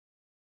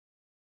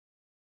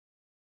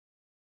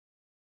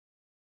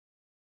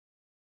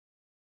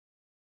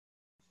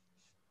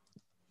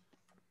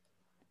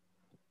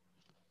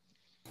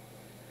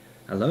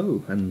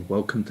Hello and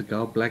welcome to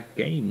Garblag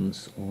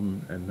Games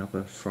on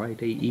another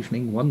Friday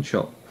evening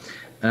one-shot.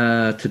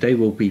 Today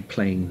we'll be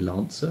playing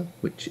Lancer,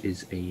 which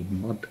is a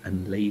mud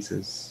and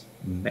lasers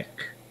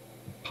mech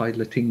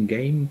piloting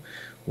game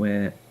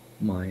where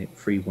my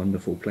three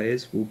wonderful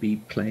players will be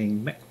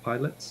playing mech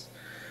pilots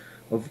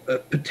of a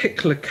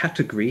particular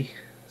category,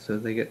 so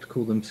they get to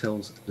call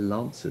themselves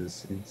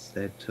Lancers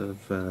instead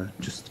of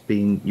just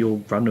being your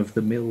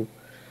run-of-the-mill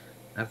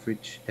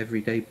average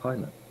everyday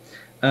pilot.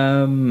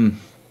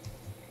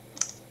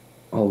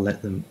 I'll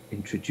let them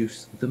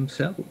introduce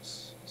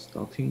themselves,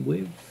 starting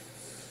with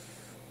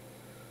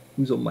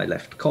who's on my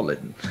left,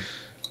 Colin.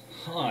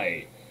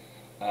 Hi,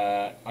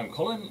 I'm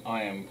Colin.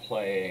 I am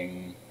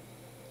playing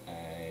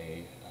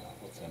a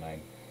what's her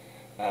name?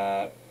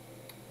 Uh,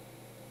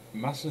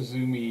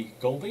 Masazumi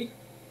Goldie,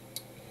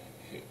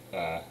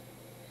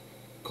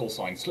 call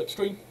sign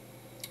Slipstream,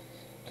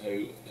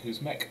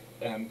 whose mech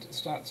and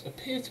stats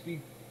appear to be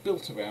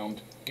built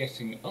around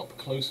getting up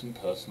close and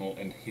personal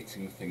and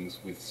hitting things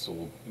with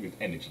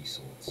energy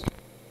swords.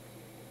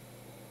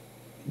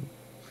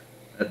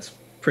 That's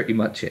pretty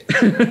much it.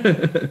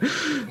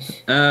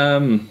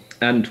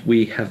 And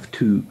we have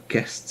two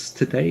guests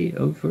today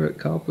over at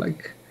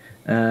Carblag.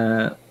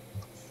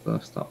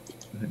 First up,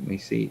 let me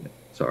see.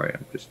 Sorry,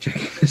 I'm just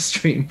checking the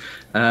stream.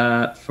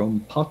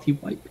 From Party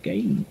Wipe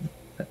Game.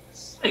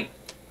 Hi,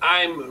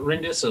 I'm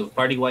Rindis of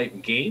Party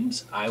Wipe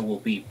Games. I will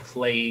be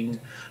playing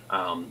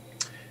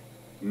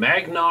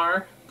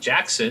Magnar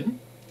Jackson.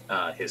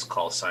 His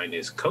call sign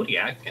is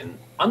Kodiak, and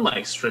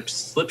unlike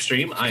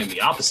Slipstream, I am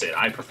the opposite.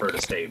 I prefer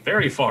to stay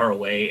very far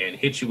away and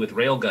hit you with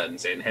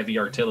railguns and heavy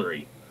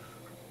artillery.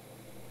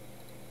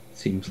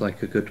 Seems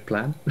like a good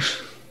plan.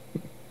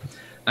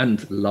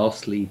 And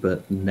lastly,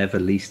 but never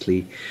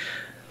leastly,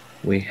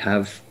 we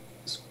have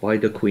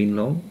Spider Queen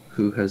Long,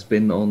 who has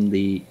been on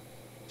the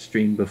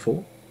stream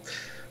before.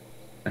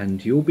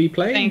 And you'll be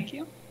playing? Thank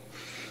you.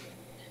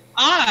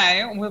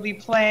 I will be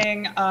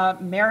playing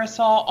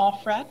Marisol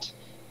Offret,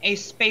 a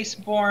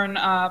spaceborne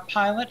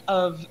pilot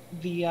of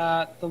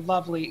the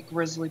lovely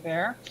Grizzly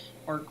Bear,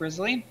 or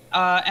Grizzly.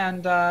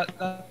 Yeah,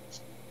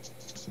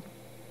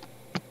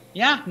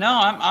 no,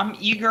 I'm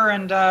eager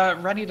and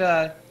ready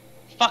to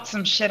fuck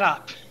some shit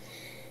up.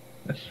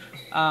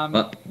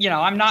 You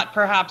know, I'm not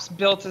perhaps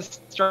built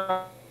as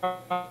strong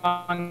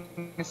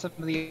as some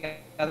of the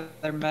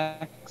other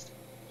mechs,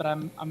 but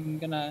I'm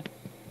gonna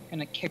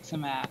kick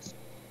some ass.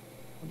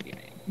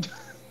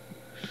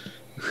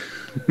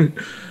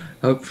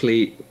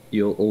 Hopefully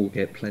you'll all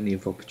get plenty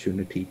of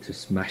opportunity to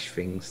smash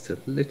things to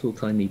little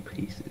tiny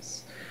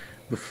pieces.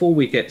 Before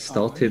we get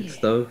started,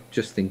 though,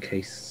 just in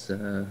case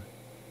the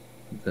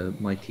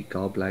mighty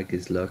Garblag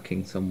is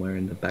lurking somewhere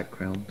in the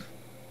background,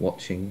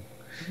 watching.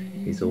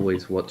 He's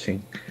always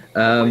watching.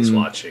 Always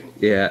watching.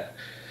 Yeah.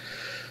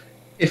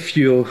 If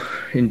you're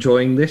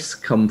enjoying this,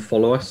 come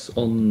follow us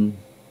on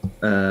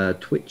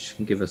Twitch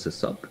and give us a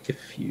sub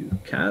if you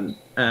can.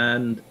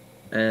 And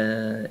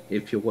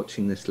if you're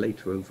watching this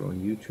later over on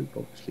YouTube,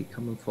 obviously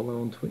come and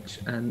follow on Twitch.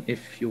 And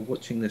if you're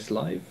watching this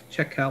live,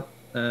 check out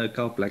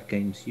Garblag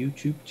Games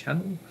YouTube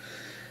channel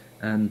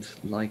and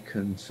like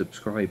and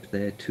subscribe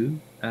there too.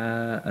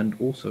 And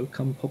also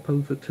come pop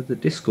over to the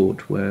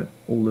Discord where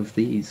all of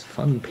these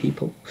fun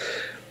people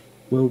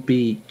will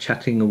be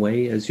chatting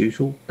away as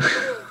usual.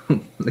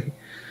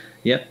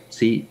 Yep,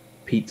 see,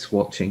 Pete's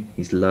watching.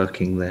 He's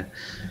lurking there.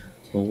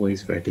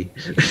 Always ready.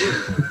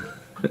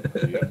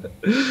 Yep.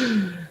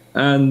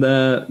 And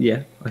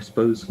yeah, I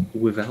suppose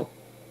without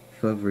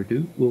further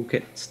ado, we'll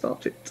get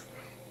started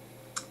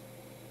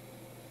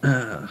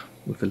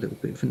with a little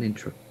bit of an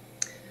intro.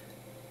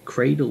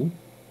 Cradle,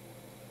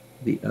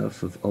 the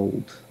Earth of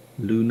old,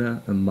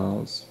 Luna and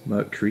Mars,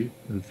 Mercury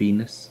and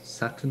Venus,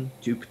 Saturn,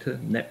 Jupiter,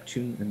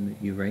 Neptune and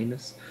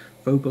Uranus,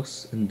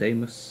 Phobos and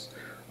Deimos,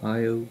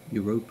 Io,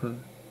 Europa,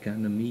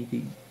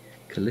 Ganymede,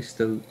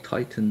 Callisto,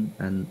 Titan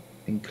and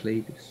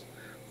Enceladus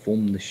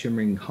form the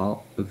shimmering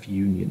heart of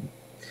union,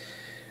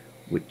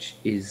 which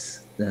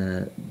is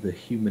the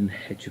human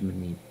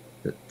hegemony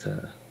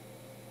that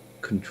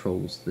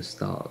controls the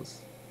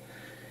stars.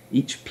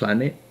 Each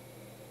planet,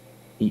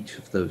 each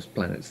of those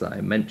planets that I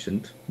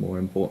mentioned, more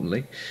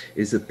importantly,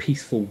 is a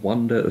peaceful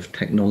wonder of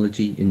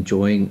technology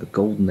enjoying a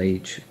golden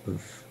age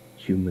of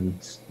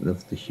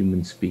the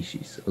human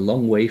species, a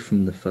long way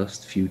from the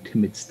first few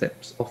timid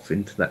steps off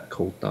into that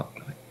cold dark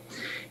night.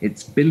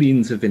 Its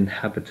billions of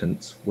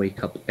inhabitants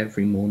wake up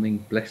every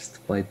morning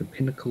blessed by the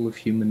pinnacle of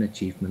human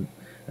achievement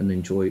and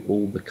enjoy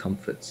all the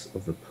comforts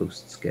of a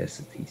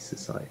post-scarcity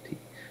society,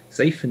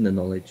 safe in the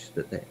knowledge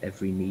that their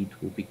every need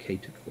will be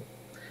catered for.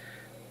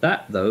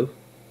 That, though,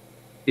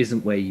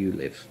 isn't where you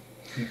live.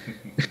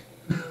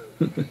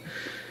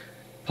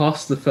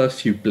 Past the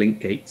first few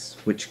blink gates,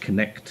 which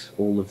connect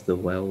all of the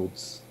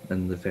worlds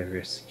and the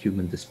various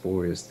human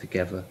dysporias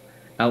together,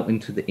 out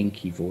into the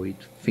inky void,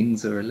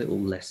 things are a little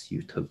less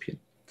utopian.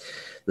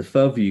 The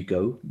further you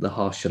go, the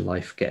harsher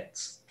life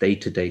gets.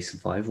 Day-to-day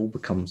survival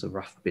becomes a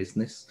rough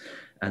business,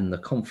 and the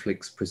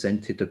conflicts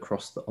presented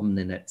across the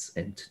Omninet's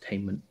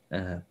entertainment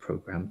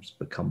programs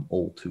become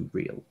all too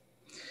real.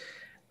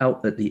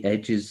 Out at the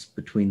edges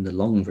between the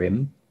Long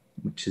Rim,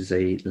 which is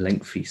a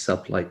lengthy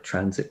sublight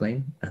transit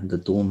lane, and the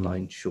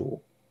Dawnline shore,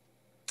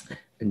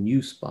 a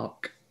new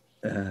spark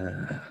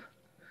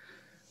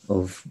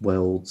of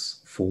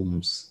worlds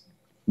forms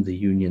the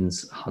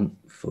Union's hunt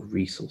for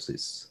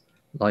resources.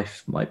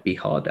 Life might be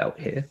hard out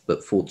here,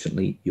 but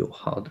fortunately you're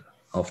hard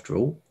after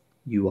all.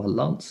 You are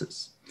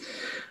Lancers.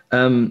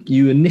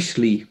 You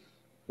initially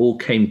all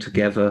came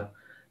together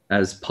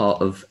as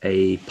part of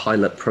a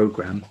pilot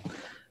program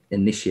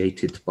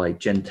initiated by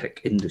Gentech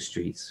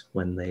Industries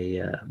when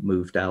they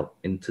moved out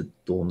into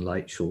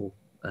Dawnline Shore,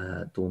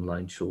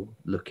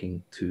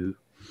 looking to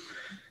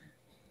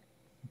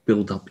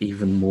build up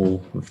even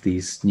more of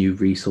these new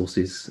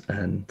resources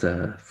and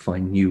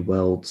find new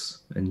worlds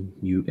and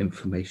new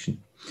information.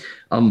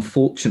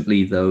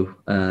 Unfortunately, though,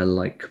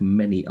 like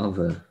many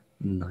other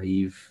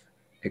naive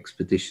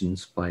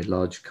expeditions by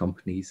large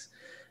companies,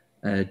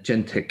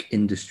 Gentech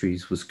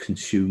Industries was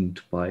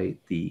consumed by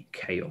the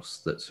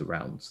chaos that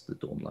surrounds the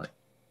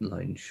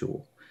Dawnline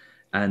shore.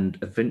 And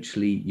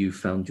eventually you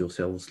found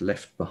yourselves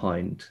left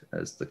behind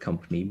as the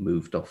company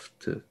moved off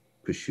to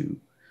pursue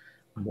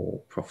more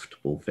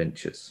profitable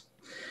ventures.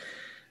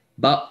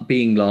 But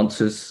being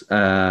Lancers,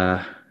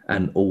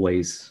 and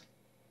always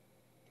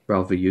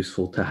rather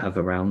useful to have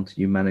around,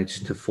 you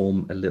managed to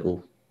form a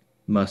little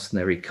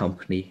mercenary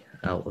company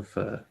out of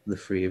the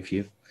three of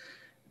you,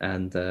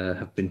 and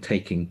have been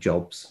taking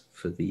jobs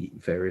for the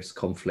various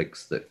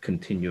conflicts that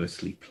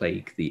continuously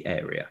plague the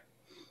area.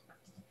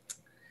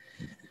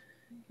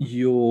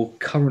 You're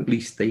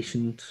currently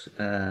stationed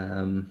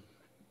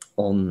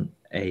on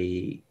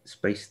a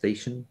space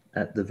station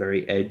at the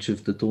very edge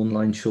of the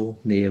Dawnline shore,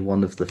 near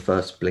one of the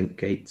first blink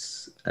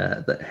gates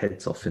that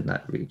heads off in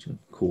that region,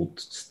 called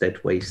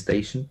Steadway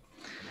Station.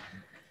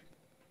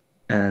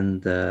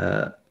 And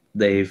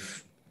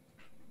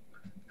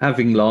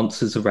having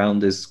Lancers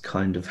around is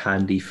kind of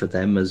handy for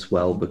them as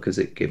well, because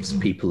it gives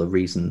people a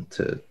reason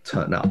to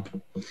turn up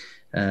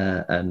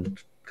and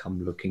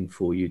come looking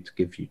for you to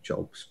give you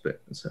jobs. But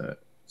so it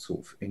sort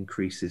of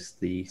increases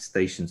the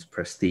station's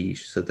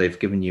prestige. So they've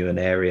given you an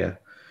area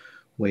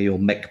where your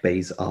mech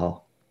bays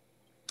are.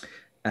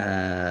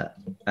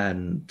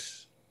 And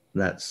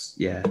that's,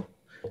 yeah.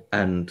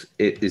 And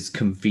it is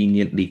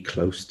conveniently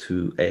close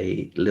to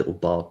a little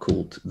bar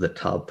called The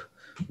Tub,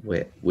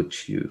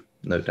 which you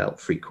no doubt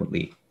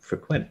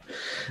frequent.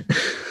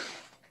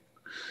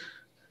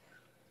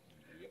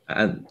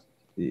 And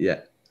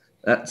yeah,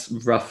 that's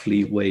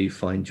roughly where you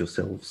find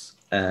yourselves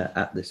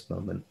at this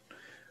moment,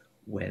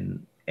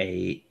 when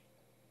a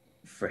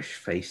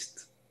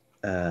fresh-faced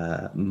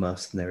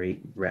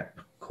mercenary rep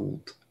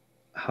called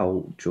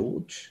Hal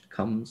George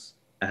comes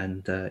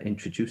and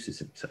introduces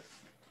himself.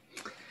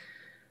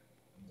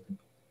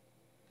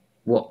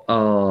 What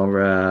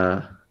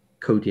are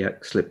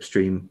Kodiak,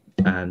 Slipstream,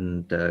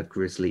 and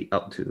Grizzly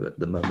up to at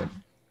the moment?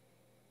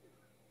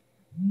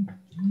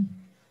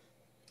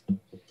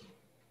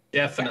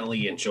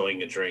 Definitely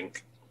enjoying a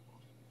drink.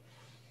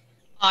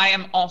 I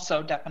am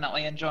also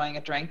definitely enjoying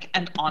a drink,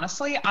 and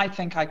honestly, I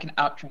think I can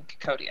outdrink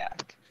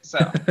Kodiak. So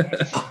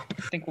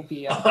I think we'll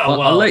be.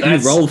 I'll let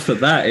you roll for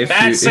that. If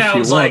that you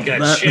sounds want.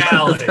 like a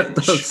challenge. That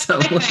does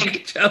sound like a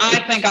challenge. I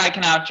think I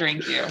can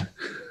outdrink you,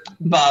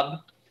 bub.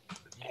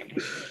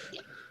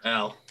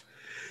 Well,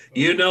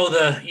 you know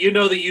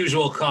the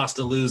usual cost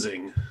of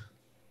losing.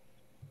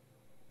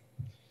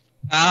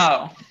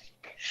 Oh,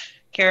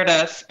 care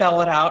to spell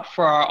it out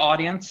for our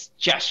audience?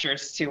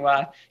 Gestures to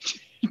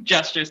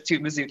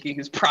Mizuki,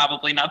 who's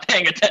probably not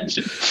paying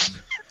attention.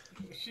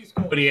 She's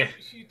got, What do you?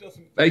 She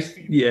doesn't Bas-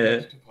 see yeah.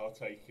 much to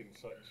partake in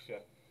such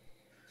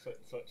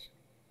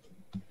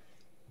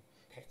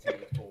petty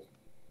little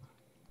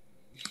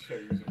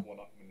shows of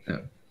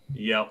one-upmanship.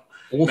 Yep.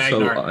 Also,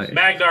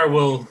 Magnar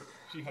will.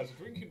 She has a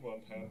drink in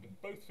one hand,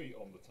 both feet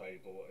on the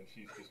table, and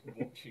she's just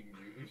watching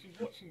you. She's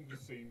watching the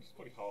scene. She's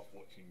probably half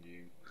watching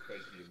you,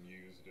 vaguely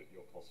amused at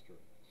your posture.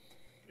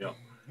 Yep.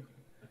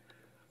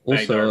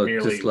 Also,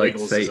 Magnar just like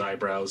wiggles say, his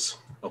eyebrows.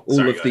 Oh, all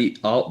sorry, of the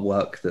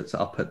artwork that's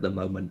up at the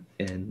moment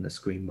in the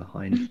screen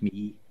behind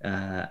me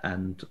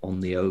and on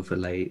the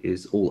overlay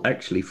is all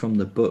actually from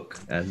the book,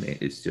 and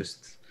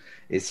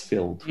it's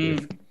filled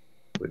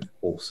with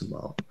awesome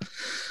art.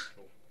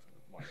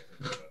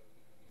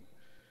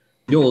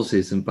 Yours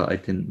isn't, but I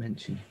didn't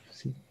mention you.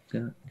 See,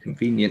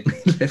 conveniently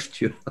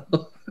left you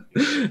out.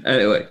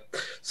 Anyway,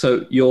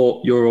 so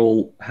you're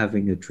all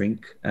having a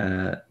drink,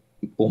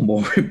 or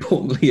more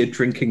importantly, a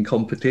drinking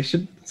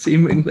competition,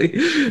 seemingly.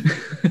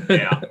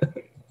 Yeah.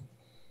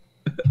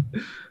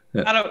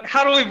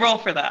 How do we roll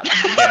for that?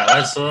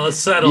 Yeah. Let's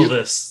settle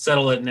this.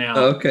 Settle it now.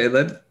 Okay,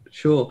 then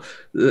sure.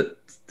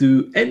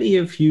 Do any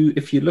of you,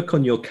 if you look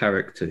on your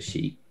character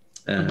sheet,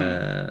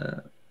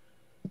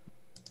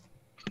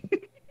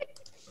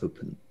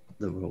 open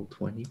the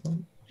Roll20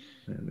 one.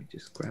 Let me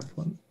just grab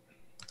one.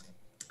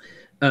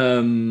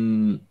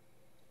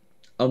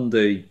 under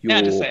I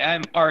have to your say,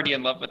 I'm already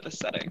in love with this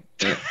setting.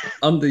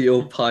 under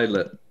your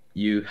pilot,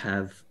 you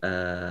have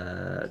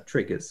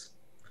triggers.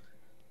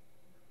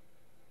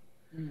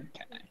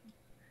 Okay.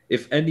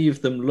 If any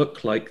of them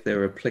look like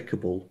they're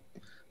applicable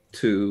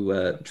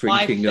to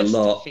My drinking a fist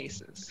lot,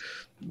 faces.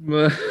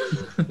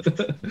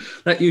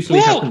 that usually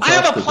Ooh, happens I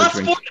have after a plus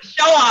the 4 drink. to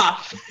show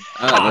off.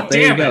 Well,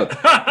 there you damn go.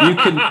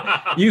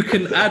 it. You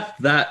can add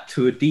that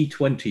to a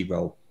D20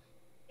 roll.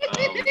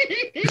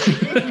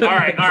 All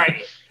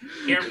right.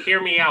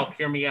 Hear me out.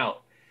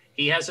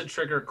 He has a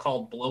trigger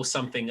called blow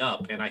something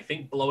up, and I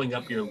think blowing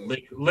up your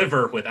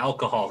liver with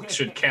alcohol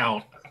should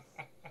count.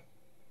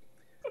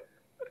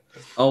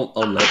 I'll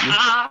let you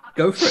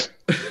go for it.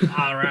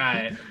 All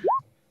right.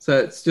 So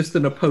it's just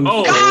an opposed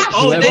Oh, roll.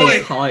 oh, Whoever's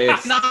boy.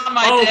 highest. Not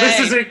my Oh, day. this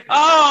is a.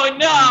 Oh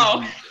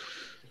no.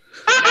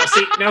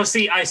 Now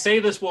see. I say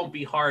this won't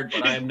be hard,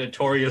 but I am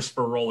notorious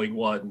for rolling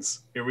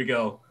ones. Here we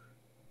go.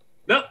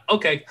 No,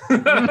 okay.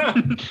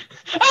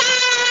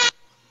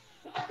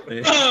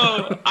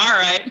 Oh, all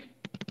right.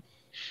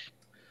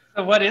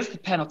 So what is the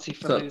penalty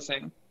for So-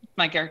 losing?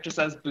 My character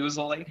says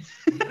boozily.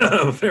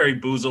 Very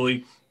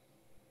boozily.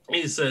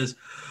 He says,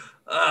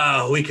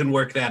 "We can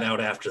work that out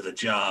after the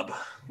job."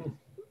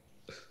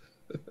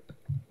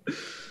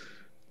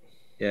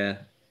 Yeah.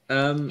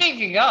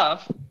 Speaking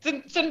of,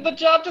 didn't the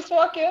job just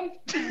walk in?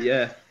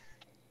 Yeah.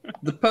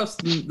 The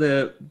person,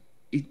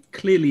 he's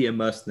clearly a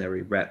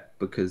mercenary rep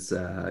because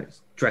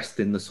he's dressed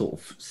in the sort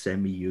of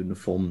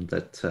semi-uniform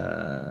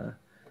that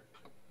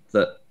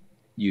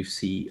you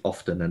see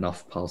often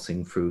enough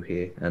passing through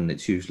here, and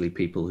it's usually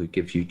people who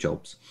give you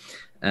jobs.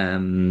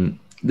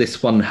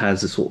 This one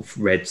has a sort of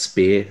red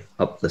spear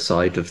up the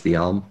side of the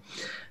arm,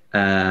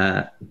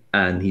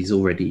 and he's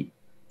already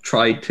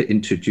tried to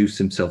introduce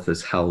himself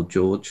as Hal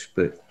George,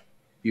 but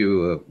you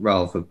were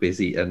rather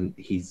busy, and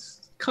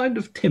he's kind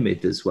of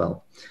timid as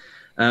well.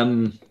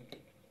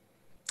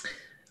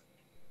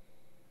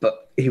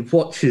 But he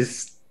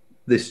watches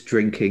this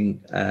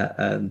drinking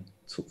and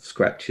sort of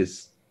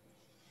scratches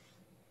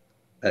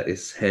at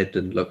his head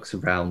and looks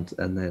around,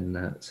 and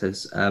then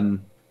says,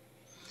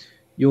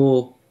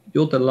 "You're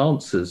the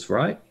Lancers,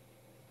 right?"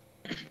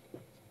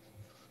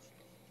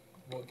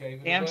 What gave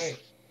it Damn away?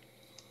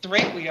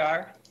 straight we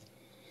are.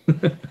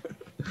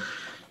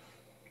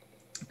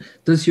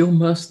 Does your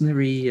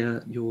mercenary,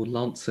 your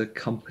Lancer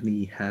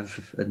company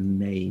have a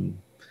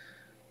name,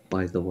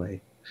 by the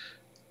way?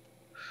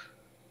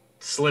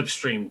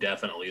 Slipstream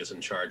definitely is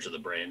in charge of the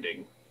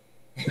branding.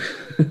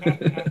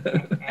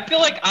 I feel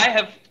like I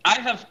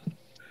have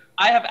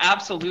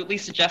absolutely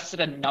suggested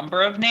a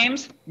number of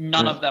names.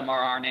 None of them are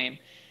our name.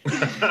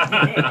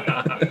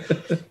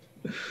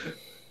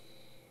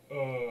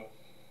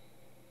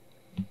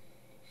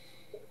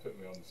 Put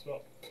me on the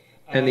spot.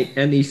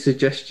 Any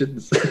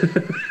suggestions?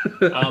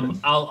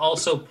 I'll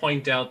also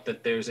point out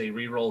that there's a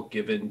reroll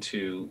given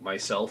to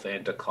myself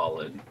and to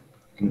Colin.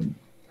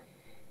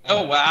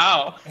 Oh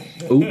wow!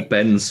 Oh,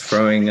 Ben's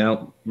throwing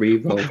out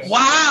rerolls.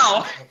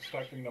 Wow!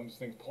 Stacking numbers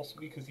things,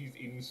 possibly because he's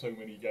in so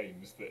many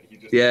games that he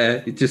just.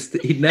 Yeah,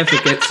 he never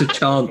gets a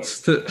chance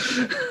to.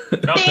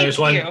 Oh, there's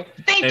one.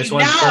 Thank There's you.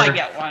 one Now for- I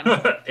get one.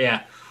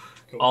 Yeah,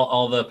 Cool.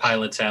 all the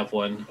pilots have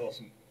one.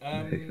 Awesome.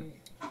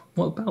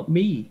 What about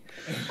me?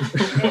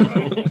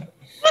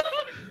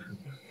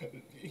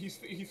 He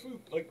threw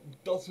like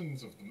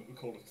dozens of them at the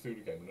Call of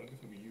Cthulhu game, and I don't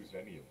think we used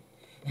any of them.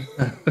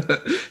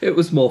 It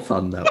was more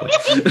fun that way.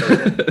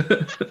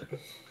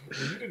 Well,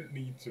 you didn't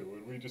need to,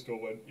 and we just all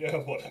went, yeah,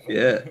 whatever.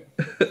 Yeah.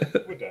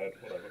 We're dead,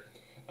 whatever.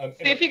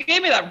 See, if you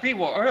gave me that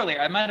reroll earlier,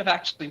 I might have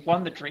actually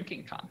won the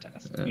drinking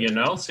contest. You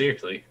know,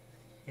 seriously.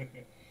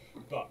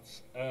 But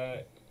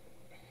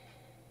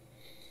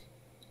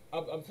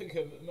I'm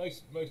thinking the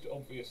most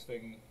obvious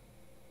thing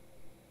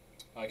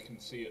I can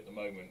see at the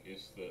moment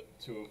is that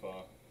two of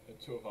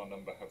our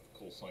number have the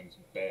call signs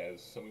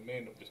bears, so we may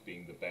end up just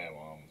being the bear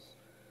arms.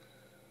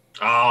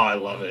 Oh, I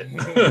love it.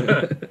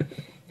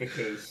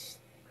 Because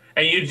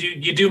And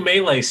you do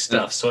melee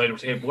stuff, so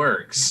it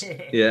works.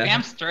 Yeah.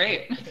 Damn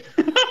straight.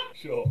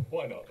 sure,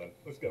 why not then?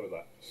 Let's go with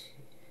that.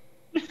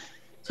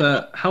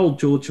 So Hal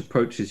George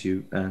approaches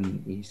you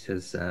and he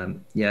says,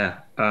 I've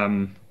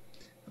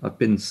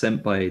been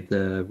sent by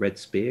the Red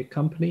Spear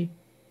Company,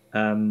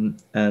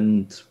 and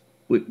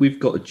we've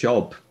got a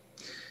job,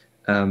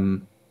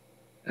 and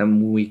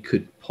we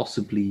could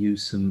possibly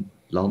use some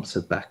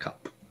Lancer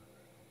backup.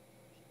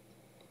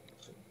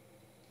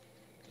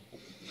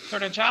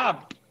 Sort of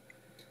job.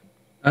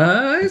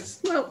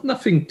 It's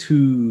nothing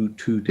too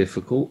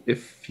difficult.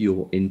 If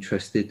you're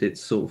interested,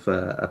 it's sort of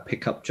a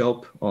pickup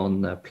job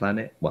on a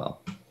planet.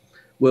 Well,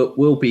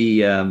 we'll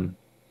be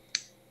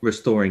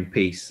restoring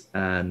peace,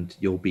 and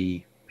you'll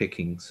be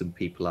picking some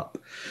people up.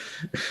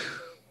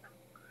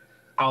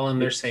 Colin,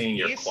 they're saying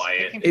you're Jeez,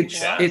 quiet. picking It's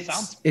people up it's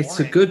sounds it's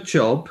a boring. good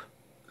job.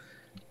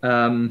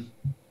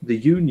 The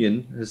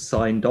union has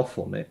signed off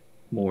on it.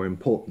 More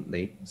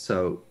importantly,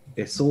 so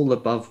it's all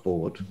above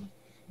board.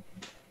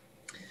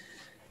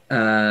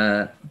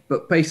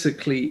 But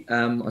basically,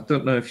 I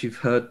don't know if you've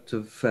heard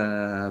of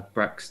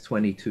Brax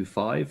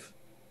 225.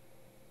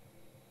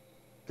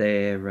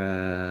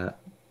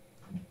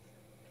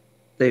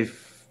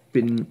 they've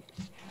been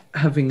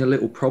having a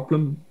little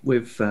problem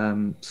with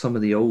some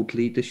of the old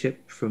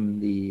leadership from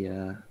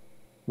the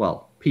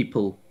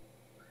people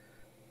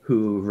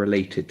who were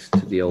related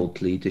to the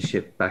old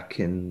leadership back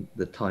in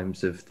the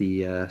times of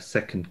the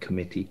Second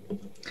Committee.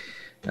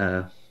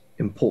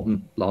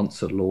 Important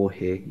Lancer law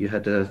here. You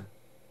had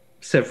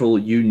several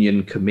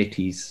union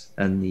committees,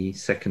 and the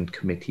Second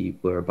Committee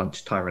were a bunch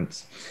of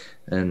tyrants.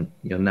 And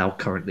you're now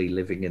currently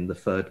living in the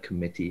Third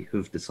Committee,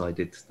 who've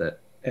decided that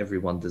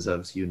everyone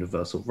deserves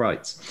universal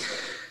rights.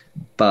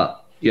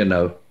 But,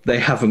 they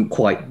haven't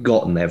quite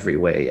gotten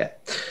everywhere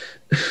yet.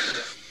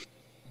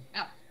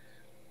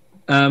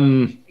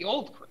 The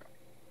old crew.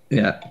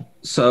 Yeah.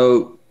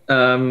 So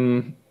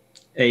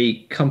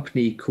a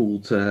company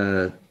called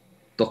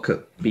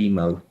Docket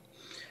BMO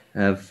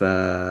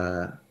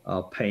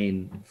are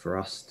paying for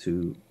us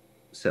to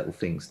settle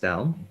things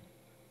down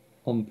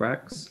on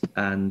Brax,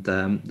 and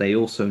they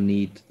also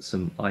need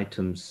some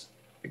items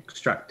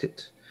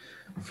extracted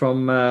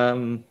from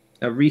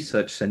a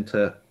research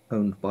center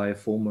owned by a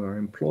former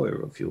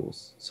employer of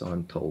yours, so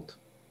I'm told.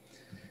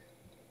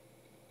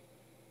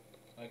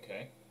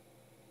 Okay.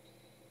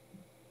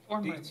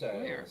 Former Details.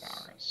 employer of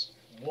ours.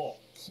 What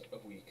are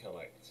we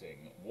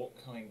collecting? What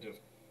kind of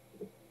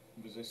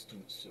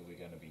resistance are we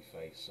going to be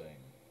facing?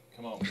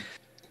 Come on.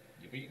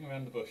 You're beating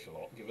around the bush a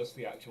lot. Give us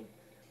the actual...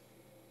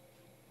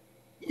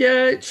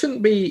 Yeah, it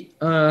shouldn't be...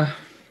 as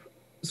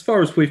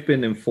far as we've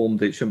been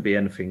informed, it shouldn't be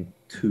anything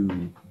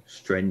too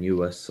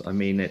strenuous. I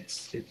mean,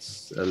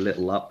 it's a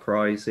little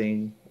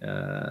uprising.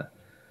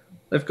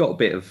 They've got a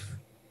bit of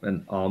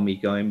an army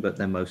going, but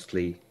they're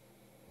mostly,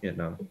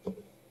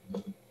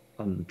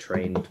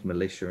 untrained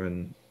militia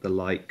and the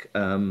like.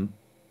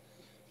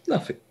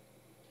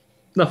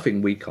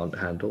 Nothing we can't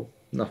handle.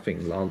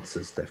 Nothing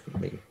Lancers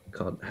definitely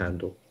can't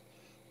handle.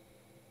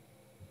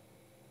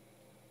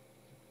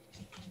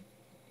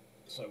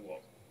 So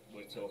what?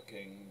 We're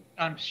talking...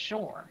 I'm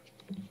sure.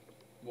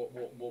 What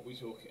we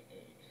talking...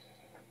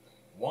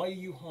 Why are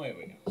you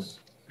hiring us?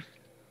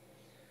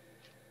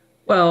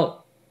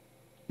 Well,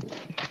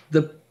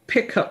 the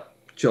pickup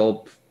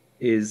job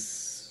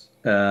is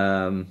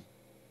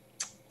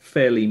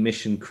fairly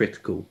mission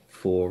critical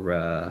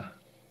for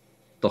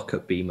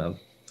Docket BMO.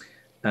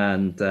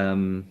 And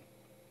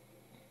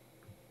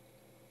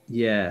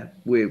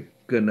we're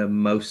going to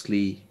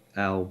mostly,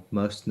 our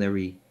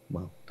mercenary,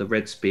 the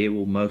Red Spear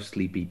will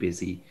mostly be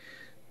busy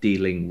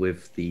dealing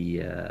with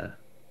the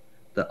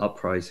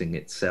uprising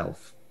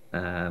itself.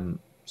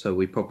 So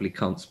we probably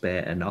can't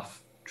spare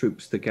enough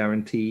troops to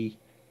guarantee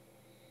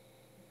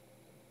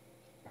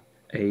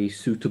a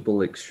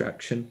suitable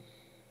extraction,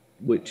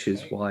 which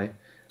is why.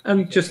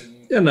 And just,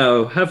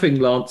 having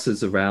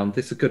Lancers around,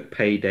 it's a good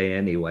payday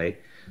anyway.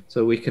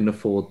 So we can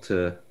afford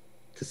to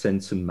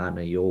send some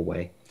mana your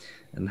way.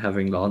 And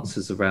having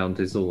Lancers around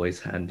is always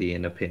handy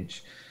in a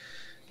pinch.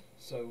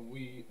 So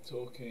we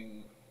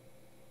talking...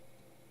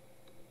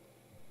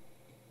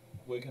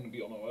 We're going to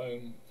be on our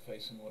own,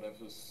 facing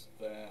whatever's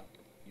there.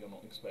 You're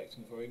not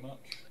expecting very much?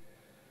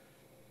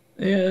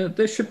 Yeah,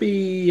 there should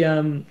be...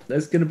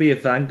 there's going to be a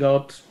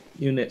Vanguard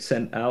unit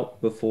sent out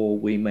before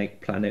we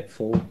make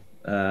planetfall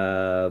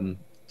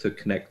to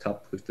connect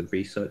up with the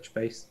research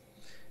base.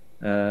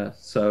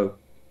 So,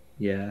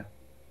 yeah.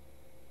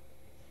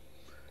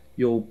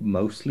 You'll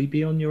mostly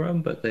be on your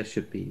own, but there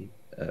should be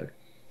a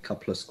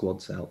couple of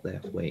squads out there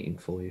waiting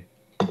for you.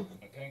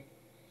 Okay.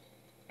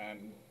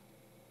 And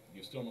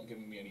you're still not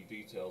giving me any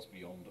details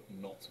beyond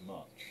not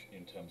much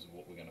in terms of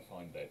what we're going to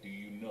find there. Do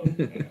you know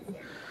anything?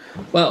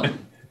 Well...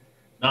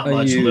 Not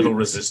much, little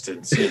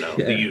resistance,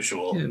 the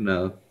usual.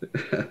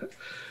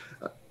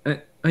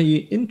 Are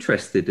you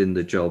interested in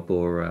the job,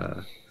 or...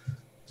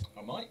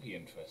 I might be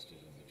interested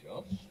in the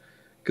job.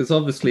 Because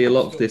obviously a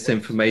lot of this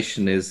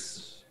information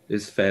is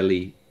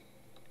fairly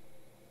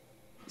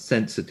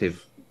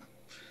sensitive.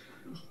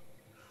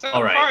 So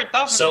All right, far, it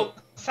doesn't so-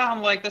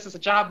 sound like this is a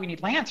job we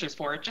need Lancers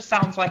for. It just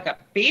sounds like a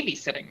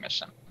babysitting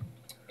mission.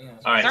 Yeah,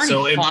 All right, Is there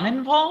so any fun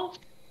involved?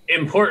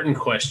 important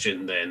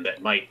question then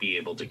that might be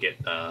able to get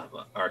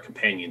our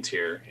companions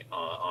here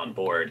on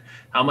board.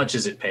 How much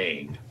is it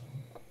paying?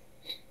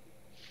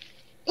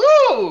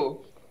 Ooh!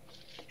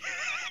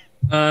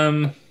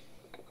 The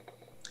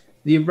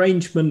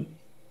arrangement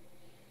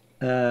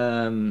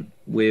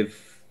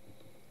with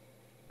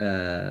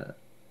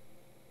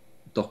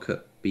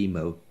Docket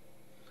BMO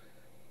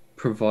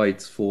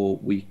provides for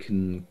we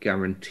can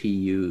guarantee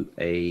you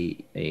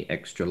a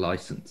extra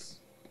license.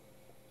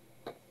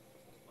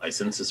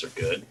 Licenses are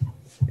good.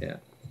 Yeah.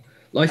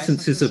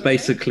 Licenses are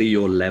basically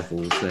your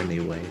levels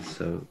anyway.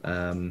 So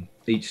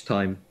each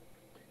time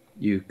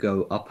you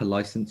go up a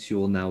license,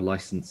 you're now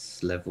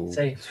license level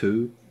Safe.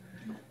 2.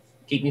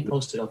 Keep me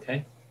posted,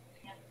 okay?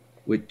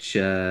 Which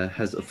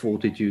has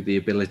afforded you the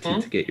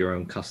ability to get your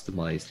own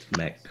customized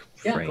mech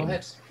Yeah, frame. go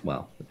ahead.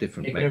 Well, a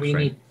different Take mech whatever you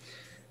frame. need.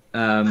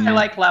 I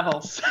like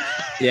levels.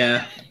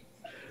 Yeah,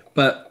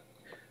 but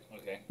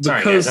Okay.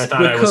 Sorry, guys, I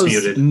thought I was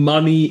muted.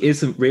 money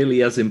isn't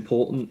really as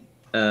important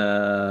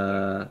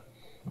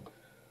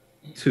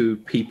to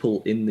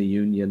people in the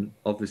Union,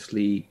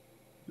 obviously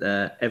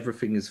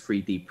everything is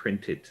 3D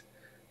printed,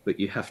 but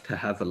you have to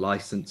have a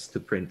license to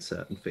print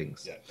certain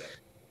things. Yeah.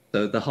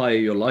 So the higher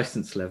your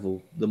license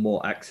level, the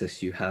more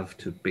access you have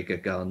to bigger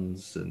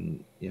guns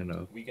and,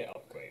 We get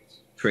upgrades.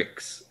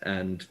 tricks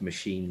and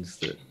machines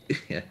that,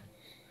 yeah.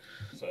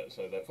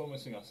 So they're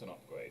promising us an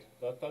upgrade.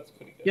 That's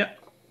pretty good. Yeah.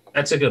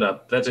 That's a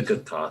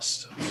good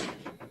cost.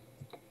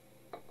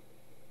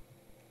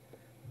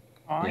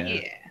 Oh Yeah.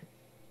 yeah.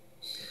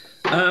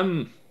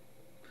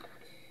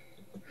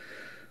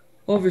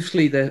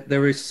 Obviously,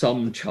 there is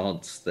some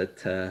chance that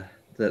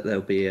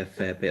there'll be a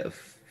fair bit of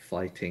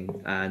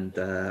fighting, and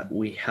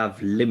we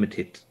have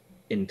limited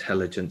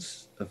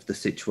intelligence of the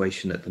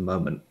situation at the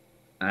moment,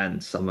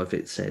 and some of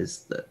it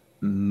says that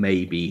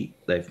maybe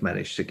they've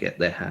managed to get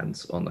their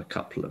hands on a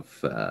couple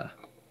of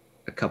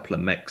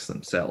mechs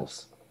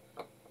themselves,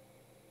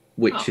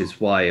 which is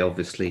why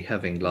obviously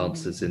having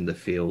lancers in the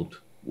field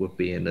would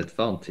be an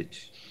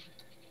advantage.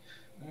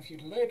 Now, if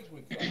you'd led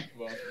with that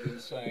rather than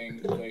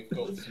saying they've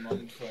got some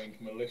untrained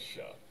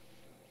militia,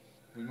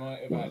 we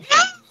might have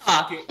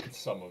actually skipped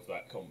some of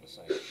that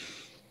conversation.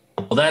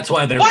 Well, that's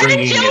why they're Why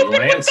bringing didn't you in open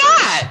with lancers.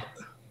 that?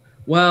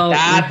 Well,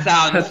 That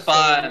sounds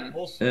fun.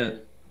 Also,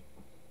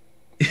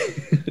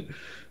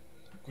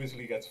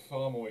 Grizzly gets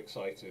far more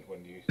excited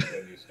when you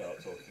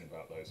start talking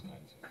about those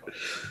kinds of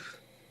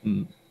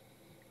fights.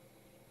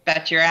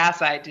 Bet your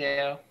ass I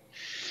do.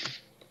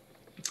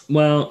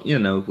 Well,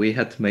 we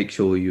had to make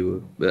sure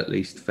you were at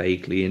least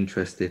vaguely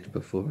interested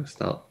before I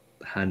start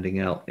handing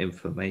out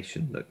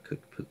information that could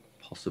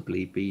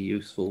possibly be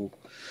useful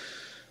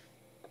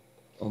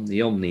on the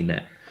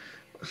OmniNet.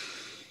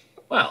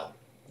 Well,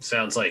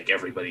 sounds like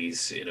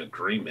everybody's in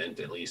agreement,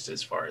 at least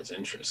as far as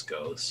interest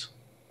goes.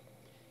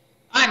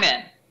 I'm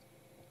in.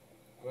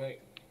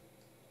 Great.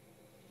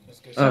 Let's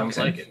go. Sounds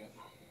like it.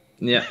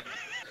 Yeah.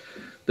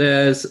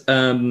 There's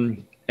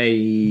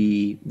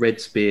a Red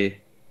Spear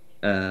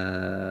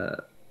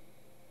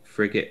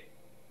frigate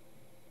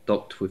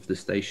docked with the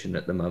station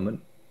at the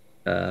moment.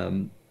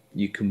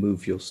 You can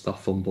move your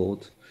stuff on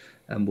board,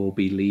 and we'll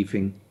be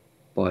leaving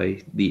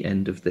by the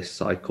end of this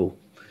cycle.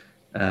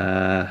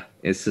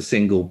 It's a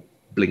single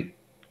blink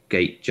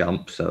gate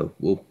jump, so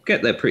we'll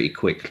get there pretty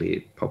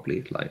quickly.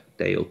 Probably like a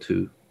day or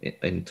two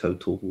in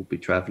total we'll be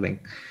traveling.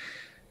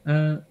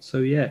 So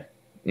yeah,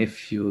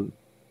 if you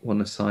want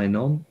to sign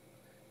on,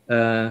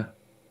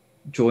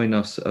 join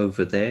us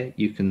over there.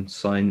 You can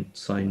sign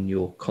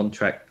your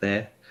contract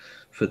there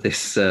for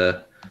this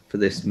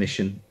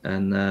mission,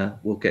 and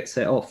we'll get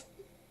set off.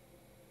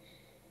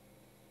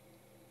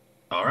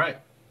 All right,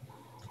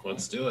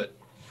 let's do it.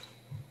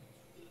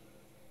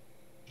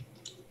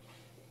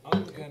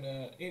 I'm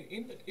gonna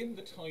in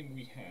the time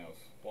we have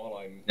while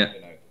I'm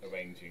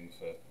arranging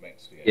for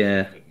mechs to get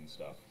drafted and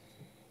stuff.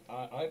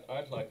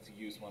 I'd like to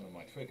use one of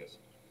my triggers.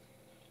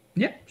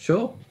 Yeah,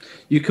 sure.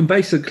 You can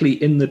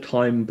basically, in the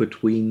time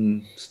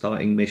between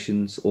starting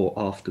missions or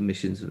after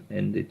missions have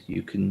ended,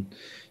 you can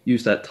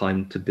use that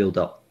time to build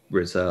up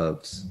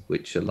reserves,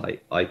 which are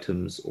like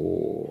items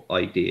or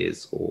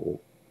ideas or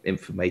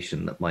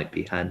information that might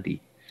be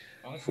handy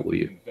for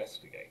you.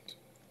 Investigate.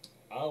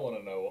 I want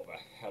to know what the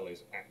hell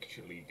is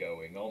actually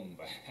going on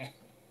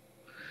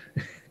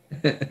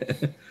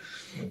there.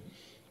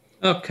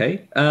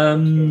 Okay. As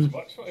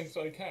much as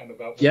I can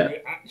about what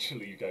we're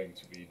actually going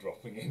to be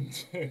dropping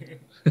into.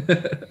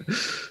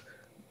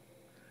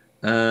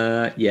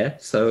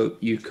 So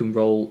you can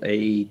roll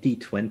a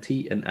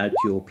d20 and add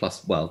your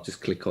plus. Well,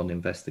 just click on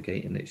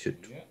investigate and it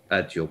should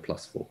add your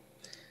 +4.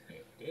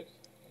 It did.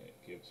 It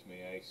gives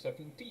me a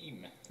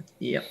 17.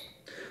 Yep.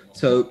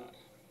 So,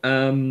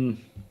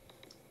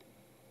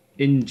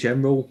 in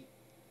general,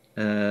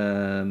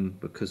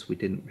 because we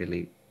didn't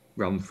really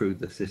run through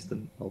the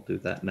system, I'll do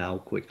that now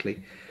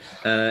quickly.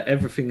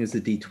 Everything is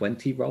a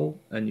d20 roll,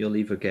 and you'll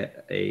either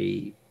get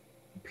a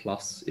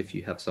plus if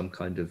you have some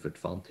kind of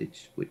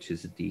advantage, which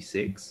is a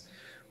d6,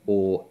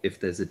 or if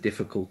there's a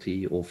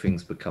difficulty or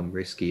things become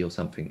risky or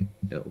something,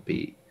 it'll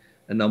be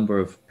a number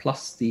of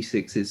plus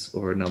d6s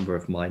or a number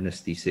of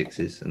minus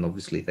d6s, and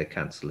obviously they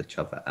cancel each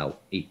other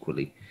out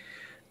equally.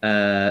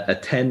 A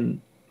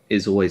 10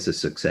 is always a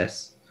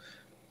success,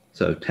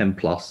 so 10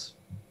 plus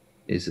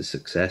is a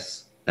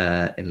success,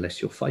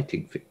 unless you're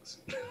fighting things,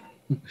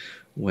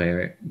 where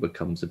it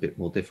becomes a bit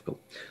more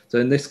difficult. So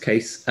in this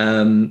case,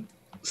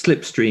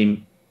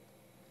 Slipstream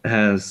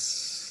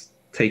has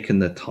taken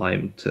the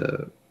time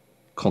to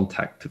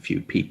contact a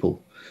few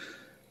people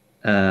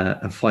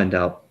and find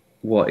out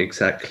what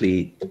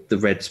exactly the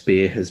Red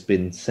Spear has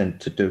been sent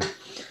to do.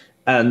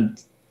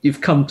 And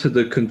you've come to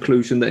the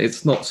conclusion that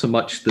it's not so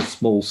much the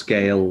small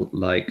scale,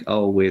 like,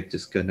 oh, we're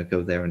just going to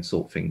go there and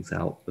sort things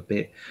out a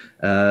bit.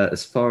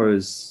 As far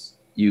as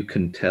you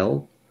can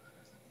tell,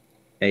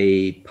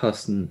 a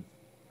person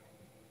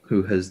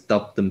who has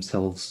dubbed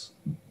themselves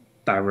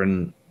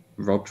Baron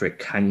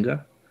Roderick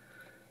Hanger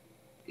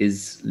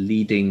is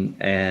leading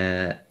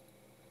a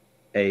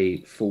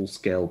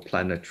full-scale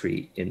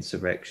planetary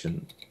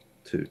insurrection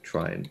to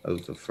try and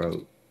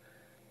overthrow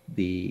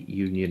the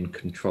Union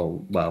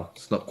control. Well,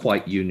 it's not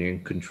quite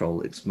Union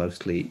control. It's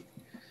mostly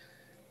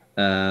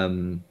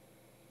the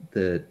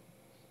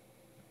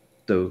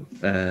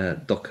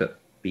Docker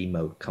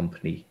BMO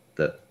company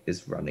that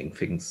is running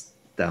things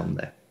down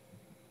there.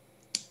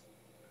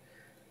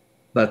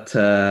 But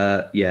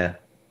yeah,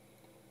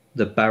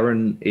 the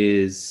Baron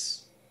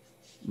is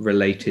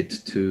related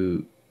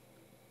to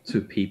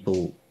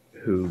people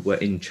who were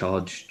in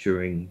charge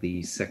during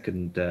the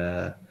second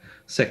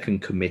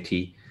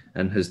committee,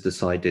 and has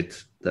decided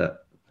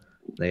that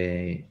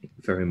they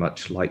very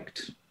much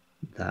liked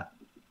that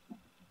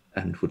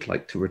and would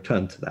like to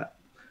return to that,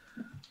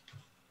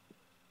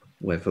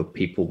 whether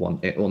people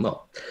want it or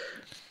not.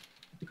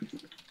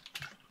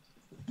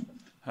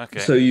 Okay.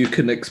 So you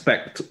can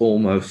expect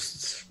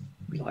almost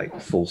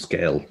like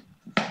full-scale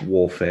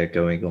warfare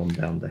going on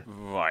down there.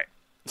 Right.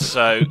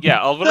 So,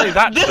 yeah, I'll relay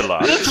that to the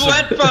last. This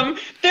went from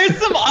there's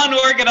some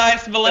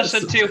unorganized militia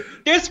to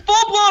there's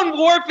full-blown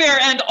warfare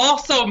and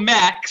also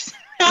mechs.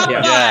 Have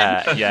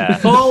fun. Yeah.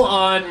 Full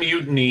on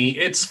mutiny.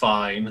 It's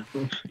fine.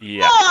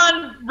 Yeah.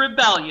 On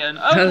rebellion.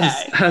 Okay.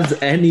 Has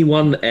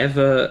anyone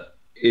ever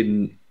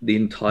in the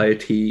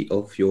entirety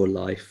of your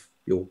life,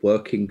 your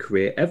working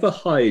career, ever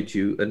hired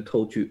you and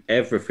told you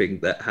everything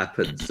that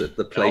happens at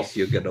the place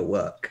you're going to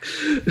work?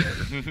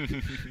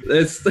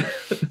 This is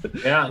part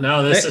of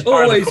the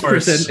always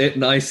course. present it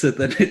nicer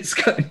than it's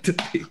going to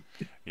be.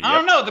 I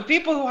don't know. The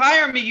people who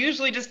hire me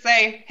usually just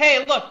say,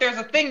 "Hey, look, there's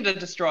a thing to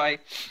destroy,"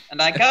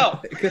 and I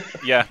go.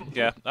 Yeah.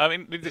 I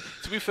mean,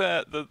 to be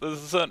fair, there's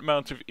a certain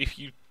amount of if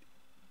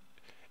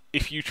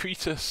you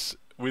treat us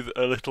with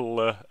a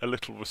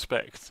little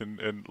respect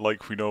and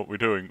like we know what we're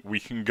doing, we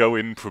can go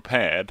in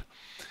prepared.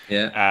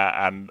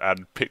 Yeah.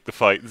 And pick the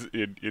fight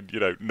in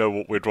know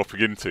what we're dropping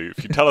into.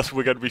 If you tell us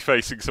we're going to be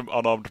facing some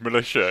unarmed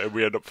militia and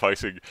we end up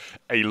fighting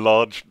a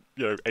large,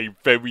 a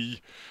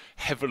very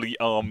heavily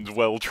armed,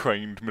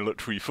 well-trained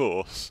military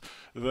force,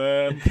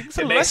 then things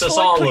are less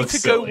likely to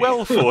go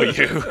well for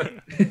you.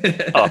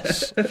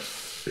 Us.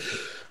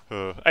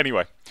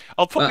 Anyway,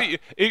 I'll probably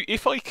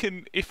if I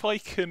can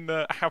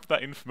have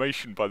that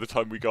information by the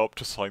time we go up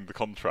to sign the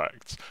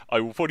contract, I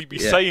will probably be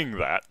saying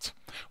that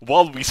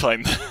while we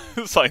sign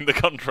the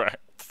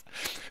contract.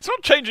 It's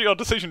not changing our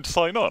decision to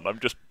sign on. I'm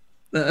just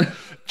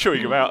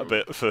chewing them out a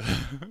bit for.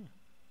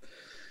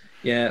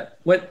 Yeah,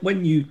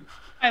 when you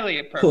Highly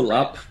appropriate. pull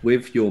up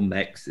with your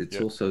mechs,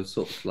 it's also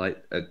sort of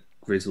like a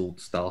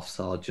grizzled staff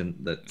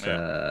sergeant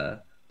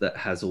that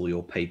has all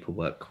your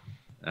paperwork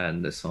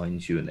and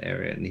assigns you an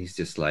area, and he's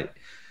just like,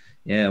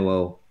 yeah,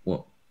 well,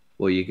 what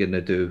are you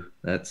gonna do?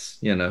 That's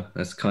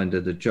that's kind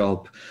of the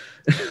job.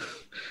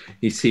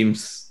 He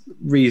seems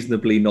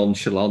reasonably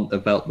nonchalant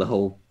about the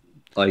whole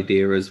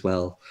idea as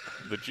well.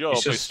 The job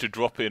is to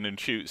drop in and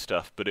shoot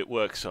stuff, but it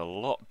works a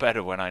lot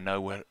better when I know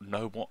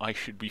what I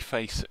should be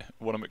facing,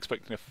 what I'm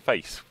expecting to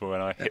face for when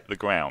I hit the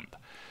ground.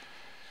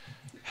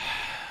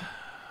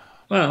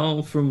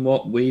 Well, from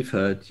what we've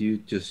heard, you're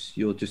just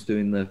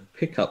doing the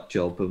pickup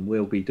job, and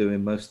we'll be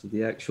doing most of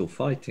the actual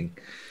fighting.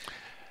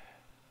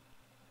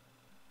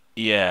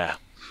 Yeah,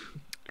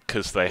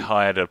 because they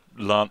hired a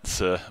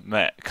Lancer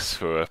Mex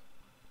for a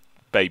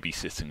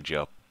babysitting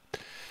job.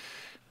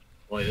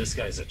 Boy, this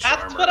guy's a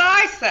charmer. That's what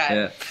I said.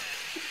 Yeah.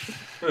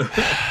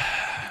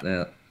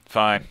 Yeah.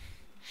 Fine.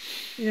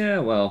 Yeah,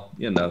 well,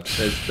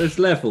 there's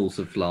levels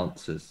of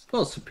Lancers.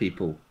 Lots of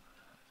people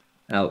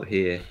out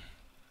here.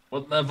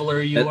 What level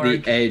are you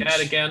At the edge. at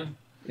again?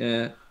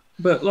 Yeah,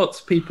 but lots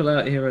of people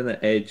out here on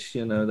the edge,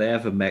 they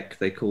have a mech,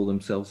 they call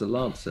themselves a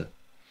Lancer.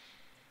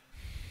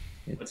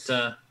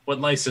 What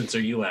license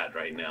are you at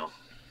right now?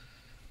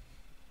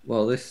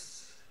 Well,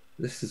 this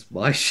is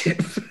my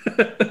ship.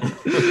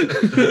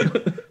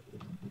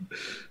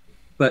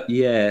 But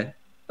yeah,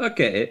 I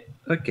get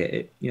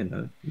it.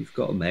 You've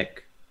got a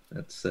mech.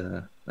 That's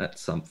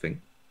something.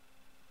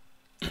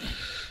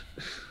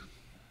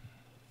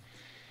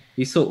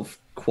 He sort of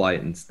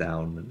quietens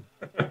down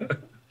and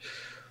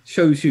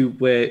shows you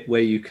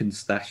where you can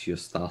stash your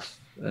stuff,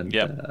 and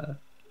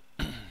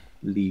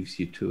leaves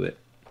you to it.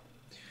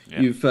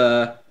 Yep. You've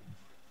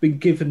been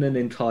given an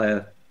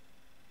entire,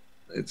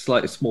 it's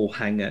like a small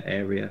hangar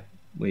area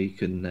where you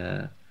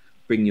can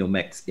bring your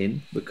mechs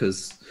in,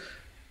 because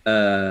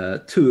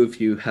two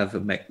of you have a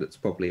mech that's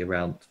probably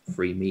around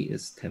 3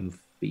 meters, 10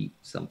 feet,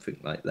 something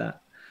like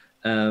that.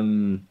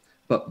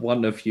 But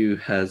one of you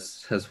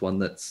has one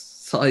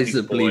that's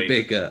sizably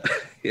bigger.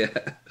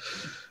 Yeah.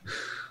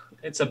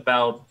 It's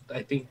about,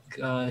 I think,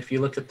 if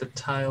you look at the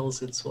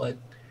tiles, it's what?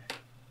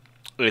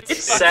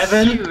 It's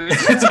 7?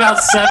 It's about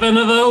 7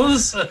 of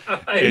those?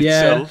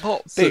 It's a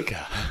lot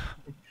bigger.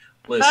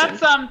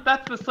 Listen.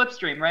 That's the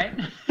Slipstream, right?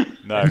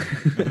 No.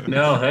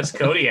 No, that's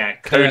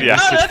Kodiak. Kodiak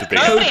is the big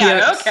one.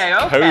 Okay.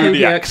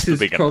 Kodiak's the is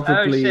big one.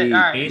 probably Oh, shit, all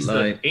right.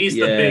 He's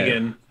the big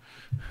one.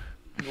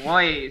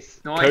 Noise.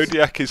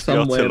 Kodiak is the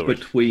somewhere artillery.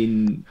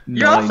 between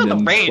You're 9 also the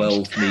and range.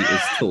 12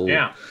 meters tall.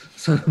 Yeah.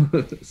 So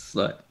it's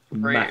like a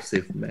Great.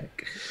 massive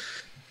mech.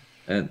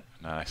 And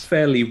Nice.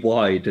 fairly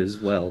wide as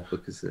well,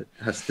 because it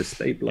has to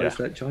stabilize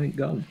that giant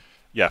gun.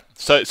 Yeah.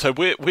 So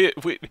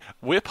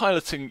we're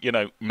piloting,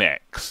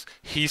 mechs.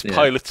 He's Yeah.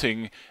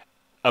 piloting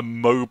a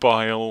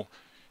mobile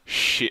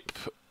ship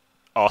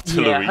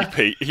artillery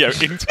Yeah.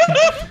 piece.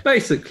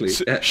 Basically,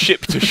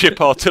 Ship to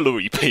ship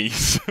artillery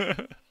piece.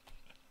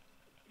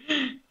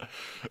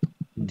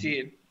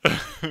 Indeed.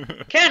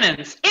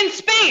 Cannons in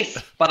space,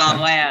 but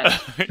on land.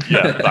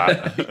 Yeah,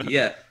 that.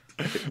 yeah.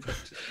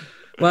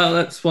 Well,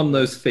 that's one of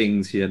those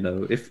things,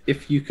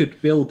 If you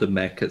could build a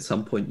mech at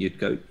some point, you'd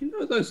go,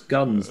 those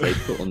guns they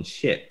put on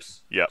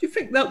ships. Yeah. Do you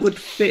think that would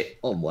fit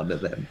on one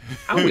of them?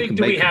 How We big can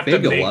do we make a have to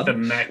bigger make one. the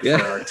mech Yeah.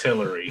 for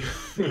artillery?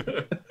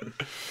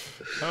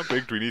 How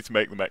big do we need to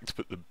make the mech to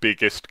put the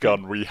biggest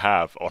gun we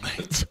have on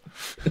it?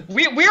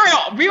 We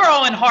were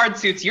all in hard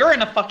suits. You're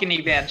in a fucking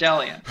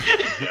Evangelion.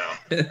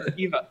 Yeah.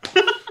 Eva.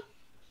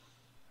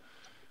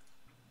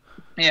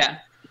 Yeah.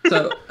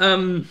 So,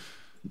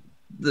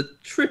 the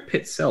trip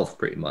itself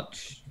pretty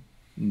much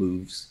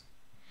moves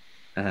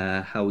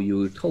how you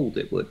were told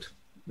it would.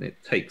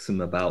 It takes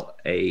them about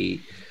the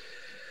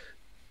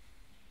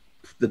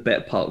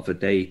better part of a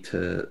day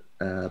to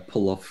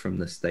pull off from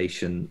the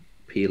station,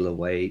 peel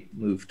away,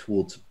 move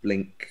towards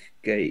Blink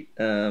Gate,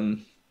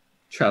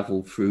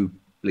 travel through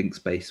Blink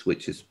Space,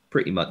 which is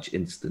pretty much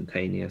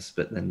instantaneous,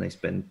 but then they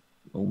spend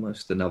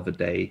almost another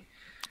day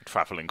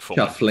Travelling to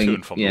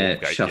and from the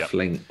Gate.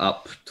 shuffling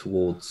up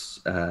towards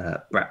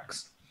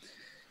Brax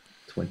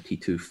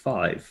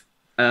 22.5.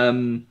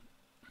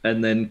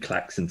 And then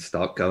klaxons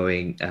start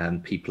going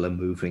and people are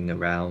moving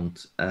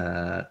around.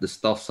 The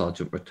staff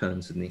sergeant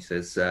returns and he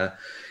says,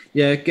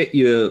 get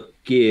your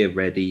gear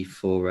ready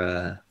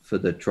for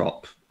the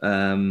drop.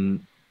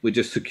 We're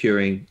just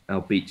securing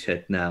our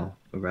beachhead now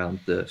around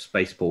the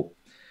spaceport.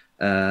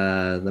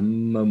 The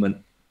moment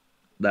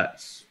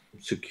that's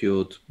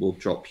secured, we'll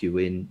drop you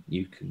in.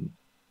 You can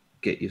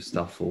get your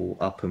stuff all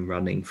up and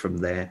running from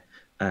there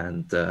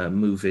and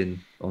move in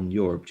on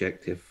your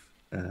objective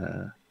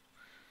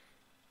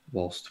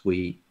whilst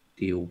we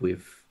deal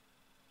with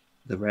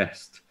the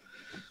rest.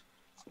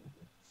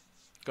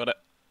 Got it.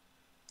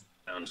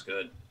 Sounds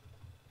good.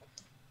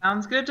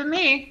 Sounds good to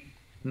me.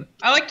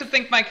 I like to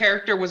think my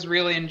character was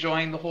really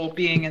enjoying the whole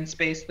being in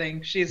space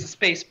thing. She's a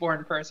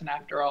spaceborn person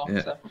after all.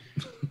 Yeah. So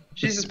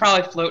she's just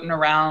probably floating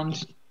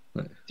around,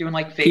 doing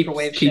like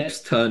vaporwave Keeps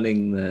shit.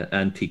 turning the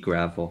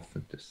anti-grav off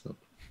and just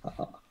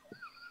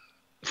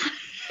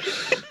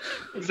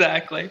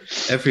Exactly.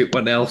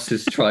 everyone else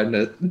is trying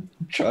to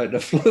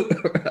float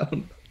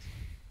around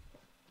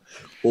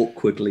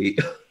awkwardly.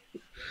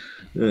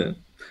 Yeah.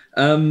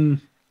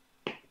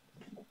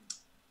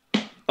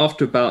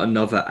 After about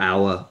another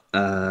hour,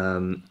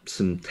 some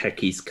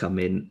techies come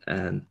in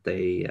and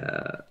they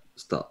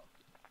start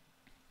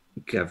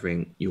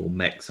gathering your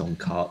mechs on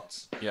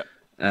carts Yep.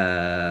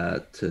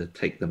 to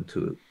take them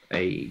to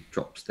a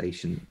drop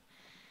station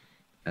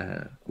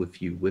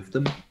with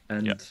them,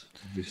 and Yep.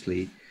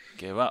 obviously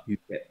Give up. you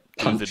get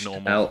Keep it punched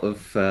normal. out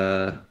of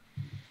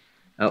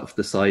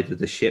the side of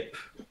the ship,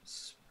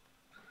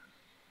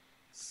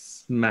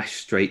 smash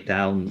straight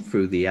down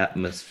through the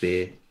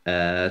atmosphere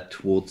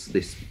towards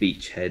this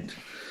beachhead.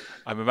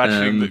 I'm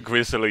imagining that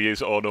Grizzly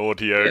is on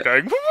audio Yeah.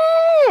 going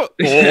all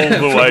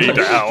the way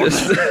down.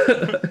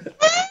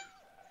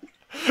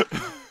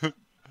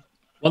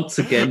 Once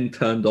again,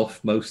 turned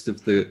off most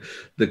of the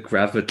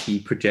gravity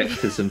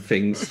projectors and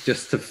things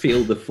just to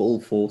feel the full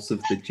force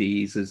of the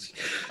G's as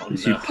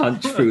you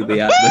punch through the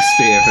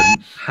atmosphere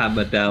and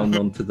hammer down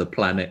onto the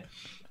planet.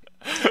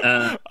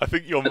 I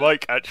think your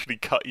mic actually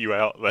cut you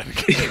out then.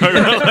 Can you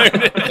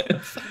reload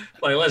it?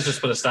 Like, let's just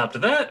put a stop to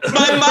that.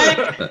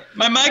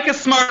 My mic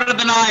is smarter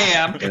than I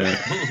am.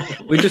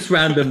 We're just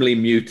randomly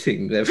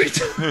muting every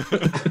time.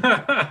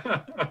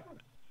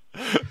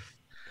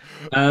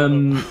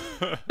 And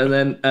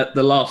then at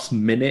the last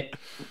minute,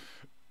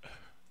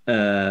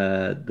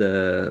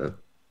 the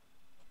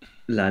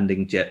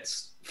landing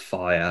jets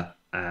fire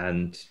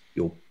and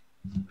your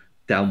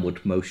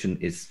downward motion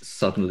is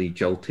suddenly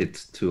jolted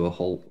to a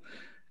halt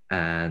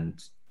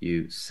and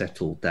you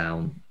settle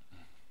down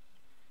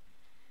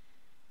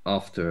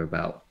after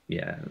about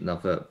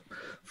another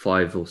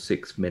 5 or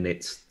 6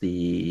 minutes.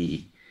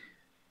 The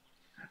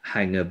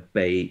hangar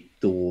bay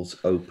doors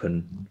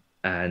open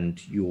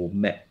and you're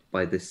met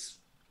by this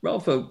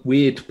rather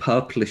weird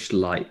purplish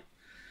light.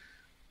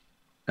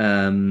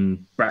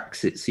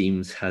 Brax, it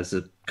seems, has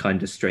a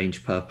kind of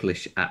strange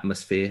purplish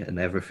atmosphere and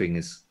everything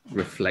is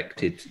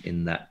reflected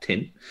in that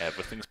tint.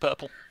 Everything's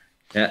purple.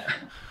 Yeah,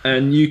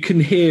 and you can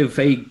hear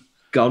vague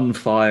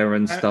gunfire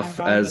and stuff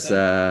I'm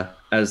fine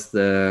as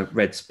the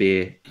Red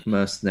Spear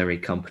mercenary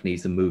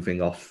companies are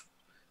moving off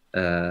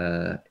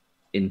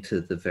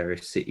into the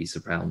various cities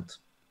around.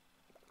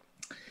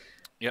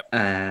 Yep.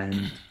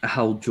 And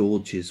Hal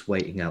George is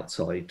waiting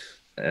outside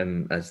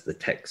as the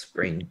techs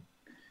bring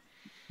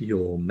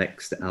your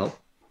mechs out.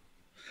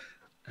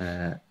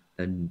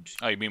 And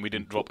Oh, you mean we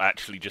didn't drop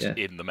actually just Yeah.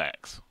 in the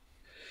mechs?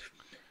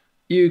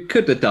 you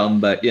could have done,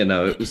 but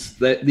it was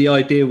the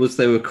idea was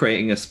they were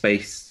creating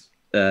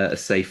a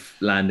safe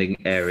landing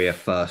area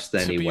first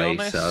anyway. To be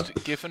honest, So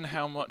given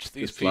how much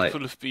these it's people like-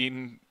 have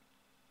been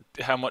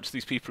how much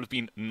these people have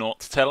been not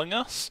telling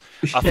us,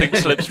 I think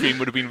Slipstream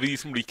would have been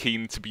reasonably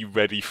keen to be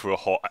ready for a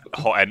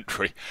hot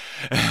entry.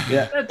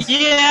 Yeah.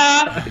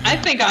 Yeah, I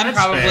think I'm That's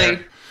probably.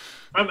 fair.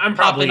 I'm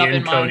probably Popping up in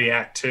in mine.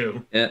 Kodiak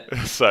too. Yeah.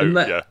 So In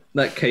yeah,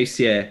 that case,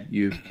 yeah,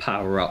 you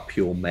power up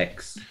your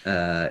mechs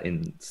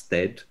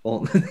instead.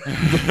 On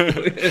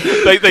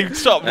they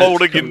start That's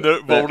rolling cool. in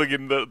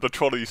the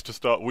trolleys to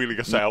start wheeling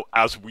us out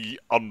as we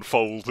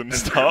unfold and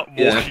start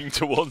Yeah. walking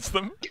towards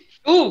them.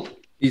 Ooh,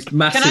 These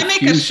massive can I make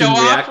a fusion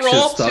show-off reactors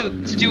roll start-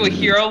 to do a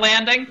hero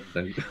landing?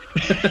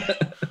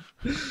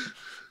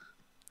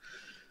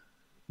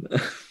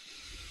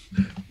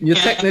 You're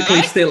Can technically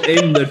I? still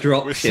in the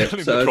drop We're ship, still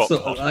in so the it's drop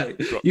sort of pod. like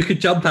Drop. you could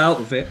jump out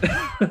of it.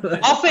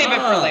 I'll save it for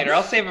Ah. later.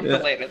 I'll save it Yeah.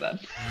 for later then.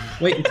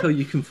 Wait until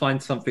you can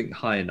find something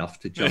high enough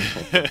to jump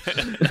on.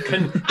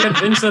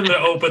 Convince them to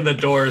open the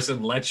doors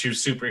and let you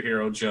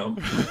superhero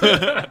jump.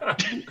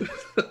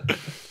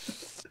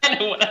 I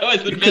know what I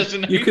was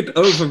envisioning. You could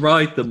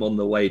override them on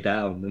the way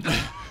down.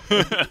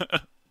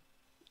 And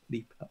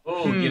leap out.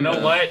 Oh, you know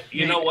what?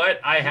 You know what?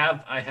 I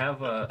have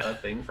a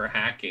thing for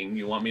hacking.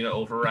 You want me to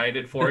override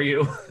it for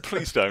you?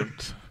 Please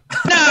don't.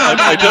 No,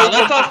 I don't-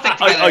 let's all stick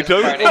together. I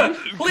don't.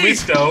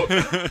 Please don't. No,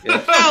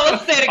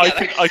 let's stay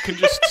together. I can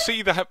just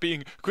see that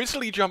being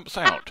Grizzly jumps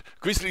out.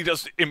 Grizzly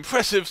does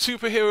impressive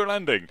superhero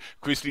landing.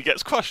 Grizzly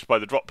gets crushed by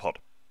the drop pod.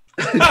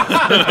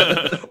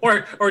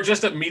 or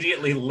just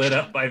immediately lit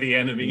up by the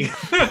enemy.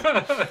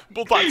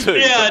 Well, that too.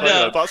 Yeah,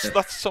 but, no.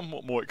 That's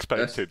somewhat more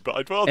expected. But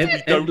I'd rather we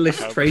don't Endless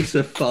have...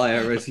 tracer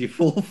fire as you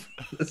fall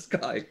from the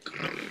sky.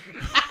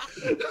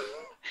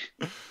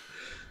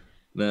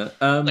 No.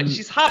 Look,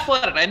 she's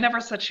hot-blooded. I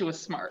never said she was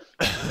smart.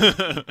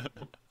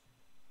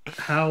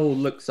 Hal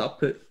looks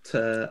up at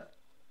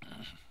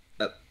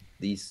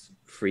these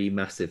three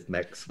massive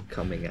mechs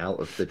coming out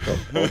of the drop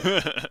pod.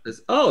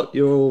 Says, "Oh,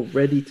 you're all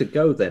ready to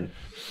go then."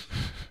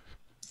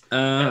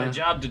 Got a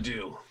job to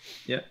do.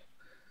 Yeah.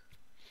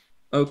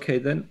 Okay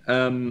then.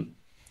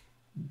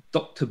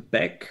 Dr.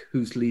 Beck,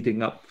 who's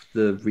leading up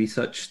the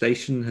research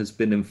station, has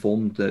been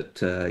informed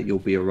that you'll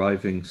be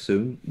arriving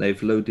soon.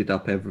 They've loaded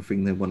up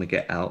everything they want to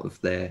get out of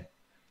there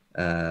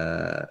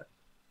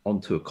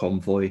onto a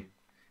convoy.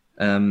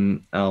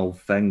 Our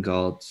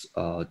vanguards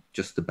are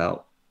just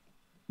about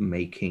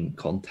making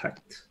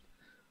contact.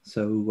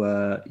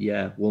 So,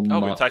 yeah, we'll Oh,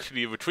 mark... it's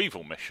actually a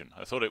retrieval mission.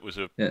 I thought it was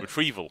a Yeah.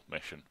 retrieval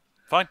mission.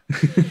 Fine.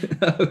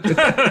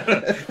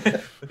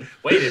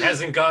 Wait, it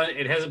hasn't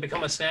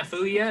become a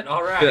snafu yet?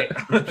 All right.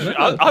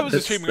 I was That's-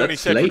 assuming when he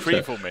that's said later.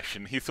 retrieval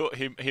mission, he thought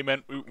he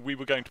meant we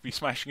were going to be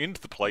smashing into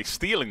the place,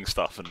 stealing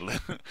stuff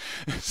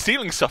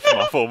stealing stuff from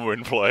our former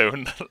employer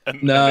and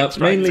No,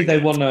 extracting mainly they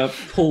it. want to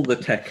pull the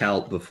tech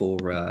out before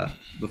the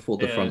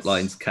Yes. front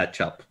lines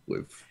catch up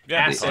with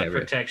Yeah, the Asset area.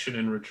 protection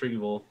and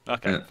retrieval.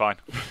 Okay, Yeah. fine.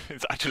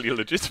 It's actually a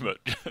legitimate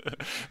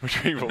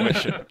retrieval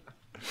mission.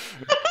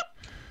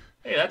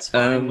 Hey, that's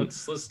fine. Um,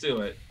 Let's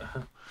do it.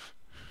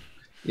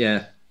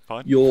 Yeah,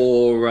 Fine.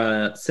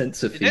 your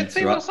sensor You did feeds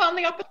say are what's on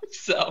the opposite,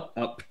 so.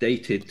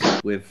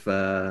 updated with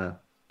the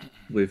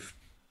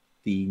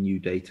new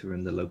data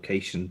and the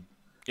location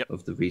Yep.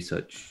 of the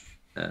research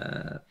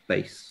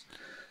base,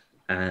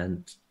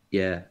 and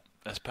yeah,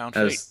 That's pound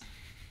feet.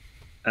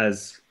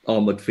 as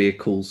armored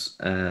vehicles,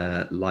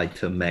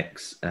 lighter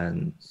mechs,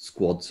 and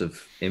squads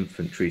of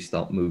infantry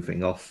start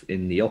moving off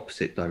in the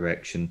opposite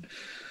direction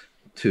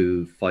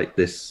to fight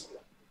this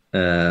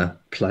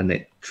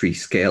planetary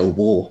scale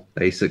war.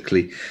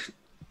 Basically,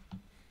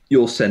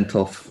 you're sent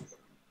off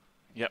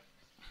Yep.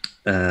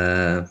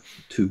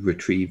 to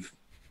retrieve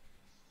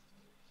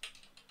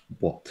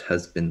what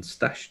has been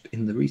stashed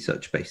in the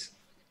research base.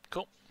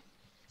 Cool.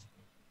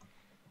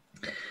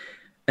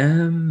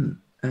 And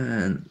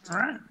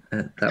Alright.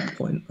 at that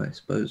point, I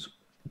suppose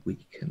we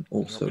can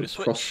also me to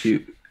switch? cross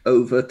you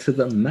over to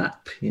the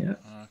map. Yeah.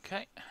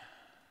 Okay.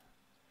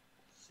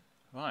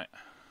 Right.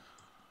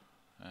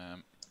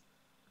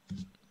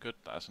 Good.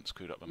 That hasn't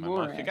screwed up with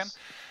my mic again.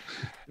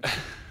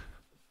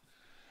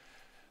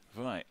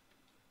 Right.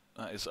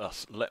 That is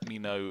us. Let me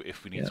know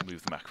if we need Yeah. to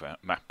move the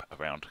map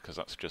around, because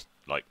that's just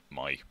like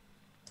my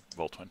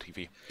Roll20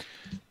 view.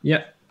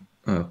 Yeah.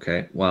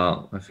 Okay.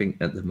 Well, I think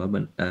at the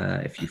moment,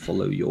 if you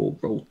follow your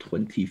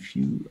Roll20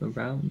 view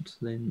around,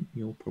 then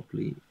you'll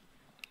probably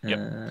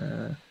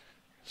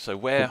So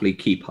where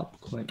keep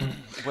up quite well.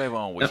 where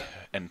are we Yep.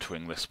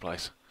 entering this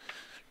place?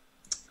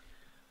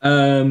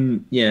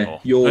 Yeah,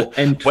 Or- you're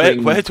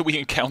entering. Where do we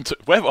encounter?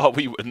 Where are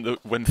we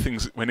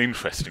when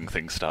interesting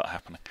things start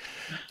happening?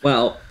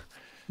 Well,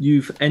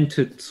 you've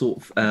entered sort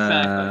of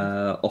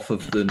Exactly. off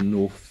of the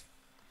north,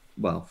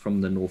 well,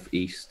 from the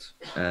northeast,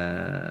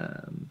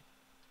 the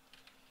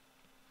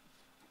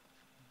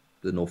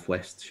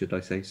northwest, should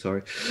I say?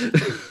 Sorry.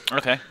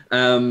 Okay.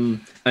 And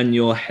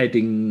you're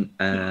heading.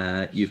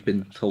 You've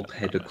been told to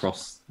head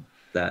across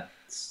that.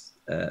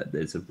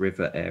 There's a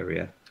river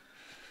area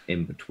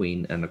in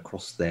between and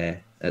across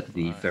there at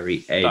the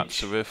very edge.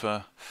 That's the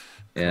river.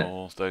 Yeah.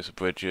 Cool. Those are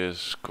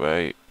bridges.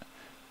 Great.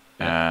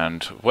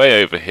 And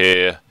way over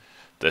here,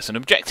 There's an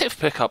objective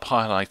pickup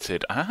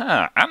highlighted.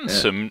 And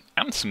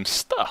some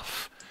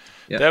stuff.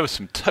 Yeah. There were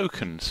some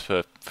tokens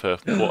for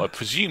what are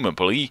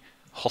presumably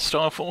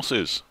hostile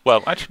forces.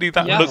 Well, actually,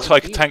 that Yes, looks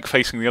like a indeed. tank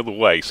facing the other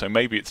way, so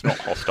maybe it's not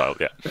hostile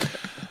yet.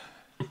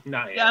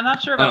 Not yet. Yeah, I'm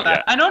not sure about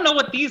that. yeah. I don't know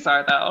what these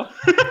are though.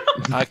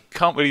 I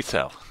can't really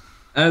tell.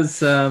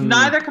 As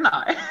Neither can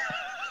I.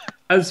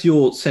 as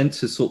your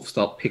sensors sort of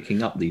start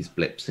picking up these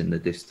blips in the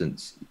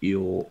distance,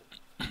 your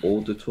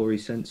auditory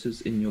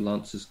sensors in your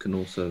lancers can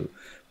also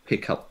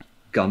pick up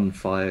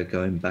gunfire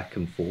going back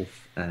and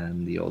forth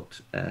and the odd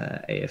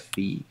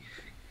AFV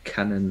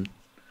cannon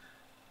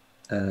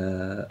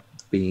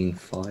being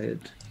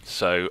fired.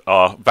 So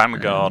our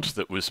vanguard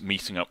that was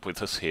meeting up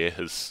with us here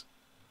has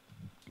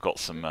got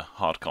some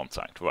hard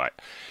contact, right?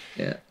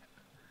 Yeah.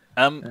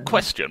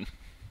 Question: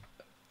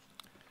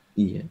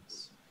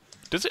 Yes.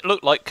 does it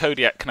look like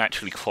Kodiak can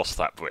actually cross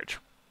that bridge,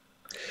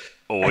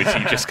 or is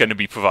he just going to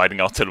be providing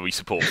artillery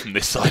support from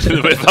this side of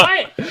the river?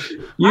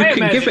 You I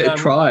can give it a imagine,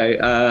 try,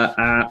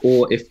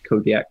 or if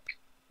Kodiak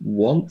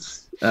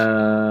wants,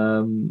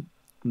 then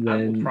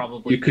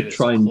probably you could get as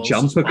try and close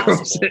jump as across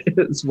possible. it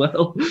as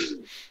well.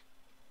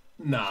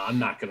 No, I'm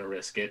not going to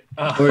risk it.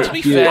 Or To be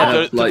if you fair,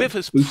 have, the like,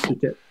 river's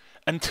boosted it.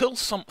 until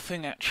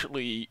something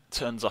actually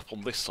turns up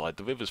on this side,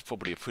 the river's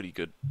probably a pretty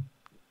good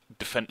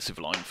defensive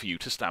line for you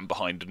to stand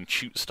behind and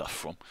shoot stuff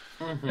from.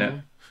 Yeah.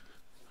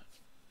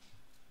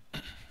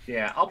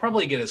 Yeah, I'll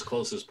probably get as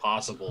close as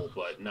possible,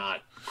 but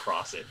not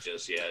cross it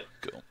just yet.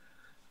 Cool.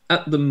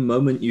 At the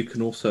moment, you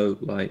can also,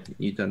 like,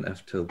 you don't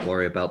have to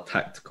worry about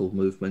tactical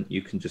movement.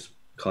 You can just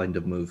kind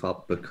of move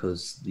up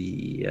because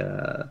the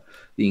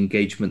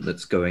engagement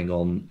that's going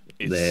on,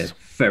 they're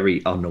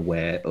very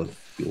unaware of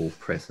your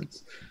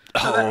presence.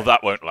 Oh,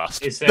 that won't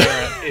last. Is there?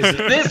 Is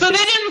it, So they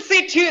didn't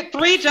see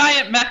three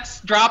giant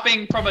mechs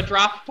dropping from a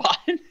drop pod.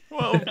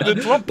 Well, the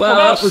drop pod Well,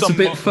 that was a some-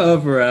 bit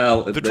further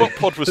out. The drop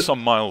pod was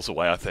some miles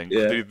away, I think.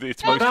 Yeah.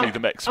 It's mostly the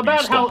mechs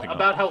about stomping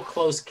up. how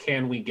close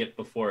can we get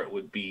before it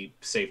would be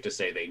safe to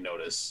say they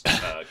notice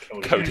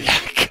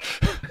Kodiak.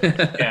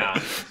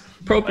 Yeah.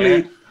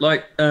 Probably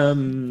like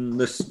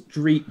the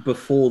street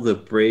before the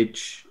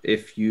bridge.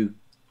 If you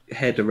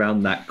head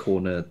around that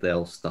corner,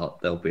 they'll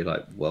be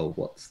like, well,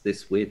 what's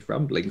this weird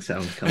rumbling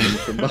sound coming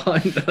from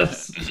behind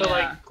us? So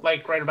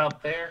like right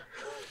about there.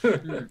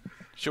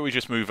 Shall we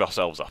just move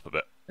ourselves up a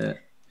bit?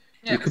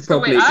 You could so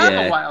probably wait, I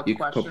have a wild you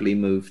could question. probably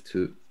move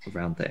to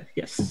around there.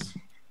 Yes.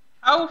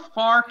 How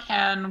far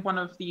can one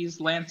of these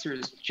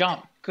lancers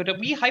jump? Could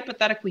we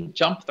hypothetically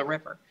jump the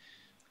river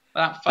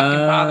without fucking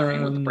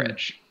bothering with the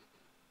bridge?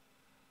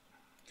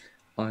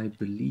 I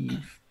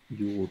believe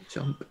your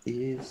jump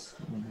is.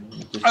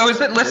 Oh,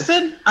 is it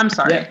listed? I'm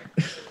sorry. Yeah.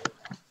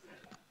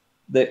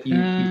 That you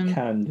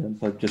can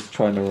jump. I'm just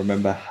trying to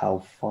remember how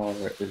far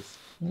it is.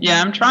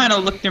 Yeah, I'm trying to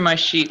look through my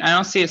sheet. I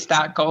don't see a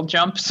stat called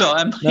jump, so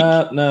I'm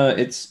like, No,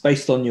 it's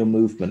based on your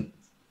movement.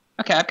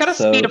 okay, I've got a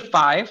So- speed of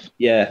 5.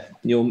 Yeah,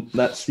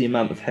 that's the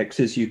amount of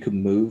hexes you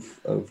can move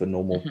over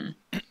normal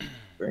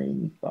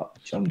terrain, but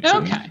jumping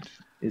Okay.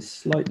 is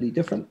slightly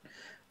different.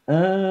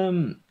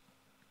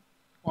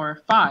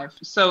 Or 5.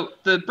 So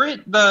the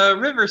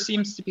river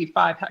seems to be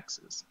 5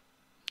 hexes.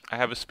 I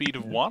have a speed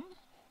of 1?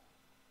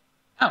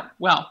 Oh,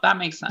 well, that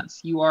makes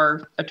sense. You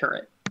are a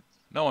turret.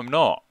 No, I'm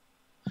not.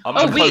 I'm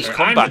Oh, the wait. close I'm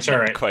combat the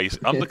turret. crazy.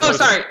 I'm the Oh, close.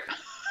 sorry.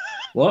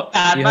 What?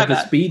 Bad, you my have a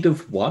bad. speed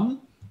of 1?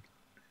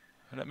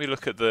 Let me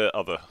look at the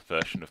other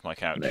version of my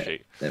character There,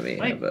 sheet. let me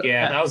Like, have a...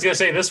 yeah, I was gonna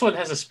say this one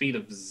has a speed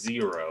of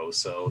 0,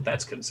 so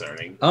that's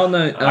concerning. Oh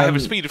no! I have a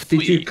speed of 3.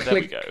 Did you There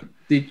we click? go.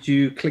 Did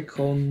you click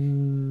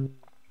on?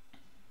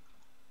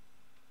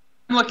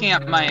 I'm looking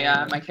at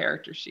my my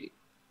character sheet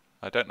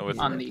I don't know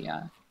whether on the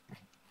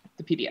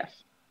PDF.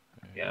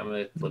 Yeah, I'm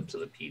gonna flip to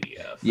the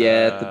PDF.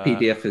 Yeah, the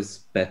PDF is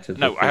better.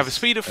 No, I have a because,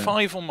 speed of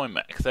 5 on my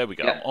mech. There we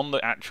go. Yeah. I'm on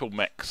the actual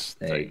mechs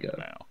There you thing go.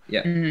 now.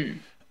 Yeah, Mhm.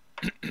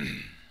 I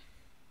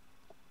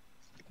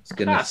was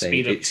gonna say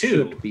speed of it 2.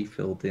 should be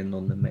filled in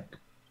on the mech.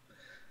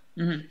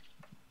 Mhm.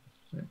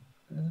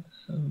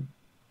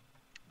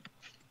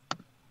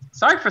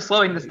 Sorry for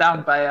slowing this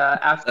down by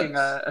asking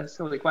a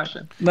silly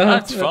question. No,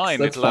 That's fine.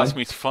 That's It allows fine.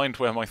 me to find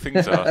where my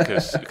things are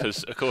because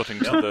according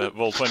to the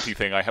Roll20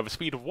 thing, I have a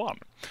speed of 1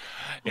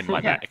 in my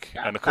Yeah, mech,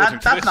 and according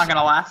to that's this, not going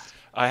to last.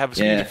 I have a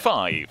speed Yeah. of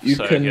 5. You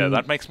So can- yeah,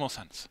 that makes more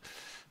sense.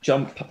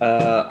 Jump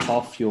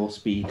half your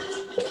speed.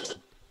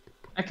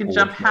 I can Or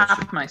jump motion.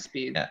 half my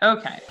speed. Yeah.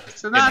 Okay,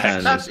 so And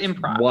that's one-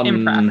 impractical.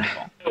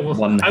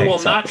 One I will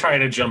hex not up. try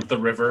to jump the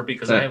river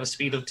because I Yeah. have a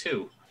speed of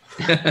 2.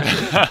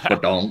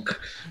 Badonk.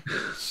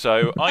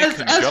 So I As,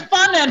 can as jump.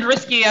 fun and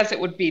risky as it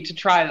would be to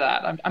try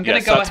that, I'm going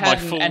Yes, to go that's my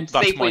ahead full. and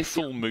That's safely. my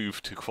full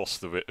move to cross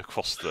the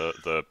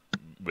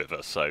river.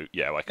 So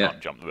yeah, I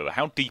can't jump the river.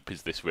 How deep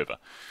is this river?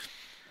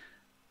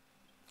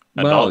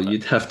 And Well, are-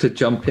 you'd have to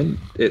jump in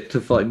it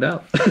to find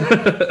out.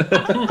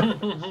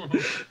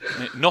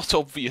 Not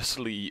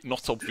obviously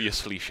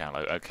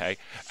shallow. Okay,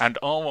 and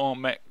are our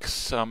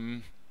mechs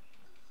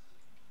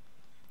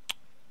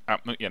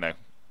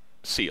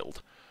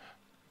sealed?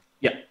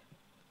 Yeah.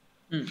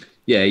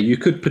 Yeah, you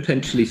could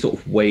potentially sort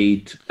of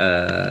wade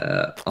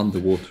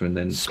underwater and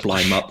then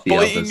climb up the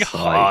other Boing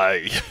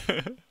side.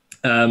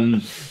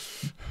 high.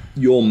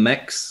 Your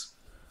mechs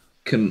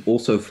can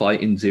also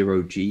fight in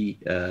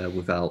 0G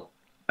without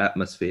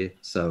atmosphere,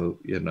 so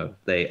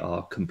they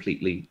are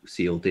completely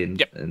sealed in.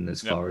 Yep. And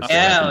as Yep. far as Hell they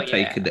haven't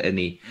yeah. taken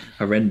any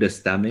horrendous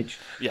damage.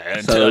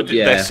 Yeah, So, until,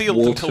 yeah, they're sealed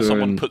until water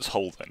someone and- puts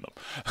holes in them.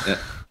 Yeah.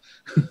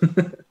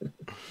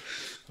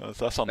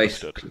 That's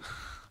understood. Basically.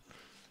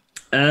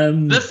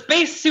 The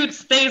spacesuit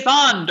stays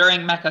on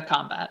during mecha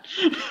combat.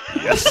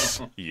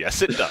 Yes,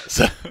 yes, it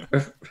does.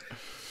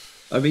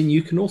 I mean,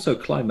 you can also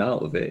climb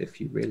out of it if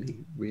you really,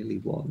 really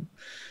want.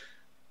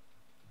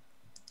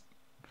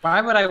 Why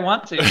would I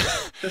want to?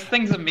 This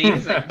thing's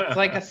amazing. It's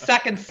like a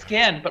second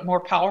skin, but more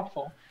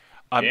powerful.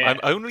 I'm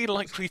only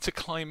likely to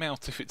climb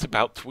out if it's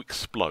about to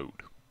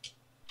explode.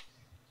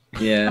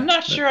 Yeah, I'm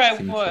not sure that I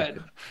seems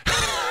would.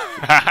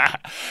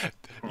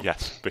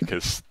 Yes,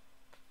 because...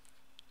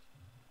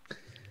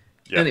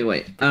 Yeah,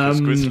 Anyway, because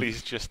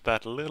Grizzly's just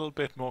that little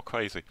bit more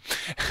crazy.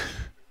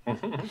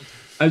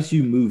 as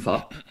you move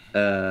up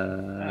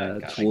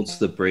God, towards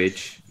the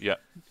bridge, Yeah.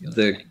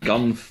 the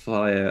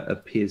gunfire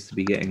appears to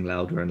be getting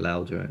louder and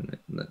louder, and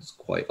that's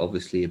quite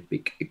obviously a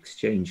big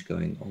exchange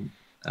going on.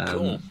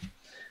 Cool.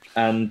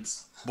 And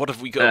What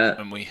have we got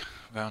when we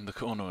round the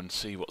corner and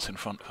see what's in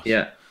front of us?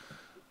 yeah,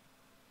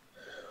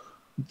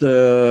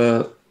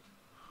 the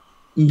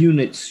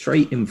units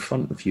straight in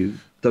front of you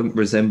don't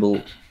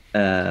resemble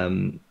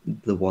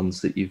the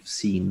ones that you've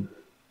seen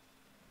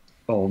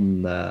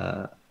on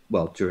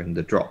during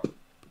the drop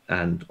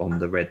and on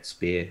the Red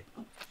Spear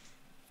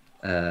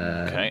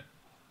Okay.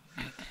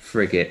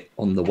 frigate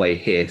on the way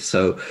here.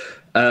 So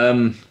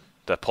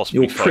They're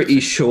possibly you're pretty fighting.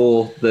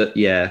 sure that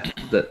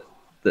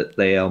that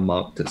they are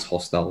marked as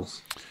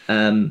hostiles.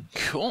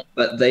 Cool.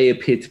 But they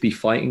appear to be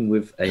fighting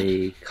with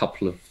a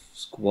couple of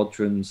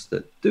squadrons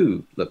that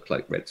do look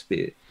like Red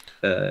Spear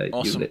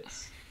Awesome.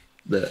 units.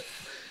 That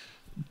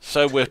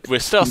So we're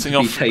starting be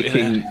off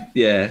taking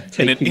in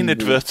an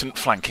inadvertent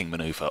flanking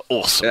maneuver.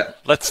 Awesome. Yeah.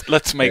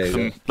 Let's make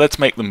There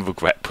you them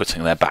regret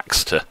putting their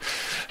backs to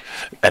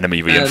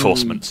enemy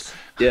reinforcements.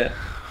 Yeah,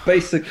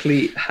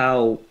 basically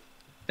how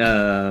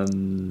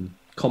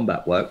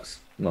combat works.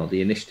 Well,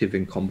 the initiative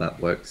in combat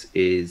works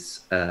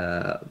is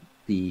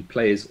the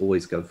players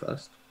always go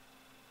first.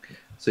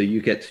 So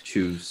you get to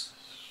choose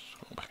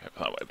Back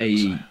over that way,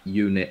 a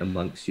unit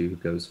amongst you who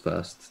goes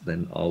first,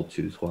 then I'll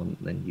choose one,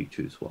 then you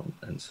choose one,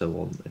 and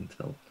so on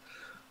until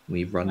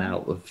we run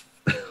out of...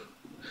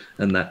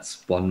 and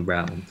that's one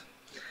round.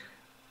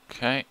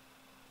 Okay.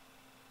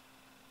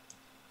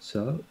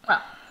 So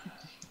Well,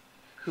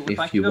 who would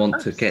like if you to go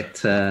want first?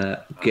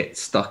 to get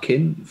stuck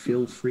in,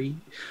 feel free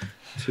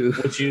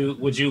to...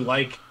 Would you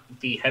like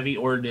the heavy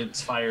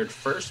ordnance fired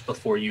first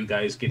before you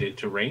guys get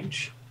into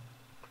range?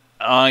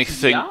 I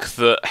think Yeah.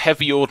 that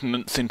heavy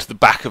ordnance into the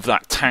back of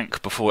that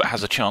tank before it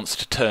has a chance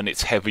to turn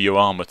its heavier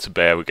armor to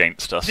bear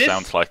against us This-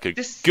 sounds like a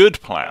this-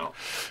 good plan.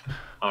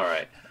 All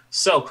right.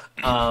 So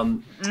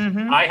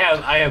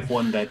I have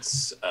one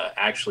that's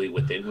actually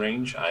within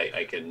range.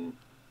 I can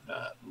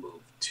move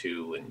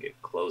to and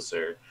get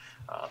closer,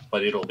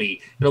 but it'll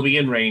be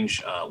in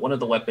range. One of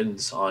the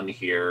weapons on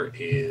here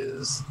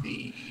is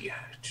the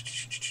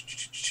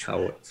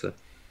howitzer.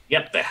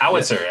 Yep, the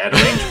howitzer at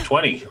a range of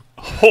 20.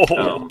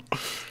 Oh,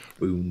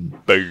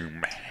 Boom.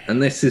 boom.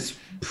 And this is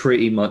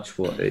pretty much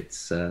what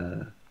it's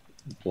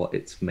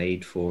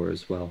made for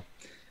as well.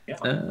 Yeah.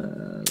 Let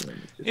me just-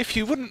 If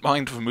you wouldn't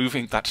mind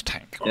removing that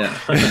tank. Yeah.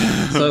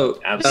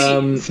 So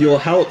Absolutely. your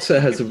howitzer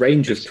has a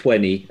range of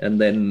 20, and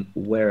then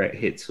where it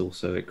hits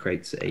also it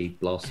creates a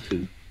blast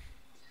 2.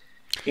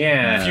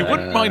 Yeah. If you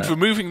wouldn't mind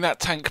removing that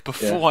tank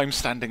before I'm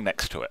standing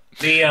next to it.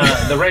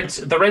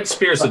 The red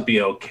spears would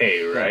be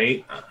okay,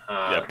 right?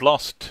 Yeah,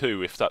 blast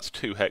 2, if that's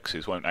 2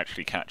 hexes, won't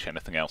actually catch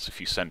anything else if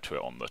you center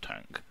it on the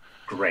tank.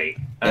 Great.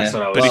 That's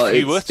what I was. But Well, if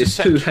you were it's, to it's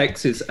set- 2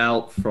 hexes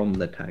out from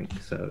the tank,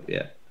 so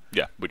yeah.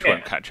 Yeah, which Yeah.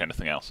 won't catch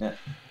anything else. Yeah.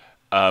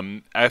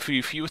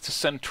 If you were to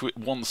center it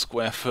 1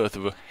 square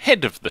further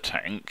ahead of the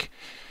tank,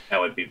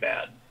 That would be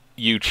bad.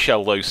 you'd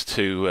shell those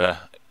 2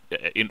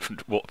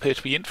 what appear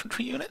to be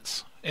infantry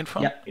units in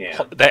front. Yep.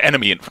 Yeah. They're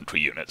enemy infantry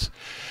units.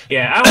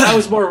 Yeah, I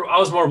was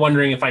more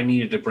wondering if I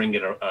needed to bring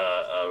it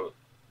a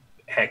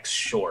hex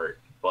short,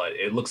 but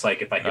it looks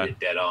like if I hit it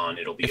dead on,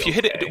 it'll be. If you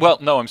hit okay. it, well,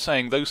 no, I'm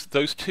saying those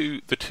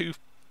two.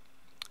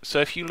 So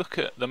if you look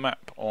at the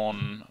map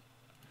on,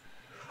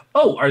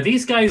 Oh, are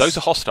these guys? those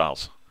are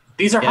hostiles.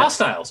 These are Yeah.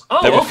 hostiles.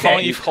 Oh, There were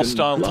okay. 5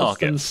 hostile Blast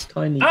them targets.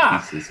 Tiny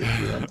Ah. pieces if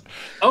you want.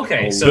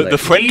 Okay, Oh, so The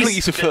These-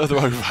 friendlies are further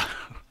over.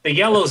 the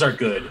yellows are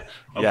good.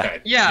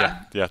 Okay. Yeah.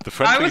 Yeah. The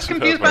friendlies I was are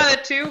confused further by over.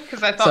 that too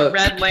because I thought So,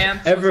 Red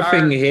Lance.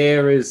 Everything was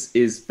here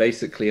is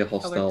basically a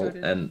hostile,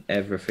 Color-coded. and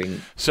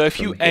everything. So if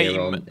you from here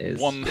aim on is,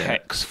 1 yeah.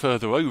 hex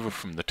further over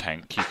from the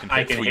tank, you can hit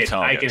I can 3 hit.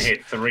 I targets. can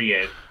hit 3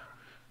 at.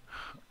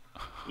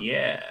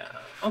 Yeah.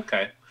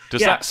 Okay.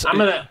 Does yeah, that? I'm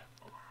gonna.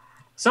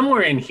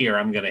 somewhere in here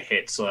I'm going to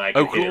hit so I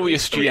can Oh, hit at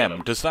glorious least 3 of GM!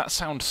 them. Does that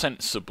sound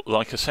sensible,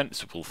 like a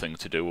sensible thing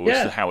to do, or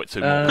Yeah. is it how it's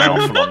more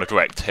powerful on a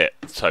direct hit?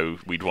 So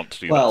we'd want to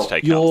do that Well, to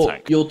take out the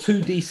tank. your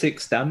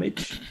 2d6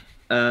 damage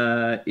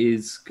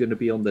is going to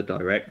be on the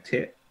direct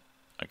hit.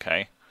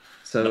 Okay.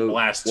 So The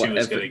blast 2 is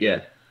whatever- gonna get-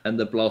 yeah, and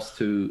the blast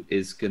 2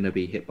 is going to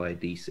be hit by a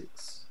d6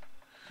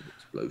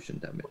 explosion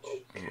damage.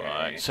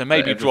 Right. So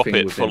maybe But drop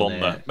everything it full on within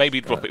the there,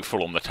 maybe drop it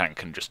full on the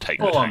tank and just take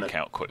the Full on tank the-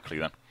 out quickly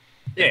then.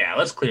 Yeah,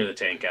 let's clear the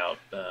tank out.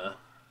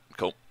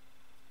 Cool.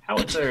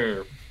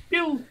 Howitzer.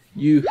 Pew!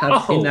 You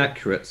have Oh.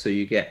 inaccurate, so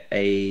you get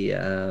a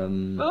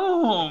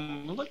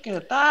Boom! Look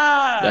at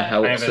that. the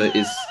howitzer haven't-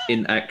 is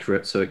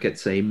inaccurate, so it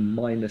gets a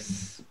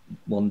minus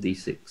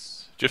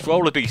 1d6. Just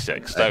roll a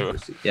d6 though.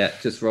 Accuracy. Yeah,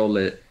 just roll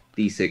a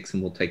d6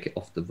 and we'll take it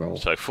off the roll.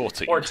 So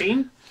 14.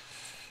 14?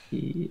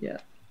 Yeah,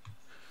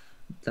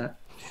 that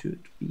should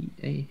be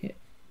a hit.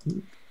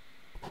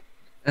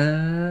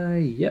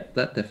 Yep,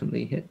 that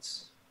definitely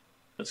hits.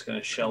 That's going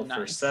to shell for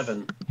Nice.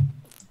 7.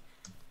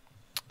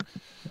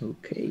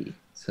 Okay,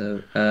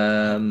 so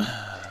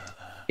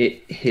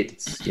it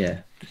hits,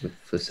 yeah,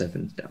 for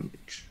 7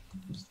 damage.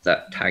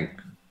 That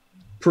tank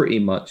pretty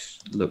much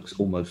looks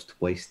almost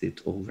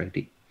wasted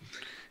already.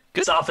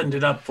 Softened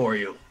it up for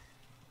you.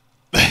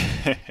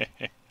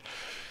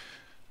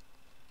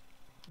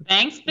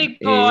 Thanks, big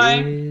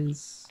boy.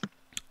 Is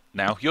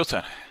Now your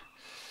turn.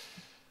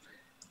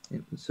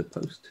 it was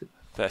supposed to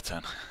Their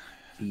turn.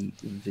 be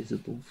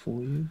invisible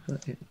for you,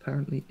 but it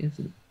apparently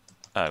isn't.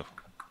 Oh.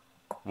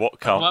 What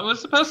can't? What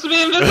was supposed to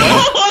be invisible?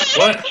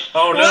 What?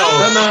 Oh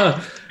no!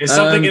 No, Is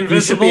something You should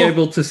invisible? be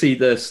able to see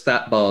the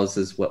stat bars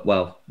as well.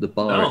 Well, the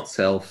bar Oh.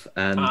 itself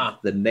and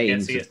the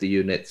names see of it. the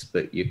units,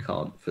 but you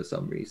can't for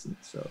some reason.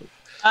 So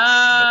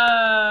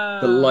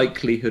Uh, the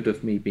likelihood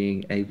of me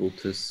being able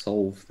to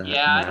solve that.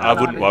 Yeah, now I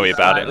wouldn't is- worry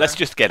about it. either. Let's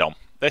just get on.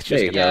 Let's There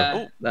just you get go.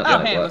 on. Yeah. Oh, That Oh,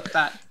 might hey, work. look at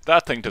that.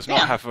 that thing does not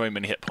Yeah. have very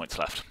many hit points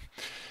left.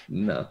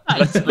 No.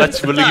 Nice.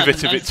 Let's relieve Done. it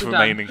of Nicely its done.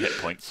 remaining hit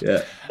points.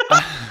 Yeah.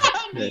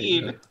 There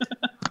you Indeed.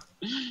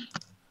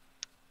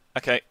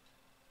 Okay.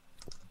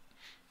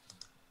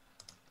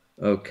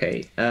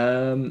 Okay.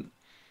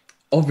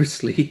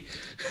 Obviously,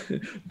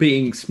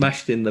 being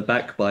smashed in the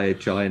back by a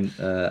giant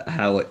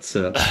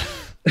howitzer.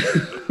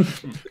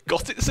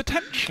 Got its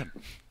attention.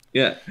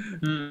 Yeah.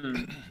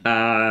 Hmm.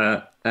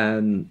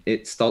 And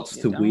it starts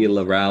to Yeah. wheel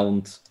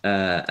around,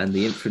 and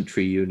the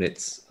infantry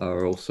units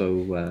are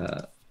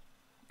also.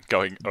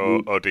 Going,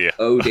 oh dear.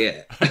 Oh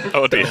dear. Oh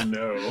Oh dear.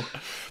 no!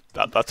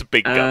 That's a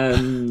big gun.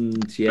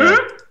 And yeah,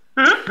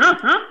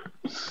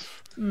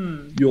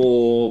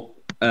 your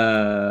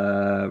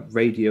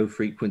radio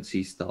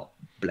frequencies start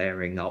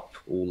blaring up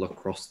all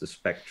across the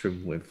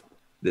spectrum with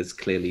there's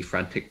clearly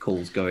frantic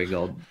calls going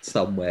on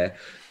somewhere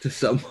to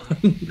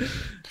someone.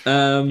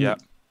 Yeah.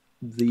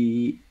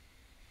 The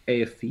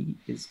AFE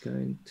is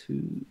going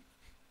to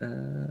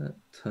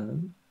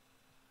turn,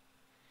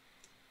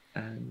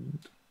 and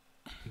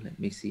let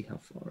me see how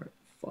far it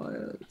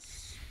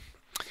fires.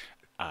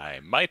 I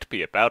might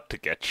be about to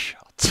get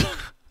shot.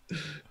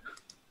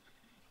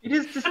 It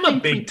is I'm distinctly a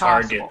big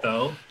target, possible.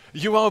 though.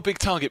 You are a big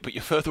target, but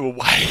you're further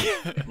away.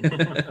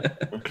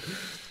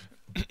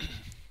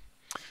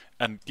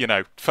 And, you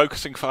know,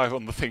 focusing fire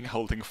on the thing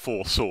holding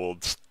 4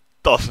 swords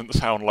doesn't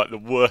sound like the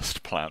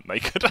worst plan they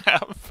could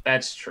have.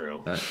 That's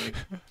true.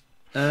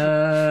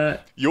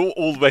 You're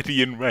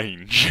already in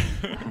range.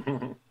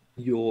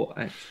 You're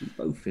actually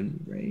both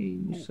in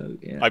range, so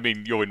yeah. I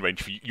mean, you're in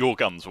range. Your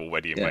gun's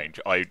already in Yeah. range.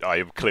 I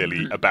am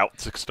clearly about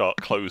to start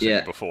closing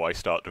Yeah. before I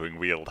start doing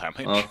real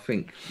damage. I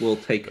think we'll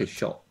take a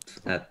shot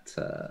at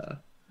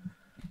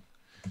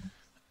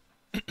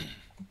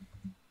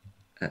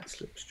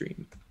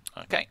Slipstream.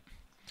 Okay.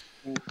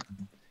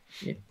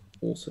 It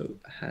also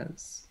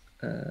has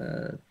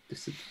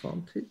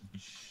disadvantage,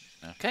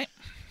 Okay.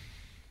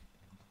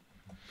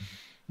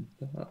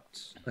 but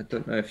I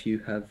don't know if you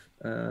have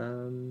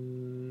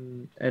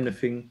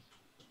anything.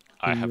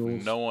 I in have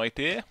yours. no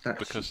idea That's-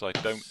 because I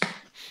don't.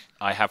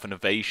 I have an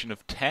evasion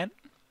of 10.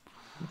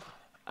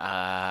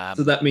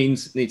 So that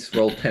means it needs to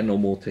roll 10 or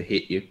more to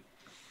hit you.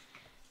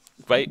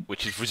 Right,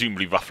 which is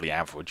presumably roughly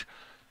average.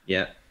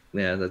 Yeah,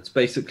 that's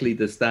basically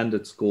the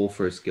standard score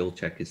for a skill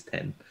check is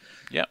 10.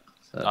 Yeah.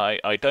 So,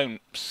 I don't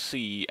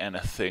see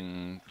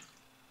anything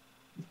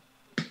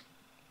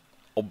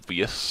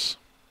obvious.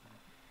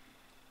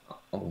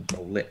 I'll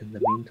roll it in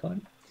the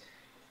meantime.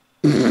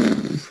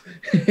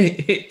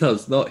 It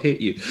does not hit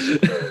you.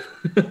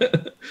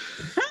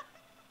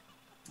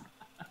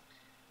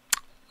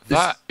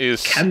 That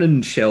is.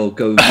 Cannon shell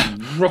goes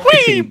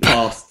rocketing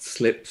past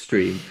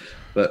Slipstream,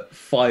 but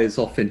fires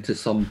off into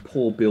some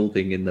poor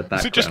building in the Has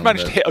background. it just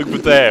managed to hit over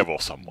there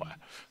or somewhere?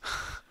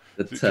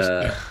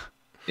 That,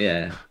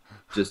 yeah,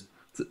 just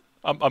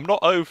I'm not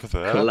over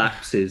there.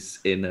 collapses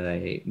in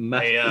a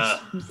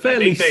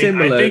fairly I think they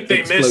similar missed you,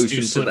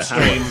 explosion to the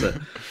Slipstream.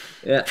 howitzer.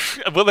 Yeah,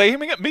 Were they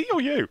aiming at me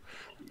or you?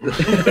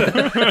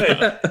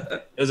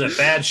 It was a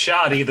bad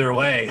shot either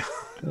way.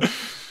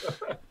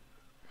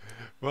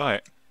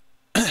 Right.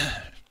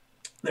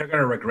 They're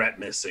gonna regret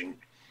missing.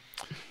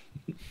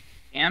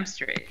 Damn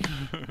straight.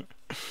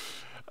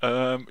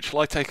 Shall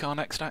I take our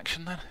next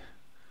action then?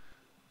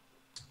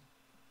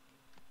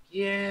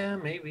 Yeah,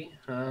 maybe.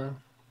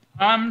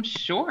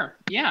 Sure.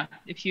 Yeah,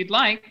 if you'd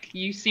like.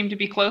 You seem to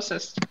be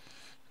closest.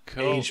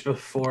 Cool. Age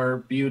before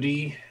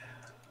beauty.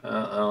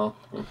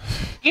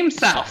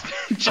 Himself.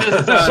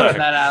 Just throwing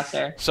that out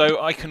there.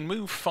 So I can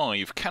move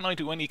 5. Can I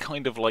do any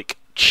kind of like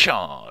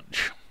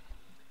charge?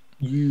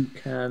 You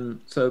can.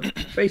 So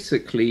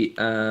basically,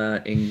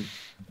 in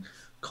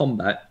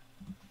combat,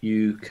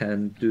 you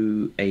can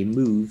do a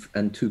move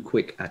and 2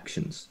 quick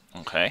actions,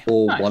 Okay.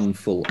 or Nice. 1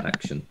 full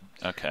action.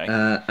 Okay.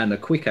 And a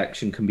quick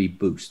action can be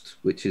boost,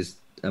 which is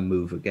a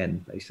move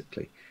again,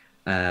 basically.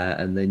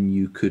 And then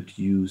you could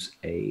use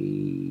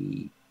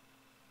a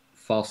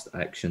fast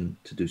action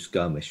to do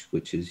skirmish,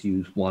 which is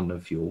use 1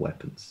 of your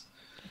weapons.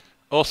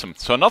 Awesome.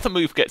 So another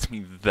move gets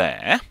me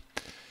there.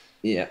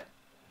 Yeah.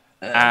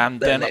 And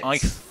then I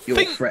it's your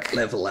think threat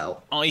level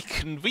out. I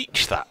can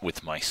reach that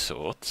with my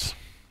swords.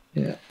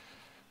 Yeah.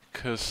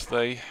 Because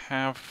they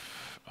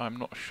have... I'm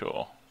not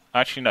sure.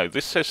 Actually, no.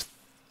 This says...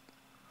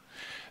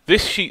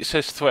 This sheet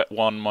says threat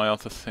 1. My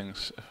other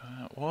things...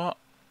 what?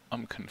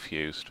 I'm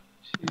confused.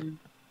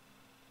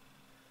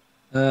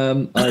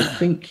 I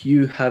think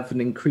you have an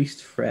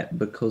increased threat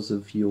because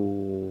of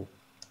your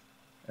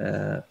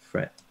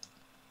threat.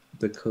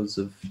 Because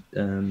of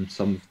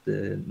some of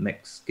the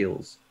mech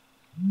skills.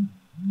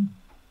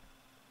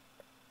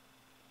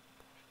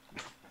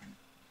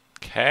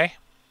 Okay.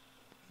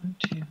 1,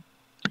 2.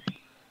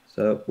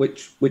 So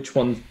which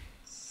one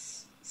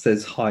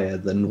says higher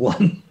than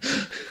 1?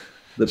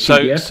 The So,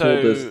 PDF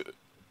or the,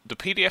 the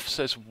PDF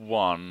says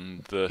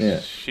 1. The Yeah.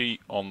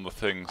 sheet on the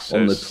thing says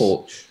on the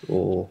torch,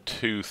 or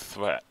 2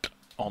 threat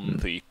on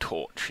the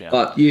torch. Yeah.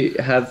 but you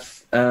have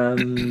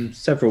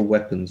several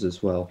weapons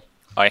as well.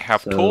 I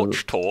have so-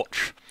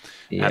 torch,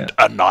 Yeah, and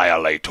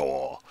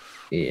annihilator.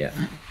 yeah.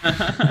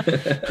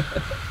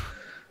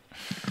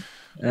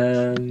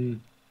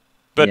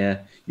 But- yeah,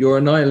 your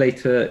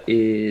annihilator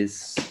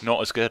is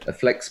Not as good. a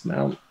flex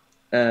mount.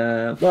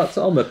 Well, it's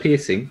armor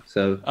piercing,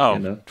 so Oh, you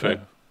know true.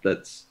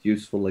 that's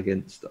useful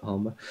against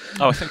armor.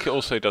 Oh, I think it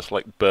also does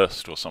like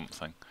burst or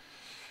something.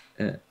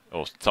 Yeah.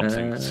 Or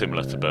something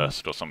similar to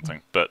burst or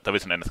something. But there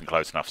isn't anything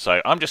close enough.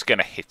 So I'm just going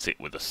to hit it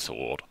with a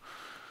sword.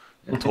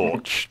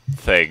 Torch,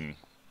 thing,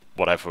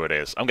 whatever it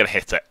is. I'm going to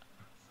hit it.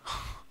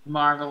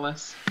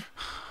 Marvelous.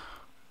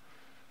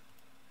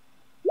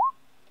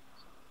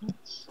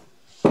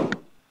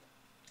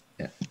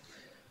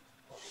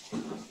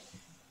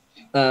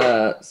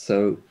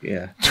 So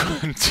yeah,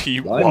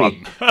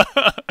 21.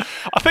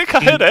 I think I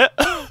hit it.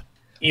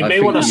 You I may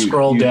think want to you-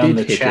 scroll you down did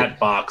the hit chat it.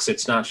 box.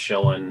 It's not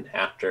showing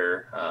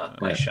after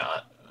my Yeah.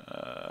 shot.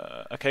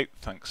 Okay,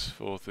 thanks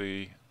for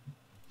the...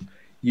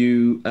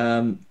 you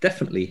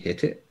definitely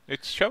hit it.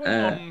 It's showing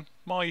Uh, on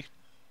my...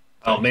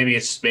 Oh, maybe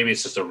it's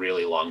just a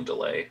really long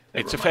delay.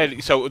 It's Never a mind.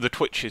 fairly... So the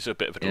Twitch is a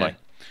bit of a delay.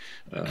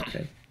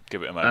 Okay.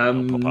 Give it a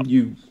moment. It'll pop up.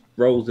 You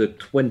rolled a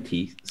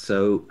 20,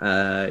 so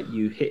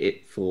you hit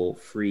it for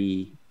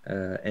 3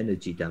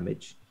 energy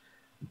damage.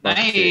 But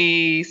it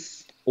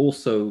Nice.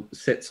 also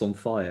sets on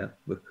fire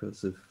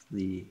because of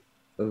the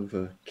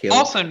overkill.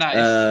 Also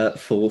nice.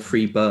 For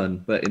 3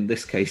 burn, but in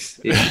this case,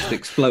 it just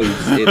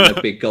explodes in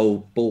a big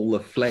old ball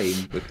of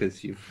flame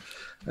because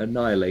you've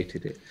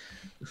annihilated it.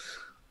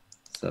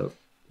 So,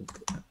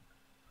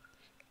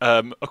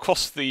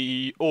 Across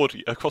the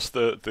audio, across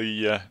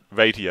the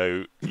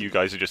radio, you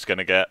guys are just going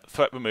to get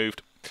threat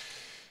removed.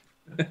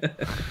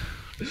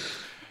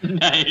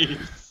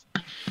 Nice.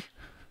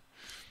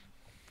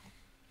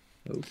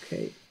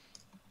 okay.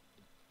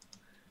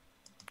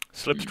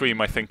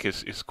 Slipstream, I think,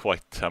 is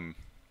quite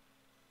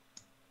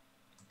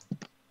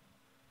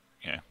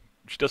yeah.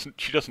 She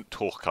doesn't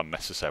talk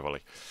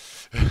unnecessarily.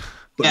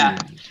 Yeah.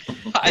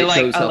 I It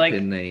like. goes I up like.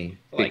 in a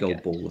I big like old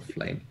it. ball of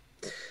flame.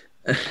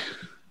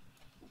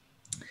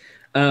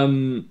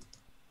 And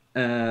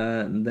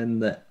then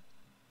the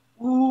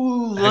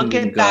Ooh, look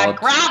Hanging at that guard.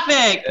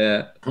 graphic.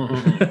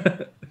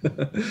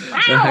 the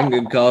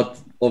hanging guard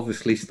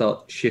obviously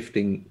start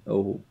shifting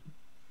to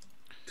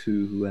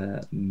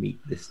meet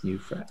this new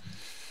threat.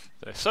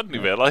 They suddenly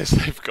realise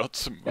they've got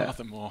some Yeah.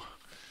 rather more.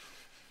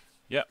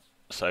 Yep.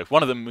 So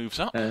one of them moves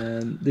up.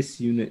 This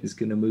unit is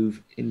going to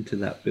move into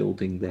that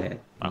building there.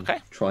 And Okay.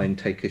 Try and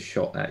take a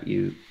shot at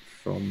you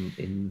from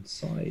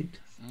inside.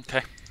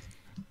 Okay.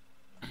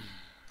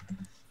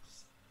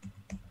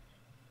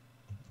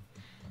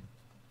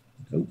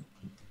 Oh,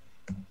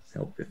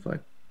 help if I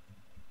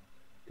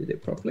did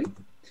it properly.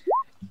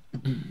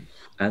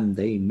 And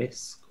they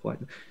miss quite.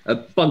 A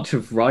bunch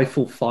of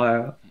rifle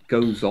fire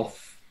goes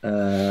off,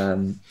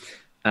 and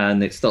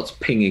it starts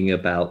pinging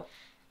about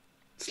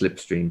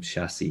Slipstream's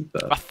chassis. I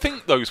But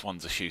think those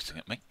ones are shooting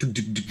at me.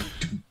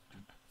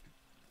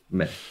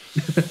 meh.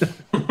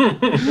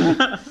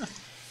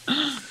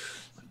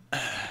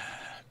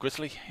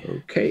 Grizzly.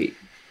 Okay.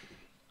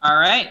 All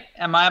right.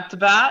 Am I up to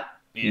bat?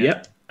 Yeah.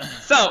 Yep.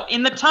 So,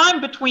 in the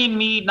time between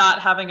me not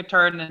having a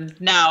turn and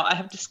now, I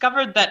have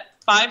discovered that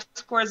 5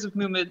 squares of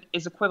movement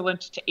is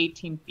equivalent to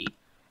 18 feet.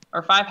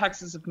 or 5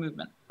 hexes of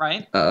movement,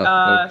 right?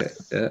 Okay.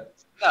 Yeah.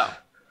 So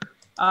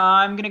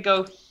I'm gonna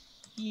go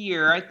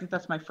here. I think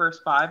that's my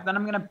first 5. Then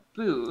I'm gonna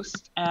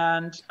boost,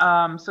 and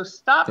so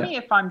stop me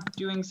if I'm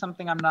doing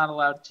something I'm not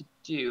allowed to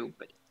do.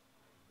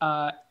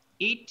 But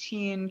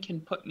 18 can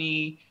put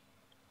me,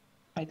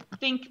 I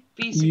think,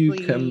 basically. You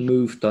can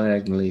move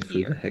diagonally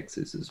through here. the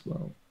hexes as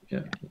well.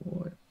 Yeah.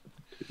 1,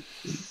 2,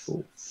 3,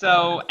 4. So,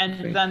 5. and I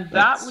think then that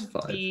that's would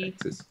 5 be.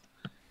 hexes.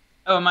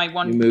 Oh, am I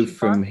one? You move too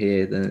far? from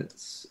here, then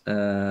it's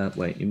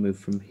wait. You move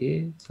from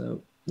here,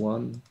 so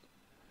 1,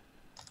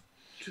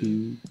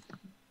 2,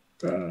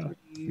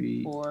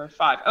 3, 4,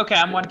 5. Okay,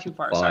 I'm 1 too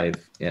far. 5. Sorry.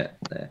 Yeah,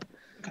 there.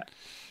 Okay.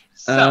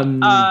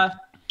 So,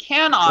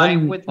 can I,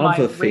 One with my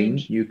other thing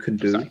range... you can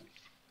do,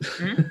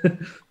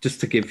 just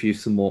to give you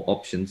some more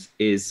options,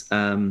 is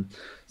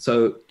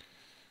so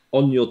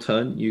on your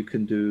turn you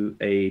can do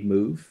a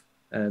move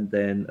and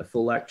then a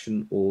full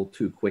action or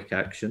 2 quick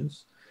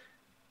actions,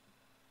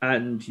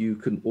 and you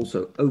can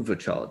also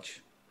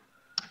overcharge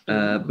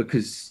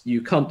because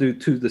you can't do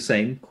 2 the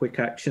same quick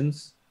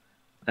actions,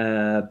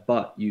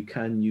 but you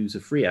can use a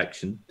free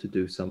action to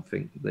do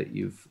something that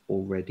you've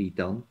already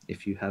done.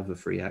 If you have a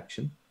free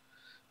action,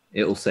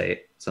 it'll say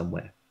it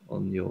somewhere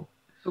on your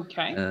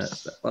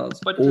bars.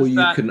 Or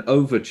you can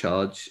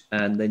overcharge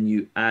and then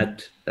you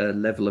add a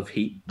level of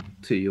heat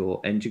to your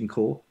engine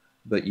core,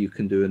 but you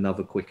can do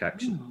another quick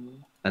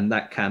action. And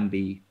that can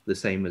be the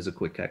same as a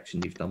quick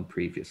action you've done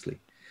previously.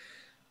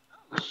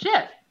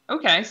 Shit.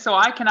 Okay, so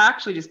I can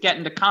actually just get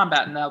into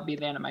combat and that'll be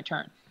the end of my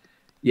turn.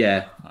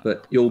 Yeah,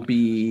 but you'll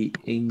be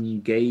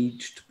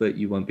engaged, but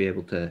you won't be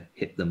able to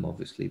hit them,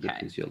 obviously,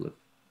 because you'll have...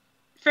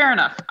 Fair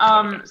enough.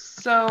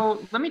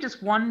 So let me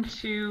just 1,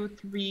 2,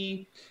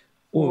 3,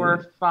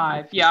 4,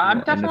 5. Yeah,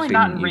 I'm definitely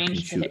not in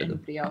range to hit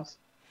anybody else.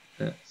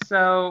 Yeah.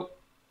 So,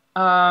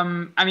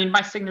 I mean,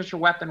 my signature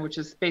weapon, which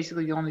is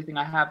basically the only thing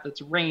I have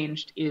that's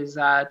ranged, is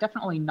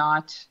definitely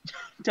not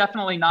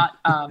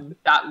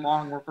that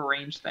long of a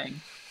range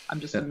thing. I'm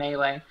just a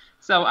melee.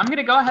 So I'm going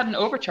to go ahead and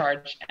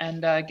overcharge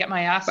and get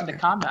my ass into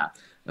combat.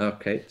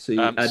 Okay, so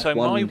you add so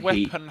one my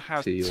heat weapon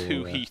has to 2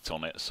 your, heat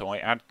on it, so I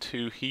add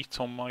 2 heat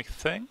on my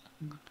thing?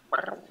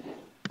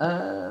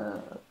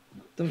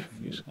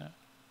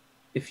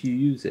 if you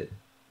use it.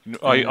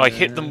 I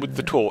hit them with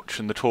the torch,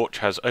 and the torch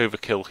has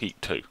overkill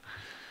heat too.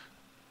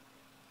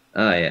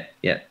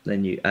 Yeah.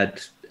 Then you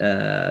add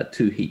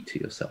 2 heat to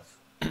yourself.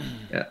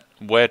 Yeah.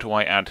 Where do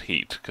I add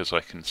heat? Because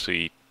I can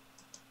see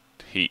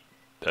heat.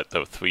 There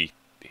were 3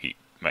 heat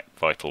mech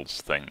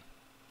vitals thing.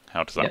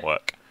 How does that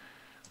work?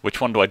 Which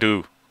one do I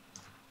do?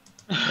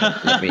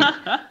 Let me.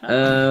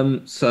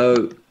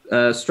 So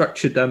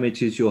structure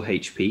damage is your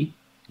HP.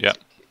 Yeah.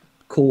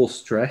 Core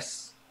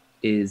stress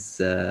is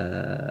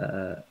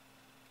yeah,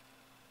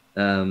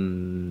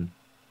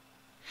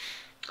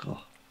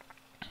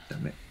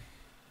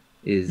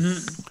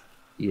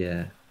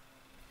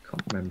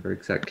 can't remember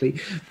exactly,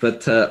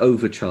 but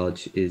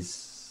overcharge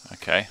is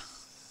okay.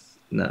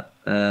 No,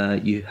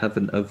 you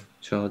haven't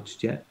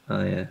overcharged yet.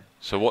 Oh yeah.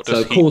 So what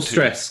does core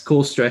stress?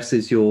 Core stress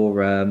is your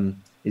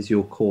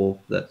core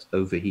that's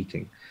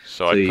overheating.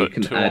 So I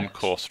put 2 on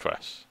core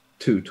stress.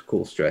 2 to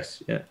core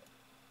stress. Yeah.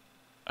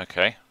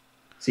 Okay.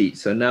 See,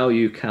 so now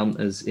you count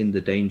as in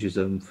the danger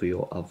zone for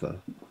your other.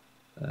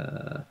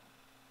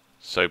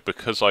 So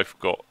because I've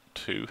got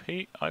 2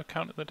 heat, I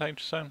count in the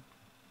danger zone?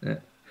 Yeah.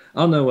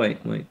 Oh, no, wait.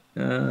 I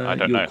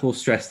don't know. Your core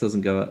stress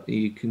doesn't go up.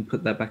 You can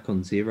put that back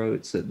on 0.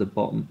 It's at the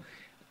bottom.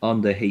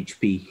 Under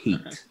HP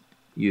heat,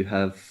 you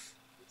have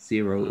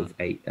 0 of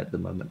 8 at the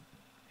moment.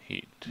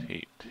 Heat.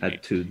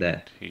 Add 2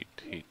 there. Heat.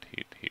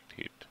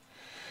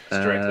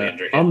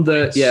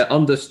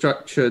 Under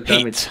structure,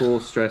 damage,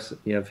 core stress,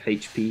 you have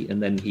HP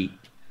and then heat.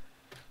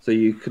 So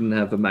you can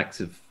have a max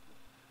of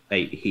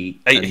 8 heat.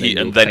 8 heat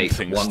and then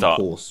things start.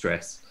 Core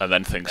stress. And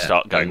then things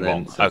start going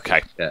wrong.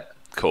 Okay. Yeah.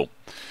 Cool.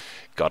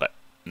 Got it.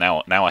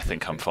 Now I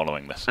think I'm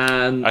following this.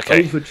 And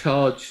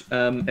overcharge,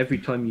 every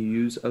time you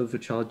use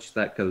overcharge,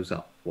 that goes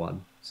up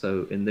 1.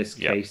 So in this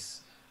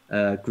case,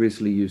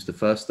 Grizzly used the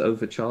first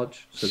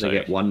overcharge, so they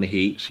get 1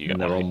 heat and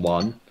they're on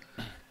 1.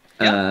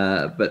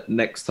 But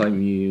next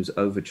time you use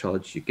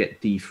overcharge, you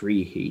get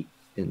D3 heat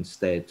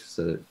instead.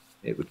 So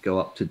it would go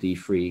up to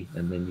D3,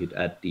 and then you'd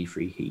add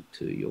D3 heat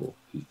to your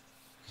heat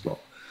slot.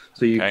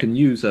 So you can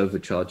use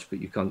overcharge, but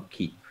you can't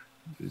keep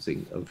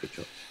using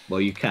overcharge. Well,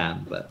 you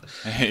can, but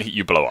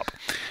you blow up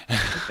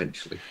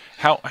eventually.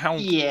 How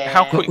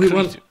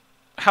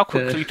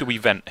quickly do we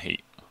vent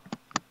heat?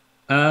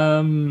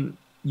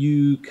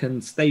 You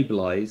can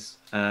stabilize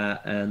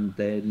and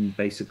then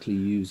basically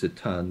use a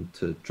turn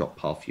to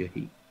drop half your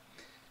heat.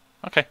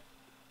 Okay.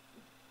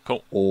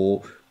 Cool.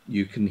 Or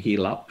you can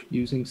heal up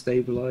using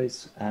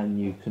stabilize, and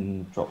you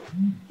can drop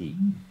heat.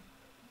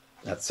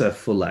 That's a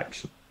full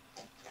action.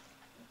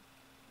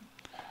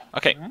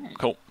 Okay.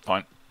 Cool.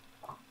 Fine.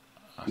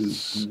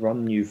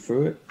 Run you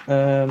through it.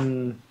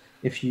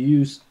 If you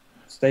use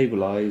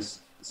stabilize,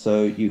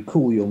 so you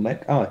cool your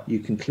mech. You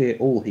can clear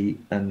all heat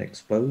and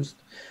exposed.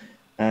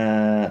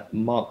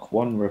 Mark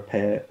 1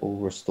 repair or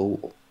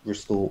restore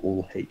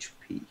all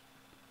HP.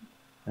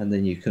 and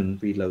then you can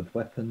reload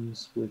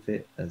weapons with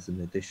it as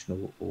an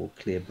additional or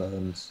clear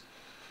burns.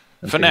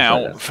 For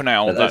now,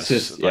 But that's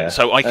just,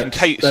 so I can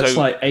take. That's So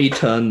like a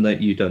turn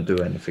that you don't do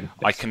anything.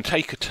 I can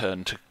take a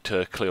turn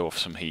to clear off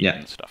some heat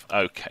and stuff.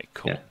 Okay,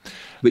 cool. Yeah.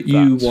 But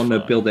you That's want to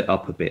fine. build it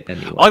up a bit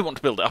anyway. I want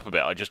to build it up a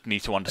bit. I just need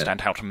to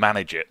understand how to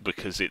manage it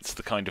because it's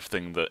the kind of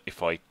thing that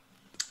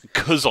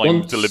because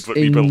I'm Once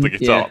deliberately in- building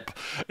it yeah. up,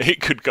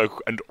 it could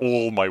go and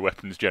all my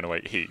weapons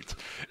generate heat.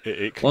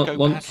 It could go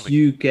Once badly.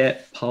 you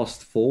get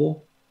past 4,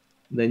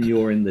 then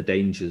you're in the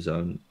danger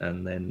zone,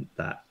 and then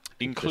that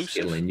Inclusive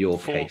skill in your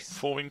four, case.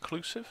 4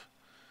 inclusive.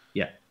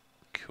 Yeah.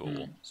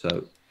 Cool.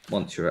 So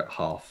once you're at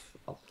half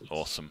upwards,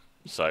 Awesome.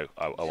 So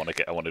I want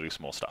to do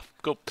some more stuff.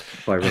 Cool.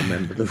 if I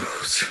remember the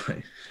rules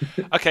right.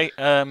 Okay.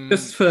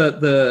 Just for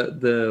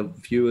the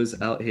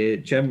viewers out here,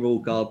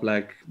 general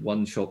Garblag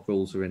one-shot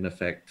rules are in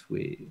effect.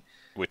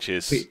 Which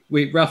is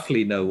We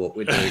roughly know what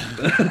we're doing.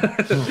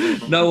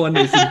 But no one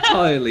is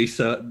entirely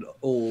certain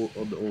on all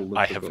of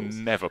I the have rules.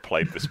 never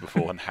played this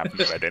before and haven't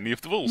read any of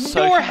the rules.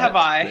 So Nor have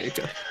There I. you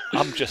go.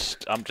 I'm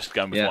just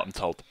going with Yeah. what I'm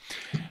told.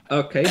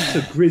 Okay,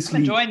 so Grizzly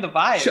Enjoying the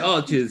vibe.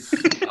 charges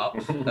up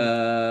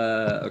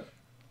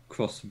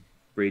across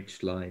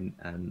bridge line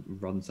and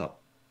runs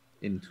up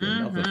into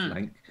another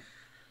flank.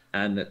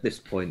 And at this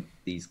point,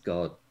 these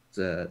guards,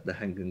 the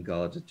Hangan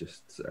guard, are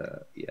just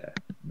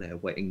they're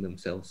wetting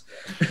themselves,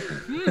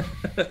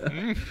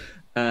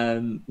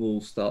 and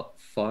we'll start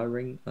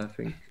firing. I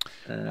think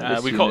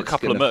We've got a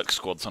couple of Merc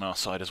squads on our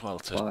side as well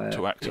to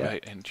fire,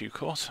 activate in due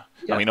course.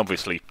 Yeah. I mean,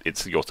 obviously,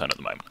 it's your turn at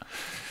the moment.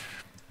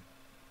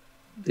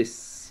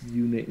 This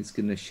unit is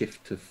going to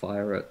shift to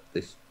fire at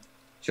this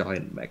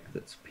giant mech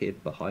that's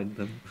appeared behind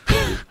them.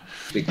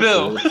 Big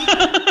Boom.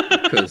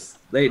 because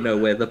they know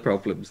where the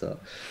problems are.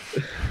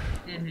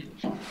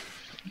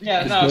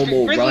 Yeah, Just no,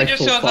 normal Grizzly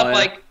just rifle shows fire. up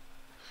like,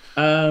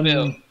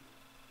 boom.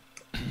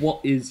 What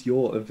is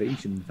your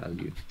evasion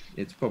value?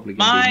 It's probably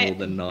going to My be more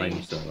than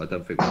 9, so I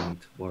don't think we need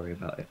to worry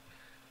about it.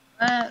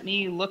 Let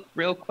me look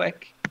real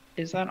quick.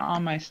 Is that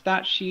on my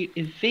stat sheet?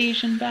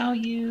 Evasion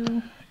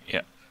value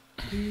Yeah.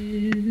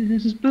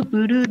 is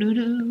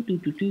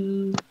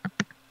boo-boo-doo-doo-doo-doo-doo.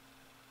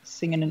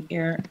 Singing an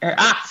ear.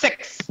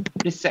 6. It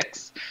is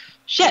 6.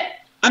 Shit!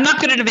 I'm not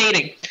good at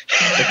evading.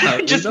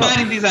 Apparently Just not.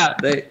 finding these out.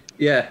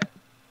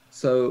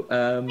 So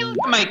Let me look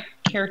at my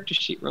character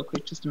sheet real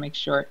quick just to make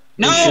sure.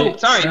 No, Is it-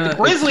 sorry. The it's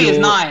Grizzly is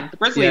your- 9. The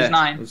Grizzly is I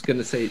 9. was going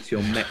to say it's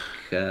your mech.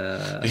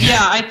 Yeah,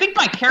 I think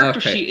my character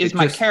Okay, sheet is it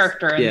my just-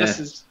 character, and yeah. this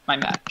is my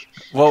mech.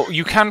 Well,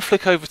 you can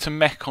flick over to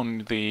mech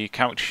on the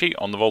character sheet,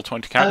 on the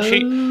Roll20 character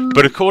sheet,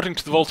 but according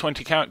to the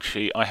Roll20 character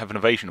sheet, I have an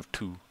evasion of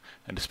 2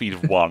 and a speed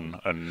of 1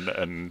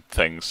 and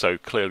things, so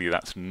clearly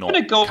that's not I'm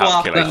gonna go off the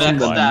calculated next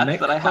by- stat mech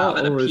that I have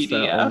in a or is that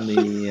PDF. on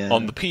the,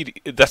 On the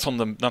PD, that's on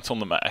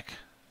the mech.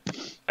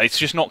 It's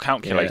just not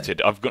calculated.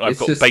 Yeah. I've got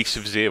It's just- base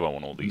of 0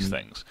 on all these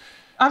things.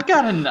 I've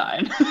got a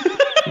 9.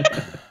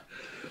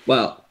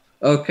 Well,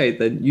 okay,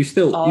 then you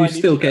All I need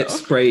still to get know.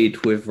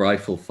 sprayed with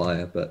rifle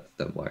fire, but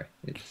don't worry,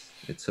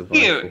 it's a rifle.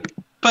 Cute,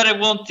 but it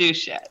won't do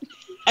shit.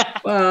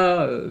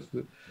 Well,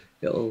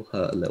 it'll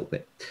hurt a little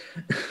bit.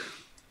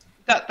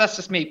 That's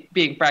just me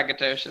being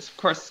braggadocious. Of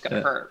course, it's gonna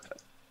Yeah. hurt,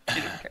 but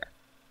you don't care.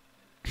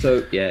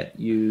 So yeah,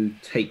 you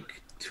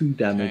take 2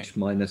 damage Okay.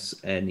 minus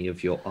any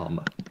of your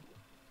armor.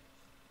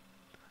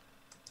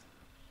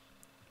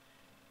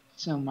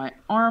 So my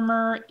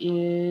armor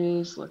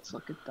is. Let's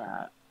look at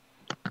that.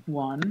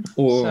 1.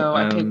 Or, so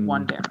I take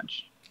 1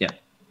 damage.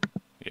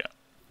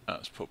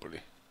 That's probably.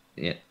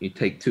 Yeah, you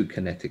take 2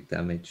 kinetic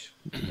damage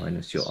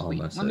minus your Sweet.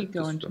 armor. Let so me it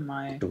go just into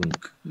my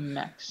dunk.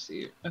 mech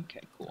suit.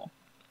 Okay, cool.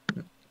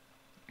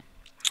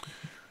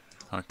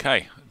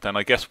 Okay, then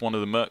I guess one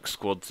of the Merc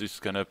squads is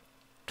going to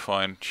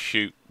try and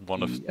shoot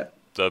one of Yeah.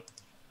 the.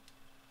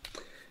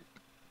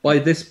 By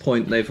this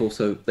point,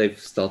 they've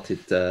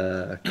started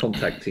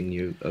contacting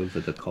you over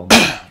the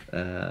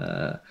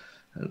comm.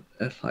 And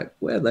it's like,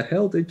 where the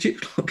hell did you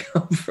not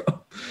come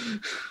from?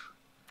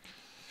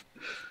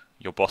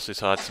 Your bosses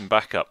hired some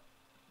backup.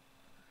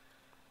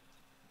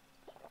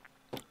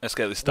 Let's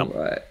get this done. All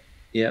right.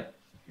 Yep.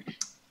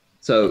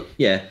 So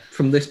yeah,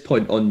 from this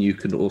point on, you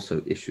can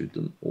also issue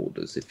them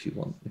orders if you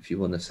want. If you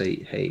want to say,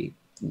 "Hey,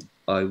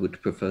 I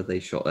would prefer they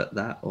shot at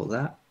that or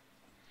that,"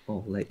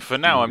 or like. For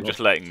now, I'm just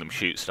letting them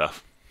shoot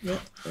stuff. Yeah.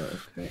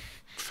 Okay.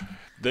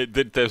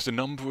 There's a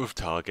number of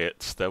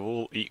targets. They're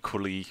all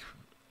equally,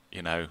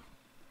 you know,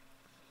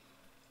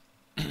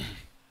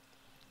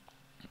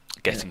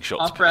 getting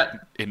shots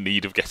Opera. in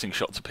need of getting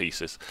shot to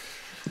pieces.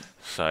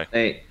 So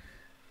Hey,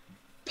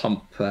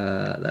 pump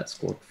that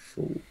squad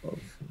full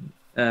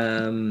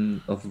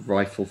of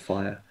rifle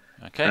fire,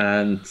 okay,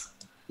 and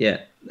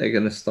yeah, they're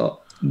gonna start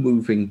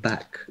moving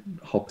back,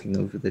 hopping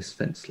over this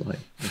fence line.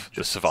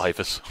 the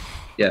survivors.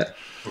 Yeah.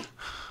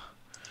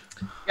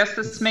 Guess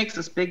this makes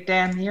us big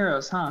damn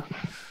heroes, huh?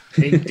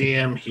 Big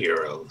damn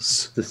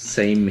heroes. The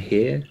same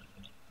here.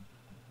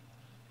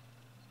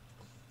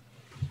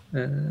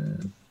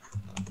 And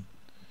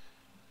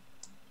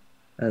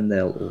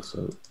they'll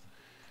also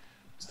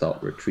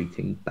start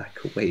retreating back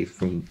away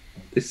from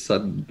this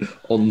sudden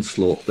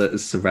onslaught that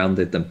has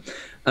surrounded them.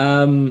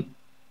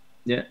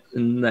 Yeah,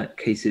 in that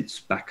case, it's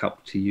back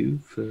up to you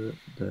for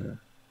the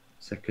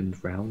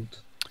second round.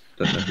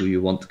 Don't know who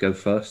you want to go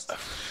first.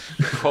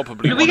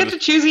 Probably. Do we get to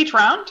choose each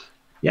round?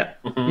 Yeah,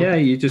 yeah.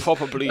 You just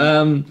Probably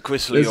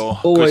Grizzly there's or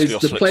always Grizzly or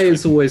the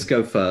players Slipstream. always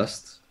go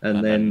first,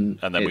 and then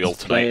we it's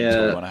alternate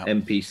until we run out.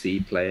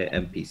 player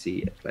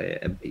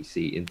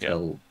NPC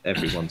until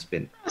everyone's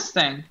been.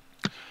 Interesting.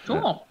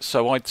 Cool.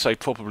 So I'd say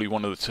probably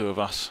one of the two of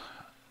us.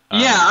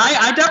 Yeah,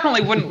 I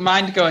definitely wouldn't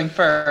mind going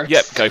first.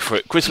 Yep, go for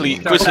it. Grizzly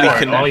All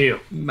can you.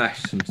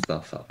 Mash some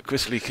stuff up.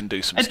 Grizzly can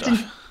do some I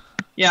stuff.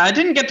 I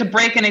didn't get to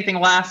break anything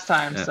last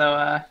time,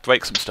 so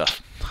Break some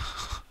stuff.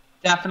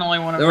 definitely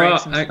want to There break are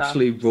some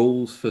actually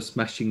rules for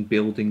smashing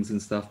buildings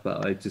and stuff,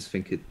 but I just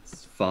think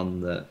it's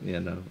fun that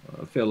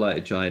I feel like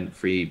a giant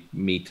 3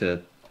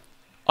 meter.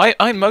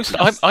 I'm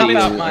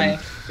about my-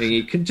 and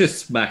you can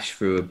just smash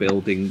through a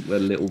building, a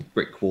little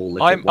brick wall.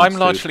 If it I'm wants to.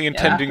 largely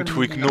intending Yeah.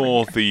 to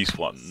ignore these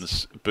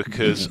ones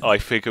because I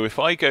figure if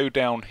I go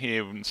down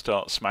here and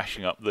start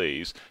smashing up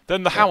these,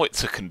 then the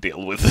howitzer can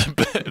deal with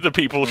the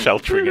people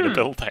sheltering in a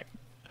building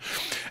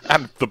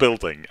and the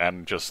building,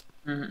 and just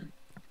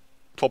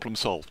problem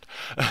solved.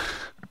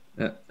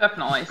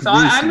 Definitely. So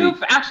I Grizzly.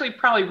 move, actually,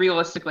 probably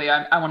realistically,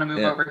 I want to move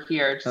Yeah. over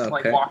here, just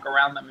like Okay. walk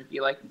around them and be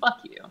like, fuck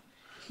you.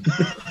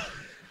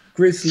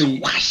 Grizzly,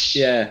 Swash!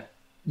 yeah,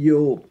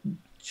 you're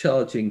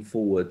charging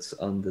forwards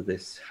under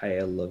this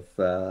hail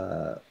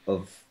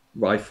of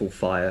rifle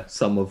fire,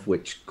 some of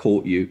which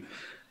caught you,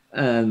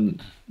 and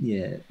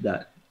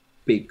that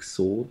big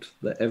sword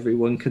that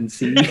everyone can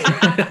see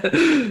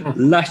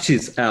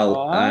lashes out,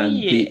 Oh, and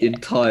yeah. the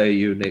entire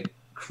unit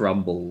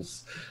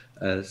crumbles.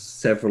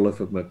 Several of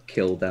them are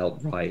killed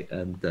outright,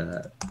 and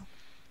the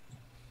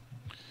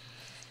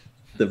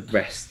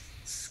rest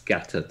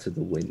scatter to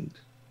the wind,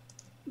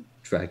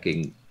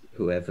 dragging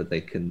whoever they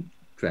can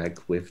drag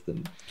with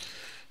them.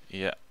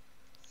 Yeah.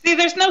 See,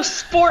 there's no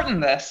sport in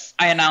this,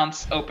 I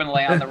announce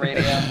openly on the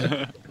radio.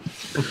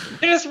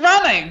 They're just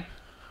running.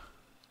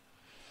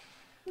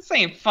 This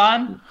ain't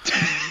fun.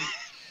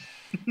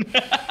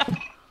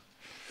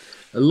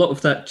 A lot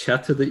of that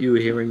chatter that you were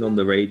hearing on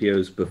the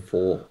radios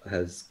before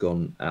has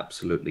gone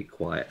absolutely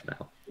quiet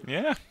now.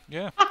 Yeah.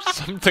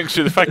 Some thanks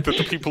to the fact that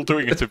the people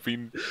doing it have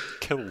been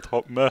killed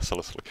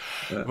mercilessly.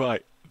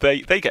 Right.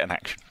 They get an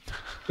action.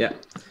 Yeah.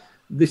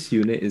 This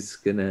unit is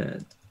going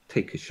to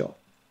take a shot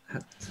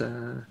at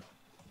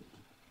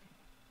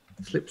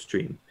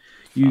Slipstream.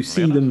 You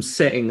see them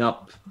setting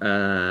up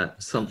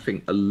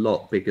something a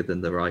lot bigger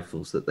than the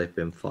rifles that they've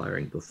been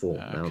firing before,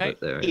 now Okay. that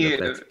they're in a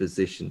better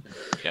position.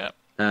 Yeah.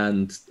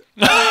 And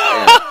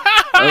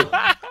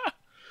the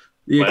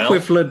Well.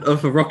 equivalent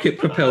of a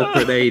rocket-propelled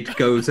grenade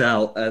goes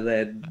out, and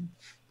then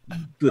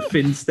the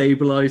fin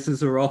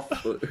stabilizers are off.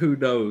 But who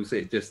knows?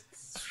 It just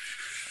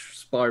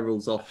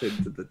spirals off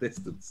into the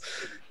distance,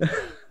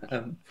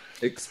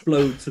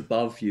 explodes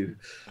above you,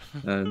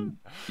 and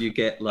you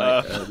get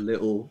like a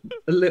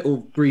little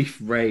brief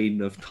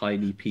rain of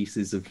tiny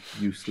pieces of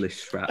useless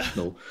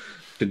shrapnel.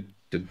 Dunk,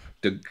 dunk,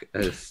 dunk,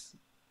 as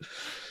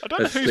I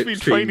don't know who's been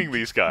Slipstream. training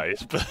these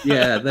guys, but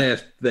Yeah,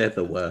 they're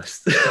the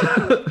worst.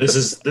 This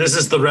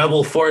is the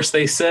rebel force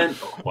they sent.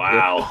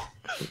 Wow.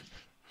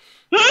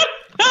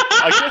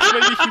 I guess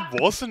maybe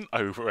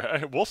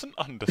he wasn't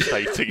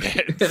understating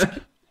it.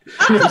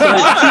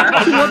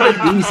 If you want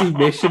an easy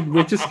mission,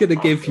 we're just going to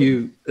give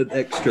you an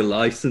extra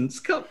license.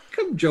 Come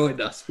join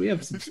us. We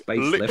have some space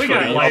left. We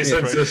got Yeah.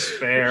 license to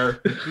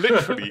spare.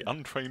 Literally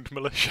untrained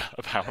militia,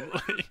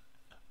 apparently.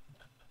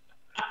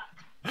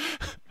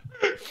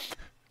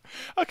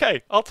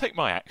 Okay, I'll take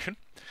my action.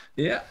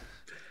 Yeah,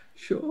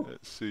 sure.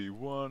 Let's see,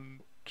 1,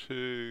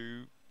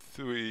 2,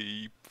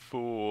 3,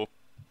 4,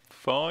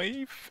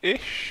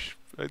 5-ish.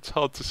 It's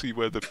hard to see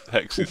where the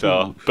hexes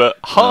are, but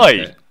hi.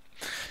 Okay.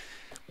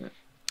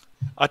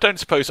 I don't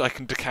suppose I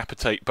can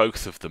decapitate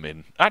both of them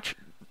in.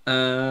 Actually,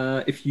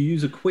 If you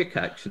use a quick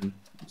action,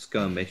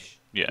 skirmish,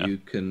 Yeah. you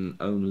can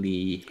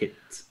only hit.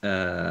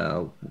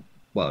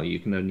 You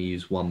can only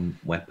use one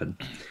weapon,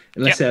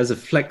 unless Yep. it has a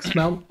flex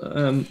mount.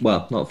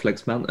 Not a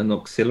flex mount, an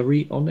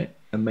auxiliary on it,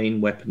 a main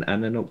weapon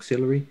and an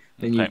auxiliary.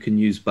 Then you Okay. can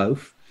use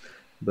both,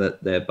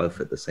 but they're both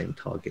at the same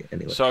target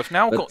anyway. so I've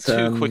now got But,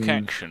 2 quick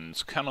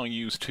actions. Can I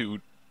use 2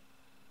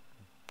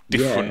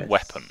 different Yes.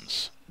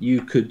 weapons?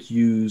 You could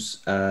use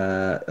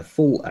a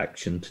full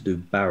action to do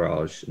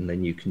barrage, and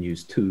then you can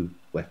use 2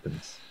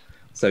 weapons.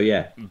 So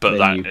yeah, But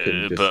then you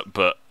can that, just...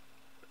 but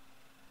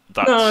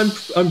that's.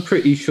 No, I'm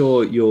pretty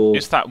sure you're.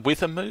 Is that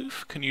with a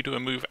move? Can you do a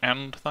move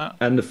and that?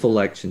 And the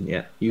full action,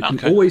 yeah. You can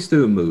Okay. always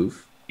do a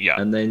move,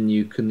 Yeah. and then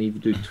you can either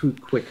do 2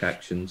 quick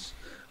actions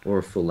or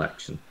a full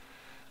action.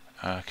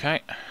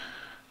 Okay.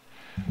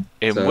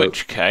 In So-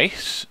 which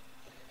case,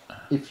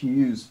 If you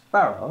use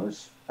barrage,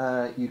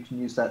 you can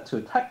use that to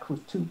attack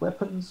with 2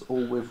 weapons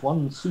or with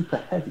 1 super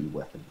heavy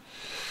weapon.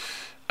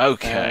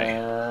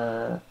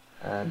 okay.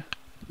 And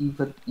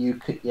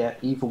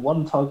either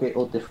one target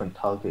or different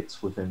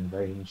targets within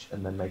range,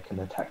 and then make an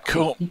attack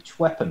Cool. with each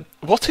weapon.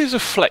 What is a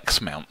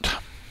flex mount?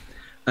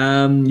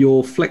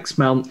 Your flex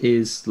mount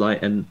is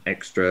like an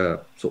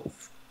extra sort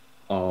of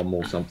arm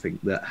or something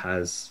that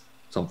has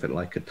something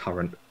like a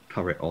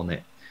turret on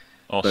it.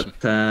 Awesome.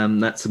 But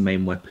that's a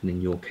main weapon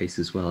in your case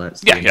as well.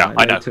 That's Yeah, I know.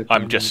 Annihilator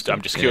I'm gun, just I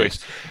think. curious.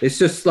 It's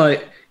just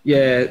like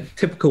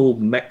typical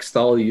mech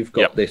style. You've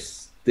got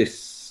this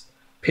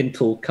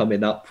pintle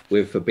coming up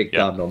with a big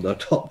gun on the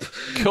top.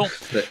 Cool.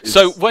 that is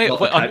So wait,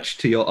 not attached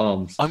to your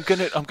arms. I'm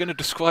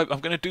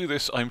gonna do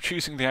this. I'm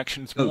choosing the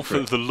actions more for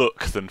the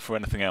look than for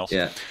anything else.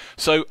 Yeah.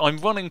 So I'm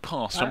running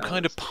past. I'm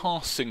kind of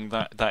passing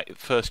that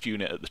first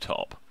unit at the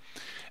top.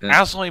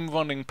 Yeah. As I'm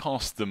running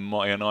past them,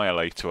 my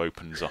Annihilator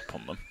opens up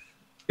on them.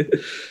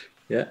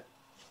 Yeah.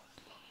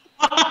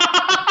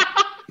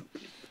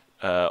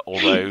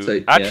 Although,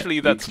 So, actually,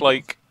 you that's can-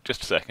 like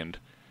just a second.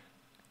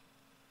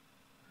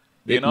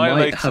 The It might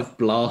Annihilator have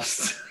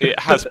blast. it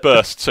has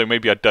burst, so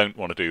maybe I don't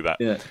want to do that.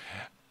 Yeah.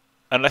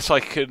 Unless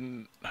I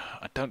can.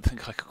 I don't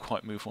think I could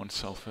quite move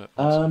oneself.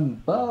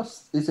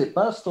 Burst. Is it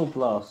burst or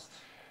blast?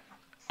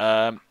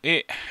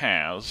 It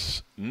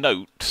has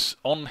notes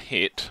on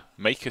hit.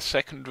 Make a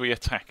secondary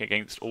attack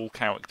against all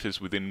characters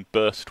within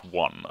burst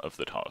 1 of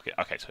the target.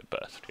 Okay, so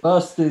burst.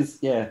 Burst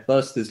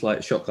is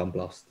like shotgun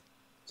blast.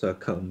 So a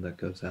cone that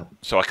goes out.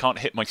 So I can't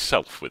hit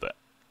myself with it.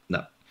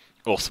 No.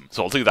 Awesome.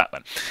 So I'll do that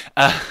then.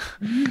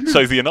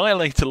 So the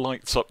Annihilator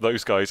lights up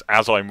those guys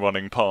as I'm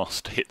running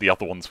past to hit the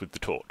other ones with the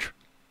torch.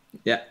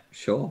 Yeah,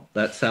 sure.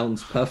 That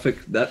sounds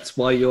perfect. That's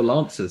why you're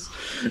lancers.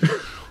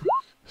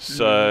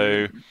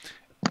 So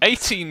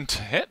 18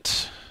 to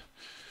hit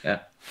Yeah.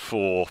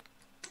 for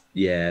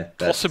Yeah.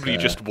 possibly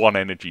just 1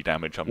 energy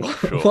damage. I'm not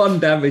sure. 1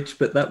 damage,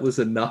 but that was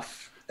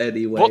enough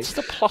anyway. What's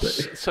the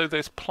plus? So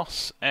there's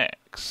plus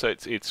X. So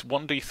it's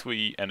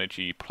 1d3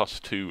 energy plus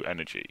 2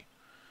 energy.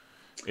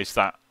 Is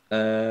that?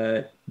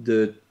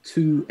 The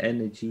 2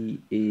 energy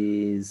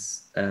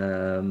is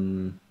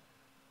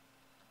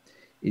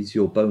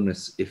your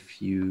bonus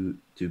if you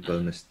do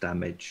bonus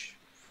damage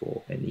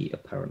for any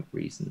apparent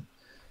reason.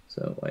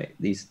 So wait,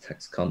 these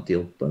attacks can't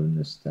deal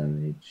bonus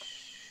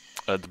damage.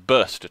 The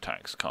burst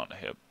attacks can't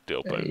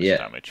deal bonus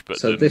damage, but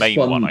so the this main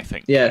one, I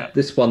think.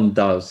 This one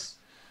does.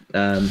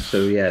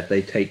 So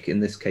they take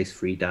in this case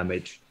 3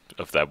 damage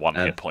Of their 1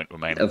 hit point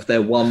remaining. of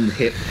their 1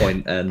 hit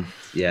point, and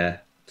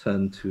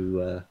turn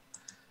to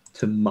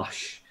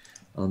mush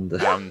on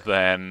the. And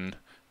then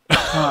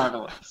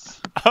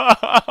Marvelous.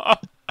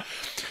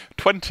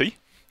 20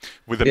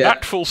 with a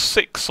natural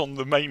 6 on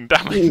the main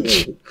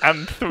damage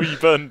and 3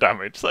 burn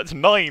damage. That's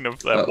 9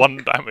 of their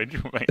 1 damage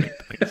remaining.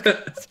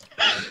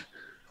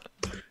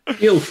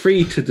 Feel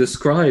free to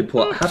describe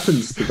what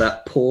happens to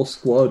that poor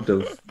squad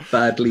of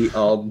badly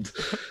armed,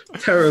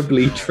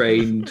 terribly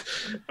trained,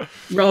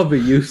 rather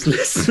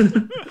useless.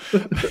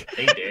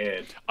 They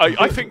did.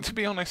 I think, to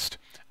be honest,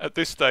 at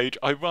this stage,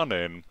 I run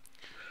in.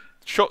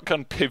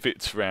 Shotgun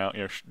pivots round.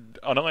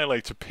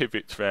 Annihilator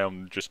pivots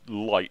round, just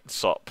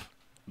lights up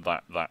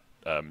that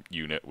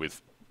unit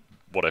with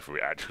whatever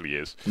it actually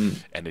is,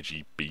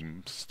 energy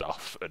beam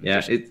stuff. And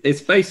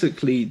it's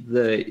basically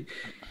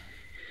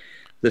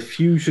the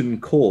fusion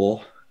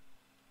core.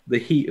 The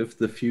heat of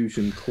the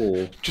fusion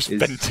core. Just is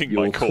venting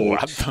my core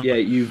at them. Yeah,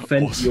 you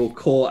vent your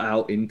core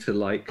out into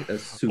like a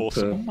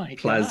super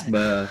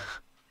plasma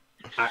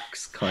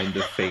axe kind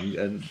of thing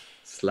and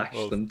slash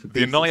them to the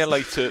pieces.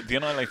 The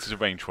Annihilator's a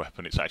ranged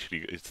weapon.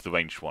 It's the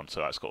ranged one,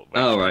 so that's got.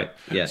 Oh right,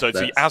 yeah. So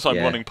as I'm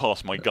running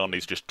past, my gun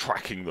is just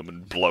tracking them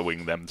and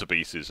blowing them to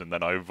pieces, and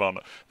then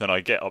I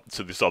get up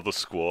to this other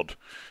squad,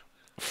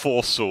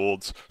 4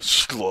 swords,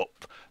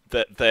 slop.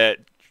 They're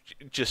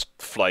just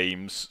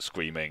flames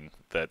screaming.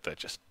 They're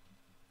just.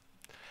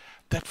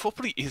 There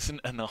probably isn't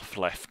enough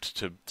left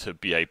to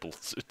be able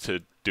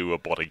to do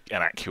an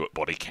accurate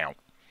body count.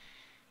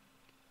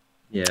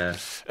 Yeah.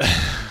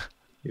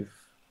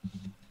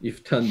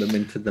 You've turned them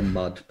into the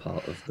mud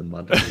part of the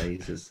mud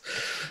lasers.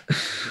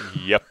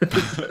 Yep.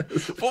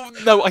 Well,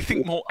 no, I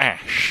think more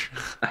ash.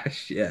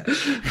 Ash, yeah.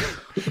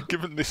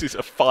 Given this is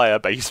a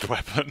fire-based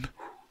weapon.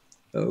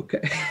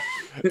 Okay.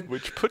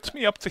 Which puts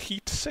me up to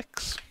heat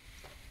 6.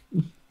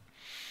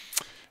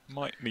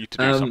 Might need to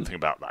do something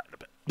about that in a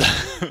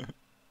bit.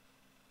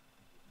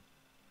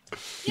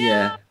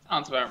 Yeah.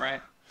 Sounds about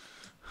right.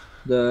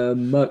 The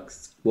Merc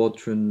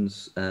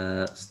squadrons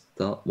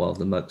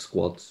the Merc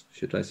squads,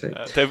 should I say?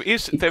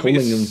 Keep calling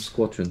them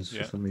squadrons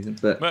for some reason,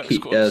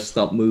 but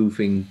start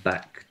moving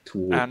back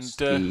towards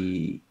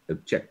the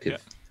objective. Yeah.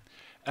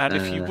 And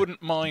if you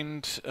wouldn't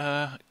mind,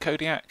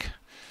 Kodiak,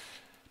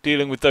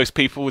 dealing with those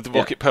people with the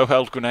rocket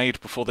propelled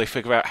grenade before they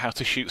figure out how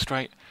to shoot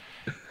straight.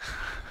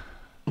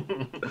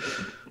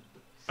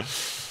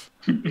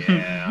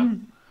 Yeah.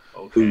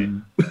 Okay.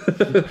 Boom.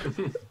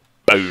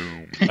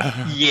 Boom.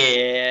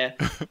 Yeah.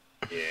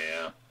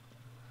 Yeah.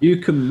 You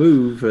can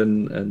move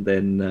and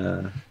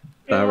then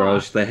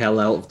barrage the hell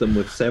out of them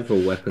with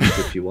several weapons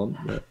if you want.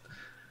 But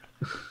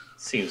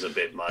seems a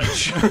bit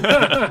much.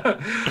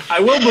 I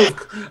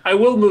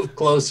will move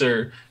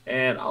closer,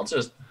 and I'll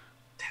just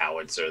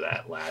howitzer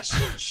that last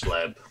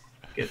schleb.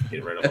 Get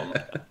rid of him.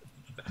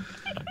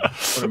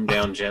 Put him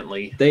down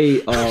gently.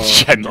 They are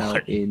Gently. now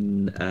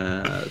in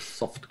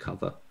soft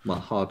cover, well,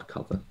 hard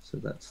cover, so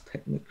that's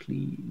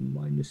technically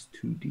minus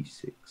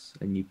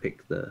 2d6, and you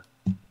pick the.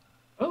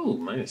 Oh,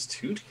 minus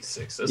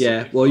 2d6.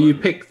 Yeah, well, you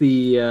pick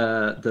the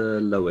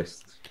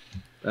lowest,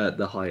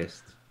 the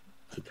highest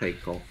to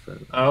take off.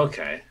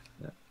 Okay.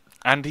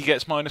 And he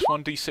gets minus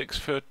 1d6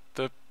 for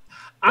the.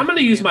 I'm going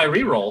to use my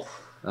reroll.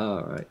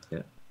 All right,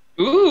 yeah.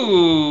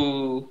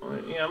 Ooh.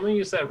 Yeah, I'm going to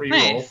use that reroll.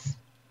 Nice.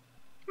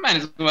 Might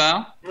as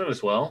well. Might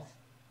as well.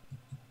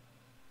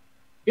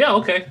 Yeah,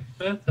 okay.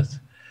 Yeah, that's,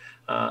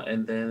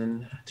 and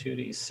then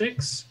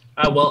 2d6.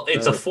 Well,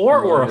 it's a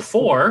 4 or a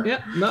 4.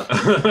 Yeah, no.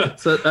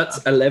 So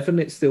that's 11.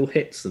 It still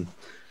hits them.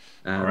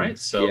 All right,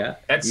 so yeah,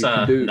 that's you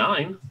can do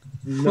 9.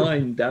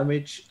 9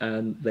 damage,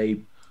 and they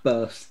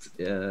burst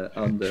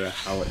under a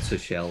howitzer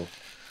shell.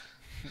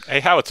 A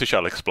howitzer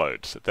shell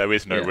explodes. There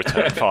is no Yeah.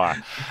 return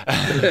fire.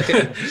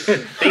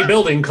 The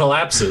building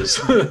collapses.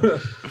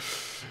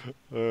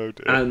 Oh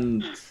dear.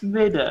 And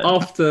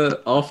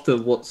after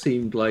what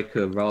seemed like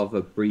a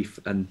rather brief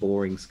and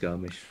boring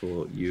skirmish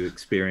for you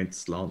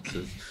experienced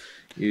lancers,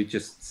 you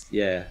just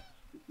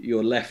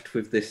you're left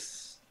with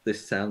this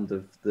sound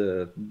of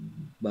the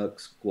Merc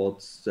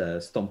squad's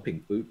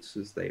stomping boots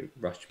as they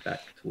rush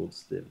back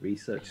towards the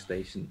research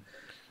station,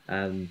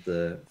 and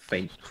the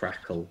faint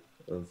crackle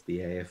of the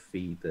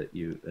AFV that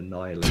you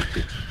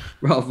annihilated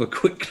rather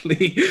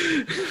quickly.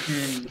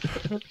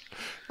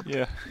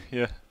 Yeah.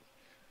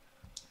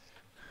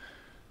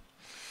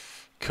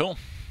 Cool.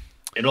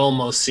 It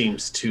almost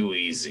seems too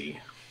easy.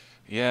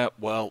 Yeah,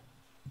 well,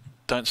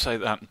 don't say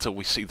that until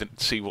we see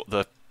what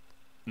the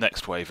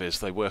next wave is.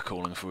 They were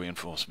calling for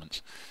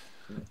reinforcements.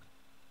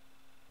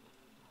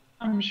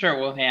 I'm sure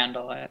we'll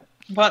handle it.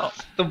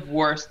 What's the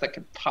worst that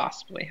could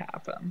possibly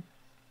happen?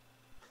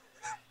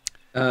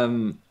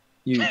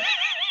 You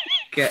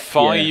get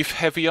 5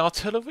 heavy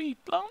artillery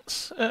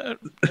lance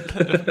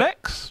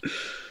mechs.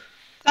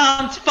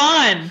 Sounds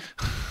fun.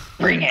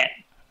 Bring it.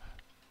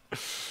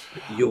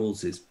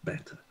 Yours is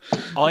better.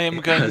 I am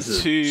It going has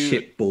a to.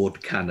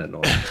 shipboard cannon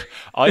on it.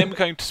 I am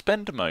going to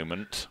spend a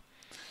moment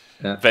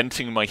Yeah.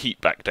 venting my heat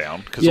back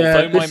down because Yeah,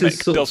 although my this mech is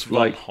sort does of run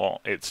like-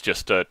 hot, it's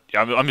just a.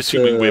 I'm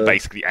assuming we're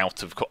basically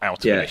out of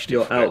Yeah, initiative.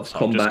 you're for out it, of so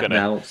I'm just combat gonna-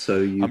 now, so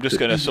you I'm just could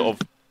going to sort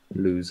of.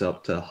 lose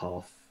up to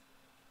half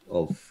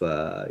of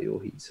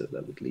your heat, so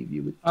that would leave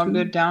you with I'll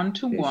go 2, down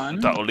to Yes. 1.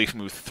 That will leave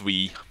me with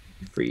 3.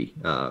 3.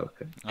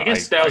 Okay. I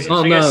guess that was.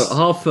 Oh I no, guess,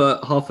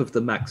 half of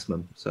the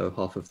maximum, so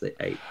half of the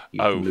 8.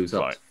 You Oh, can lose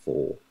up right. to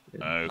 4.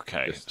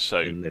 Okay, Just so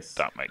in this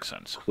that makes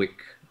sense. quick.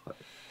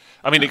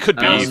 I mean, it could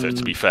be And- either,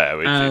 to be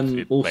fair. and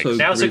It also- makes,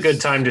 now's a Grizz-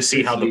 good time to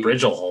see how the Grizzly-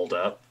 bridge will hold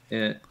up.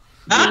 Yeah,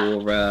 Ah!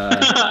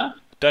 your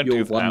don't your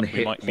do that. one We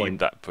hit might need point.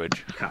 that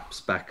bridge.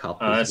 caps back up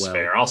Oh, as that's well.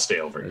 fair. I'll stay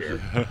over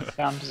here.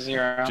 Down to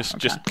 0.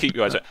 Just keep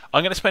your eyes out.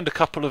 I'm going to spend a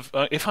couple of.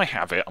 If I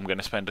have it, I'm going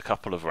to spend a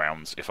couple of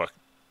rounds. If I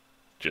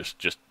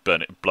just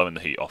blowing the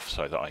heat off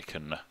so that I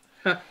can.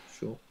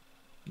 Sure,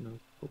 no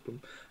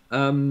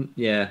problem.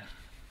 Yeah,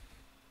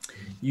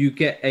 you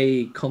get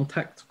a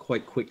contact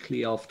quite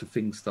quickly after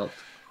things start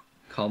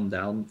to calm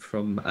down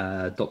from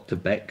Dr.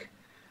 Beck,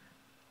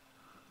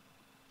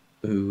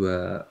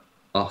 who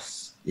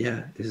asks,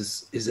 "Yeah,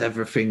 is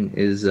everything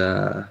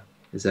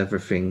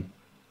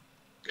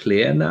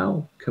clear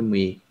now? Can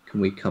we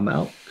come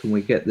out? Can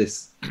we get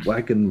this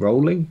wagon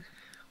rolling?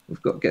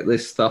 We've got to get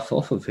this stuff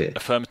off of here."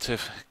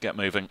 Affirmative. Get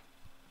moving.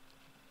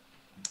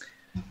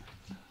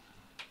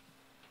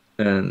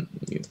 And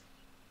you,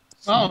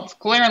 Well, it's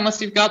clear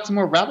unless you've got some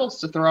more rebels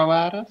to throw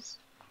at us.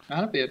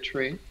 That'd be a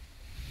treat.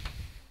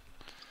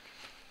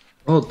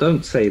 oh,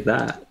 don't say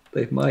that.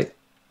 They might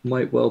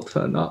well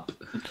turn up.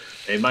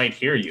 They might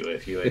hear you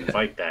if you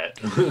invite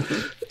that. Look,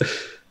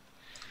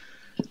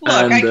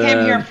 I And,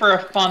 came here for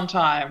a fun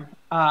time,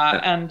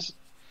 and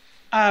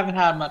I haven't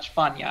had much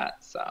fun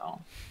yet, so.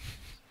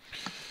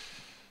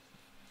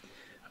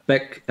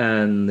 Beck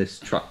and this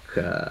truck,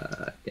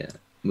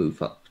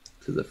 move up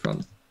to the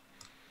front,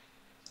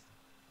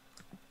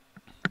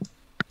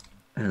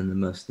 and the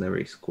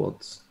mercenary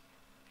squads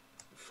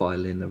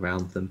file in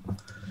around them.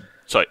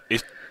 So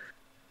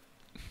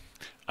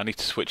I need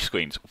to switch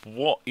screens.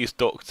 What is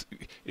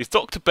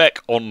Dr. Beck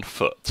on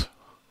foot?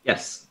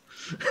 Yes,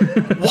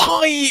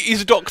 Why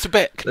is Dr.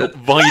 Beck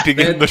not riding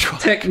in the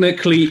truck?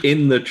 technically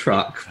in the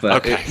truck,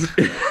 but Okay. it's-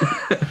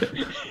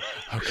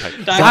 Okay.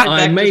 Dr. But I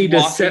Beck is made a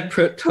walking.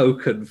 separate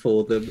token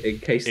for them in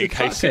case the In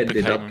truck case it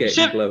ended up became- getting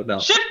Ship, blown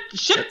up. ship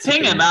That's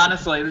ping him, okay.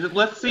 honestly.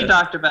 Let's see Yeah.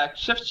 Dr. Beck.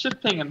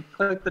 Shift ping him.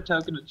 Click the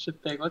token and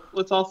shift ping.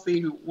 Let's all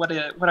see what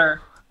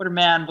our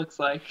man looks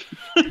like.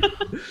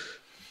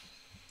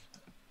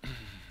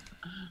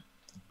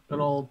 Good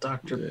old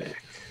Dr.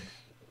 Beck.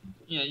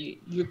 Yeah,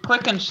 you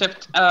click and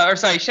shift,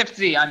 shift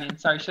Z.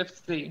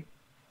 Shift Z,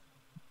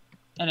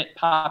 and it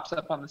pops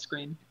up on the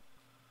screen.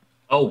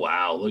 Oh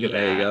wow, look at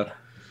There that. you go.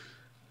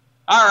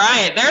 All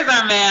right, there's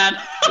our man.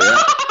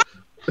 Yeah.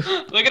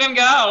 Look at him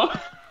go.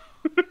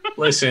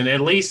 Listen,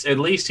 at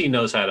least he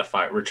knows how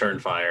to return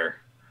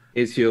fire.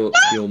 It's your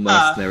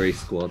mercenary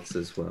squads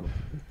as well.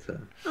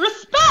 But,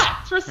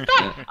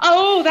 Respect.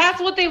 Oh,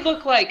 that's what they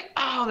look like.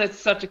 Oh, that's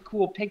such a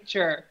cool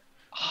picture.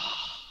 Oh,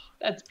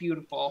 that's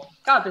beautiful.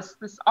 God,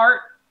 this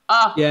art.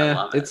 Oh, I yeah,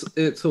 love it.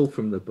 it's all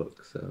from the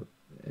book, so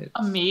it's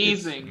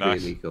Amazing.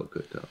 It's really got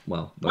good.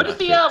 Well, What not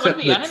do the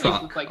actually, enemies except the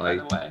look like, truck by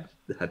the way?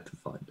 I had to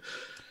find.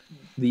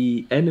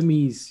 The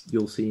enemies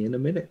you'll see in a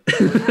minute.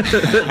 Okay.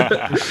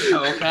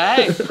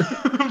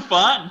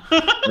 Fun.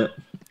 Yep.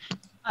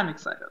 I'm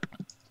excited.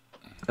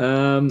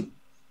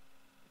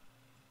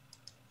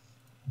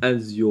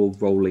 As you're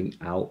rolling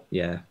out,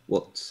 yeah,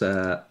 what's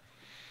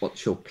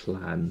your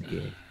plan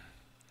here?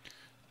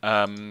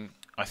 I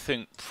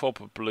think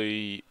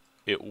probably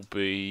it will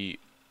be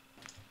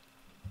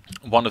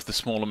one of the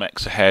smaller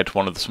mechs ahead,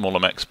 one of the smaller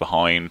mechs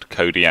behind,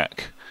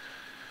 Kodiak.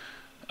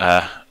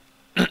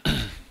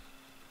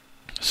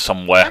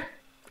 Somewhere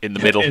in the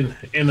middle. In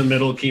the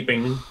middle,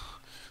 keeping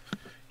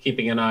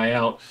an eye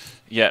out.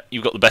 Yeah,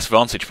 you've got the best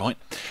vantage point.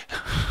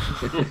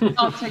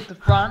 I'll take the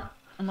front,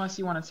 unless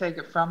you want to take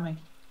it from me.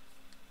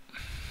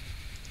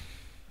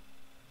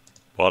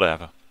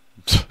 Whatever.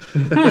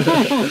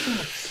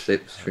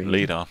 Slipstream.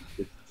 Lead on.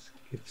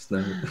 Gives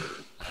no.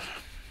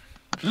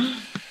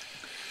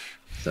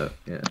 So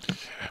yeah.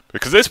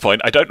 Because at this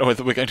point, I don't know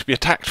whether we're going to be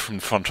attacked from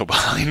front or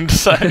behind.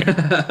 So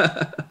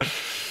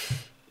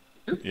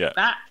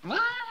yeah.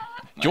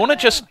 Do you want to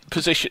just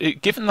position?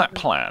 Given that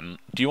plan,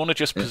 do you want to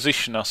just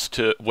position us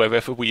to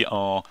wherever we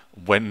are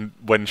when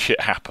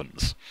shit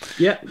happens?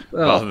 Yeah.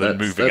 Rather than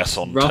moving us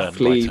on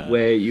roughly turn by turn.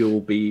 where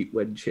you'll be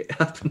when shit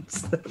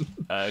happens. Then.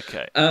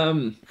 Okay.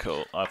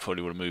 Cool. I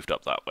probably would have moved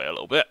up that way a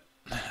little bit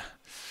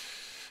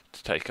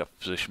to take up a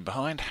position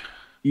behind.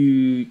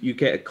 You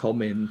get a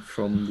comment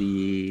from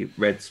the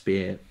Red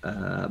Spear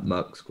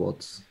Merc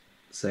squads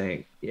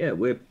saying, "Yeah,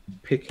 we're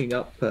picking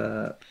up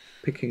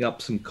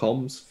some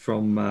comms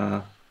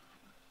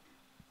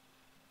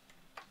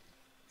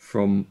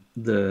from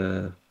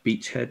the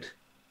beachhead.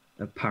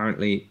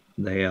 Apparently,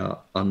 they are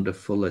under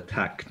full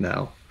attack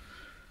now.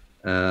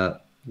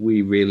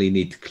 We really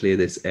need to clear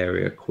this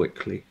area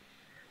quickly."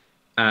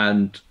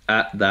 And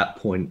at that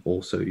point,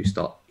 also, you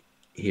start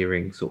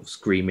hearing sort of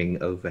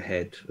screaming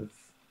overhead of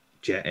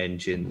jet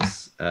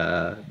engines.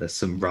 There's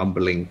some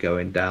rumbling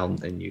going down,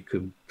 and you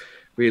can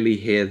really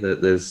hear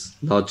that there's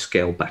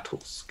large-scale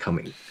battles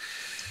coming.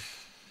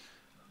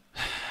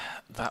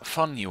 That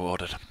fun you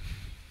ordered.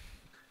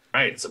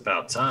 Right, it's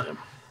about time.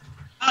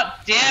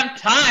 About damn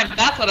time.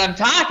 That's what I'm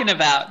talking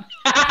about.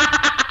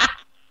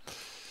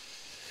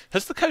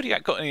 Has the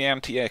Kodiak got any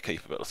anti-air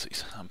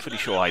capabilities? I'm pretty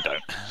sure I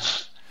don't.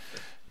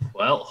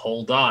 Well,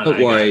 hold on. Don't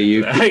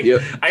worry,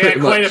 I got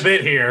quite a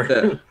bit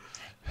here.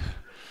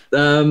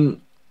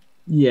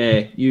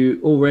 Yeah, you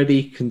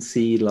already can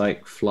see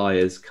like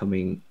flyers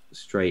coming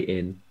straight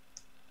in.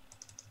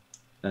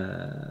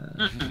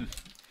 Onto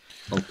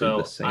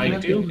the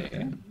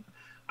same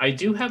I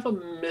do have a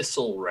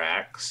missile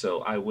rack,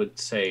 so I would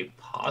say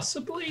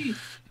possibly.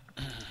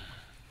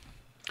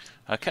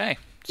 Okay.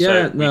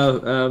 Yeah,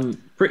 so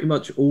pretty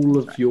much all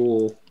of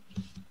your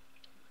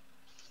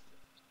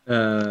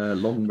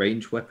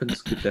long-range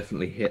weapons could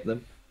definitely hit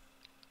them.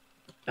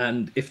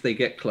 And if they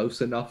get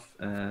close enough,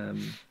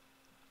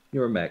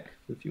 you're a mech.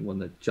 If you want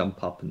to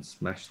jump up and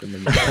smash them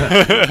and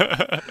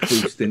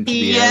boost into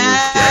the air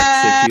with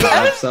jets, if you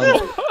have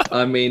some.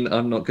 I mean,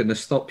 I'm not going to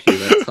stop you.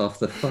 That's half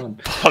the fun.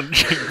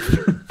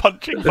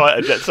 Punching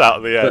fighter jets out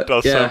of the air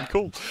does sound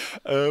cool.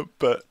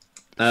 But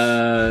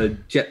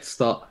jets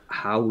start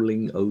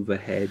howling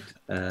overhead.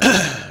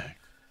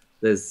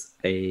 There's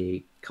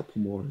a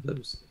couple more of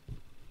those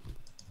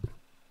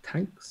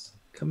tanks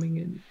coming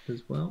in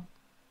as well.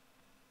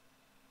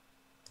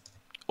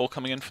 All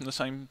coming in from the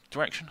same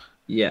direction?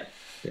 Yeah,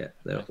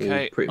 they're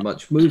all pretty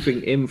much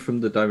moving in from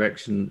the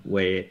direction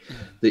where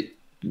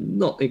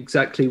not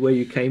exactly where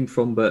you came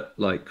from, but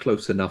like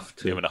close enough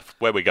to. Near enough.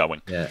 Where we're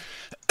going. Yeah.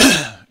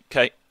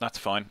 Okay, that's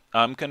fine.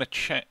 I'm going to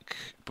check.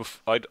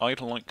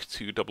 I'd like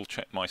to double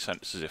check my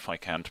sensors if I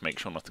can to make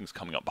sure nothing's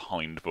coming up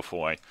behind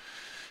before I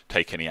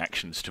take any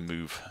actions to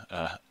move.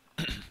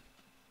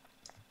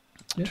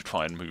 To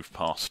try and move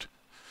past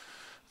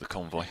the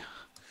convoy.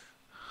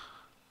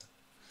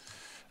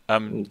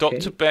 Okay.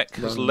 Dr. Beck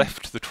has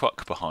left the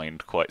truck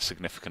behind quite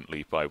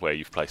significantly by where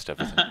you've placed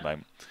everything at the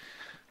moment.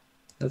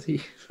 Has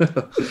he?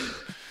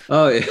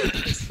 Oh, yeah.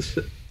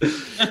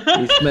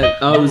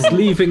 I was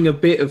leaving a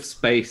bit of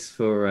space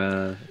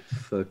for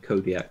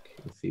Kodiak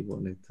if he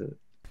wanted to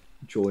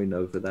join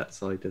over that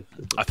side of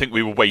the... I think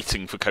we were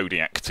waiting for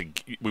Kodiak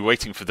we're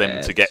waiting for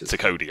them to get to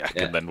Kodiak,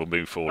 and then we'll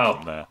move forward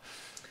from there.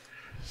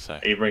 So,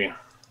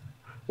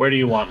 Where do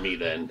you want me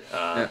then?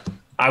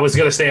 I was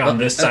going to stay on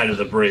this side of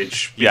the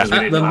bridge. Yeah. Because we At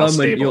didn't the know how moment,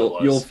 stable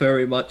it you're was.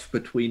 very much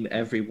between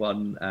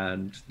everyone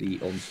and the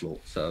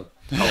onslaught. So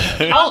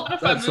I'll,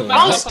 if I That's move all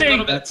right. myself a little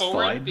bit That's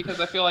forward fine. because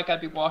I feel like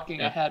I'd be walking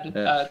ahead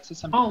Yeah. to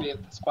some I'll- degree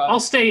of the squad.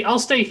 I'll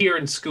stay here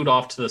and scoot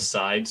off to the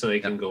side so they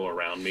can go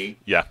around me.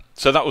 Yeah.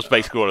 So that was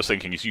basically what I was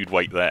thinking: is you'd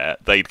wait there,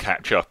 they'd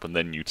catch up, and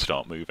then you'd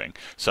start moving.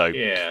 So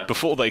Yeah.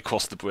 before they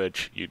crossed the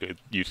bridge, you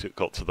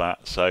got to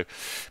that. So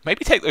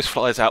maybe take those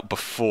flyers out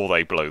before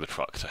they blow the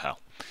truck to hell.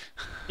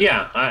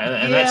 Yeah,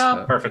 and Yeah.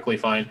 that's perfectly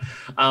fine.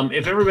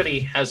 If everybody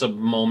has a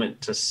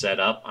moment to set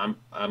up, I'm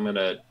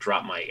gonna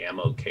drop my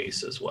ammo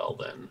case as well.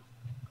 Then,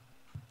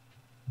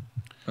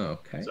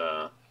 okay.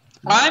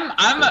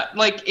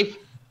 Like if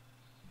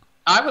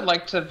I would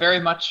like to very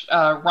much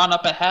run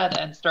up ahead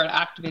and start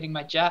activating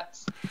my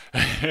jets.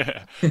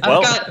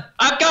 Well,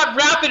 I've got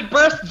rapid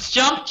burst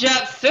jump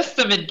jet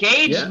system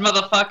engaged, Yeah.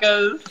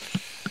 motherfuckers.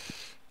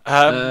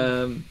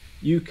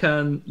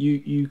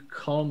 You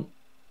can't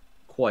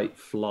quite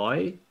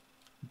fly,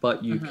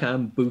 but you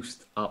can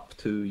boost up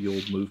to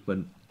your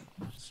movement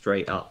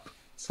straight up.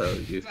 So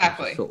you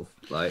Exactly. can sort of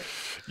like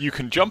you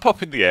can jump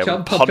up in the air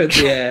jump and up in punch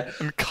the air,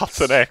 and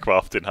cut an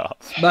aircraft in half.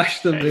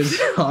 smash them in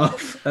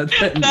half, and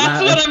then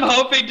That's land. what I'm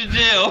hoping to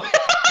do.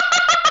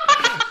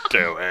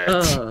 Do it.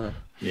 Ah.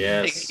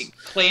 yes,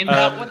 Claim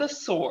that with a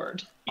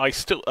sword. I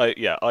still,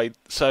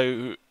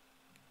 so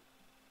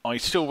I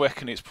still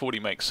reckon it probably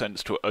makes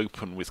sense to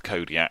open with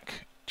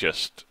Kodiak.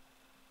 Just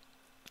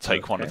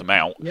take one of Okay. them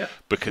out. Yeah.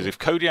 Because if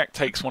Kodiak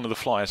takes one of the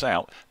flyers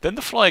out, then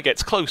the flyer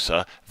gets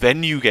closer,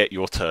 then you get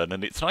your turn,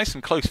 and it's nice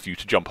and close for you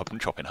to jump up and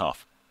chop in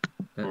half.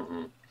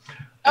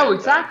 Oh,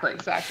 exactly,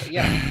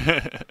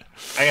 yeah.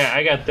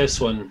 I got this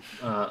one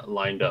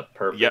lined up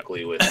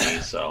perfectly with me.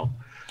 So,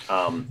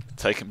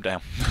 Take him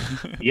down.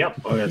 yep,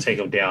 I'm gonna take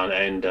them down,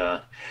 and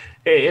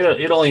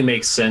it only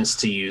makes sense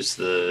to use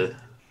the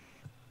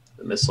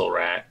missile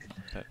rack,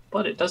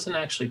 but it doesn't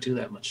actually do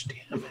that much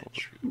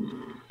damage.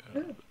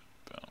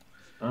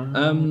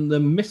 The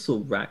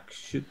missile rack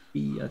should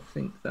be, I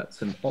think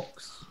that's an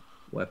Ox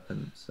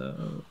weapon.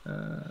 So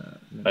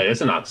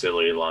It's an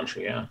auxiliary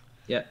launcher, yeah.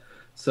 yeah,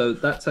 so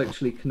that's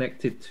actually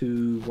connected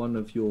to one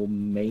of your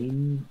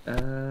main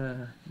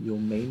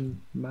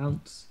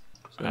mounts.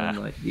 So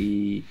like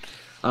you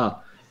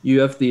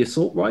have the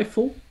assault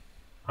rifle,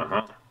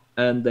 Uh-huh.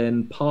 and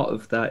then part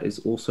of that is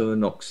also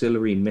an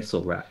auxiliary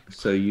missile rack.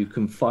 So you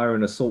can fire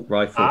an assault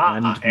rifle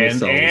and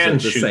missiles and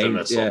at the shoot the same.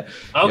 missile. Yeah,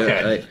 Okay.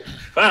 yeah, like,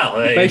 Well,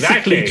 in that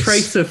basically case,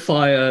 tracer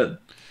fire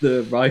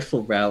the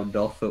rifle round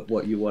off at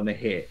what you want to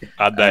hit,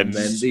 And then-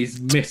 these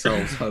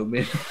missiles home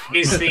in.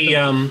 is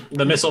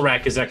the missile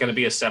rack, is that going to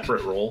be a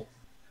separate roll?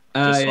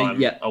 Just so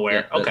I'm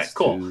aware. Okay, that's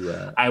cool.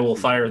 to, I will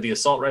fire the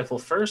assault rifle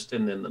first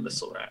and then the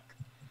missile rack.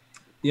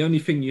 The only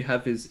thing you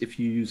have is if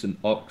you use an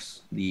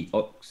Ox, the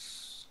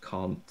Ox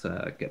can't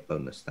get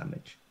bonus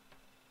damage.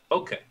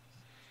 Okay.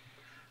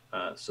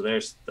 So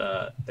there's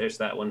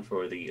that one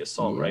for the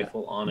assault Yeah,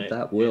 rifle on it.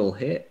 That will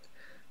hit.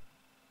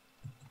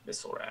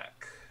 Missile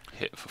rack.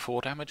 Hit for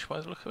 4 damage by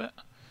the look of it,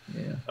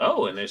 Yeah,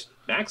 Oh, and there's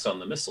max on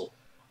the missile.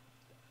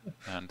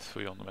 and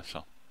 3 on the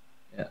missile.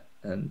 yeah,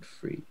 and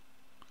 3.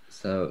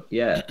 So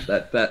yeah,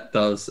 that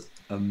does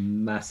a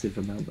massive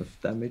amount of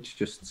damage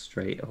just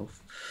straight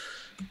off.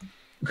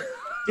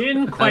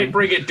 Didn't quite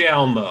bring it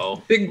down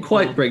though. Didn't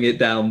quite bring it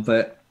down,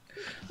 but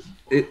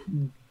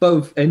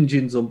both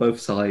engines on both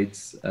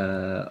sides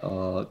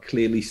are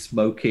clearly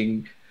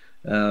smoking.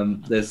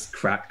 There's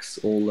cracks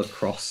all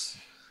across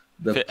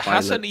the If it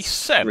has pilot's any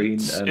screen,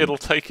 sense, and it'll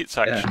take its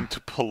action to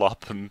pull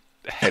up and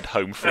head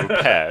home for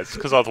repairs,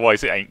 because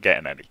otherwise it ain't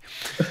getting any.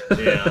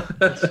 Yeah,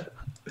 yeah,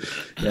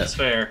 that's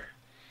fair.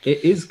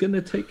 it is going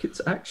to take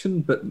its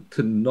action, but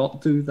to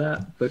not do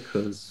that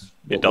because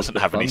It doesn't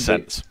have any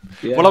sense.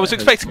 Yeah, Well, I was it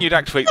has- expecting you'd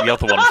activate the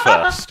other one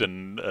first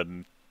and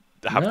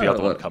have the No, other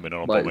one well, come in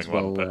on a might bombing as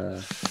well, run,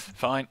 but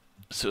fine.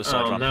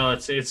 Suicide Oh run. no,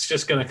 it's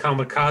just gonna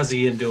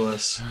kamikaze into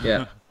us.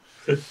 Yeah,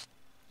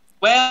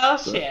 Well,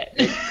 shit.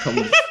 it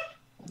comes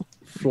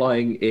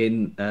flying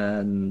in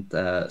and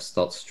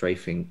starts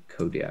strafing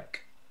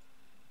Kodiak.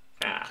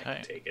 Ah, I Okay.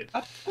 can take it.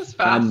 That's as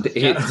And fast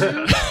as it's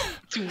Jester.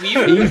 To weave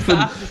as even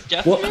fast as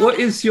Jester. what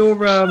is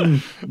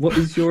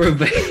your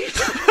evade?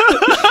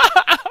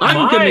 I'm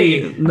My-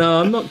 gonna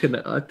no, I'm not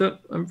gonna.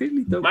 I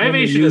really don't. My wanna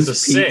evasion use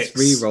is a Pete's 6.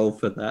 reroll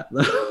for that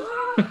though.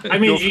 I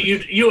mean,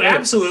 you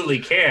absolutely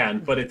can,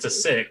 but it's a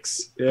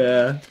 6.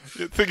 yeah.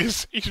 The thing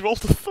is, he's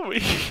rolled a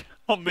 3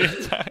 on the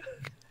attack.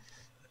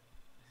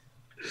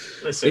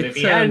 Listen, if It's,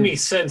 he had any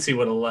sense, he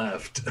would have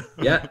left.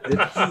 Yeah,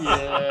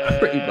 it's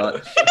pretty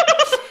much.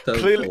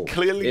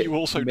 Clearly, It you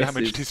also misses.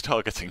 damaged his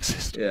targeting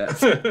system.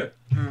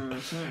 Yeah.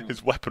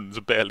 His weapons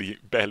are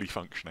barely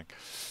functioning.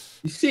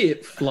 You see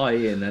it fly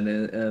in,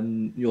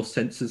 and your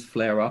sensors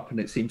flare up, and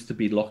it seems to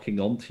be locking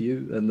onto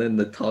you, and then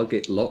the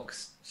target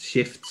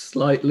shifts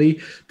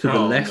slightly to the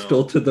Oh, left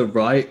no. or to the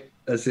right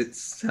as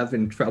it's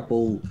having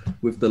trouble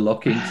with the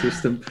locking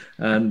system,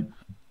 and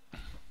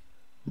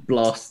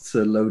blasts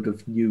a load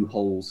of new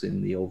holes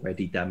in the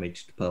already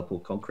damaged purple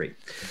concrete.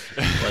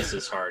 Bless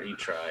his heart, he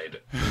tried.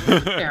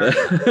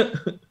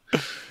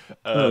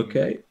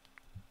 Okay.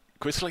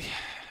 Grizzly.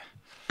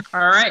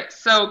 All right.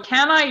 So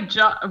can I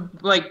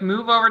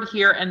move over to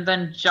here and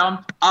then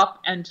jump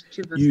up and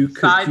to the You could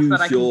side so use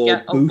that I can your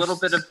get a little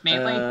boost, bit of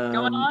melee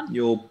going on?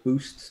 Your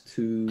boost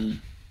to,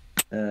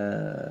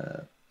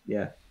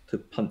 to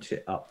punch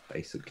it up,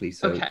 basically.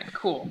 So Okay,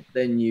 cool.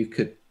 then you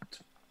could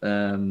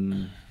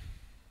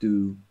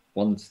do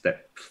one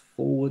step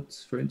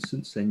forwards, for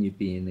instance. Then you'd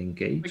be in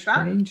engaged Like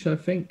that? range, I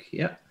think.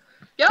 Yeah.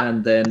 Yep.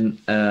 And then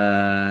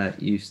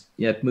you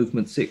had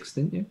movement 6,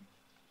 didn't you?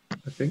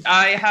 I think.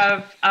 I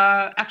have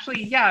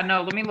actually, yeah.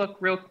 No, let me look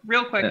real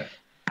quick. Yeah.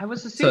 I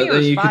was So assuming it then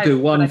was you 5, could do but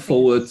I one think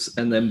forwards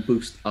and then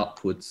boost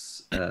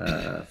upwards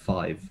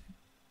 5,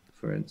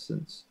 for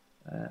instance.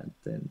 And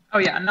then Oh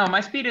yeah, no,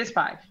 my speed is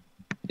 5.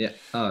 yeah.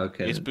 Oh,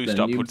 okay. It's boost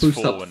then you upwards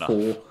boost 4 up enough.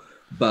 4,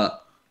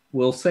 but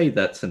we'll say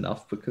that's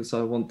enough because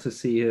I want to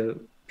see a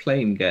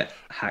plane get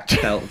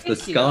hacked out of the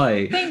Thank you.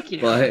 sky Thank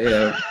you. by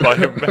By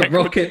a a mech.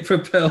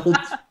 rocket-propelled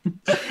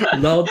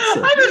lancer.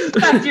 I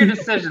respect your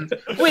decisions.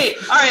 Wait,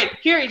 all right.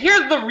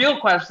 Here's the real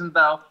question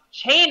though: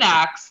 chain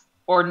axe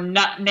or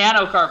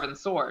nanocarbon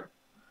sword?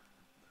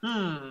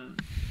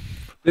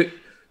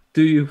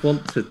 Do you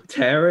want to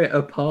tear it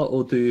apart,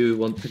 or do you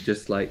want to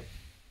just like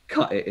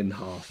cut it in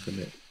half and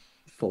it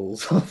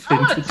falls off? I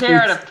want to into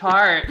tear it pieces?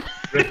 apart.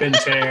 Rip and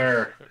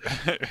tear.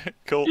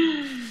 Cool.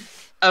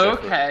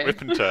 Okay.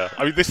 Rip and tear.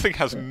 I mean, this thing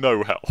has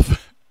no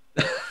health.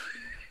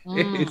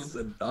 It's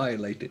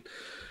annihilated.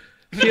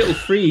 Feel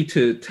free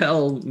to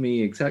tell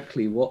me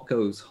exactly what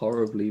goes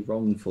horribly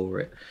wrong for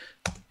it.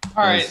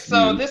 All right. As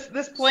So you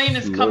this plane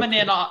is slurp coming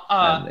in it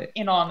and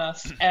in on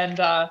us, and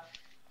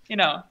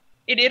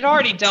it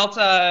already dealt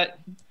a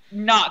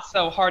not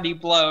so hearty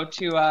blow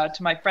to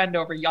my friend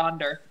over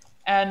yonder.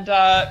 And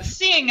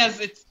seeing as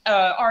it's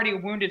already a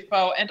wounded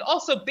foe, and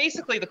also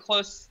basically the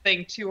closest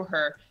thing to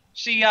her,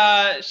 she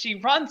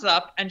runs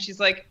up and she's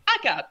like, "I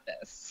got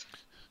this.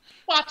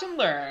 Watch and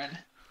learn."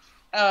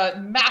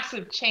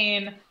 Massive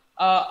chain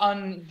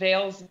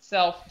unveils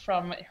itself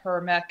from her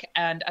mech,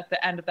 and at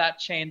the end of that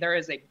chain, there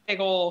is a big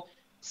ol'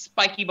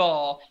 spiky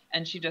ball,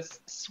 and she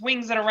just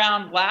swings it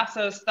around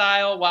lasso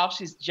style while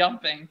she's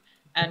jumping,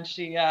 and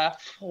she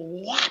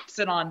flaps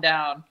it on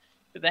down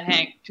to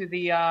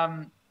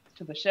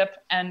the ship,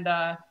 and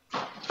I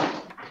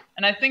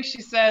think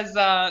she says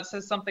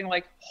something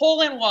like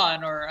 "hole in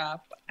one," or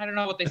I don't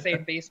know what they say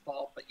in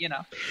baseball, but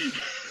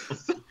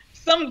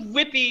some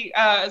whippy,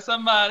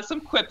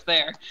 some quip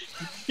there.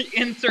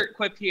 Insert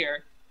quip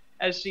here,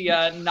 as she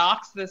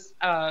knocks this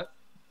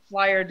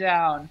flyer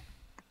down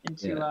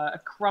into a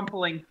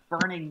crumpling,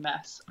 burning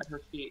mess at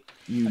her feet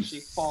as she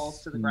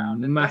falls to the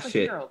ground. And Smash does a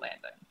it. hero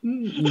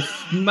landing. You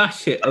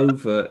smash it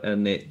over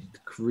and it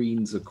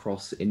careens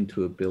across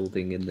into a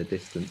building in the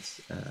distance.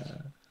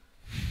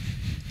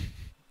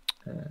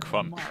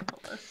 Crunch.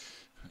 Marvelous.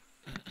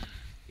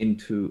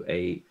 Into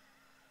a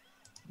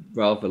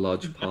rather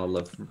large pile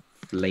of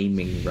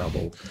flaming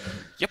rubble.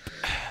 Yep.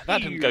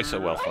 That didn't go so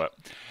well for it.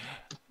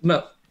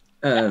 No,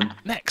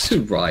 Next.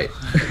 too right.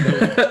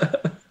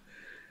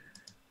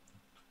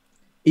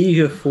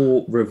 Eager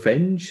for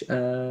revenge.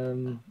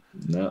 No,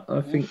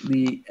 I think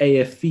the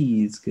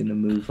AFE is going to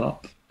move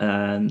up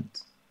and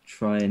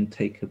try and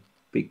take a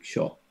big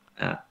shot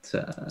at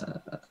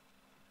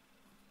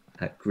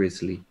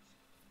Grizzly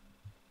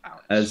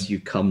Ouch. as you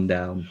come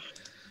down.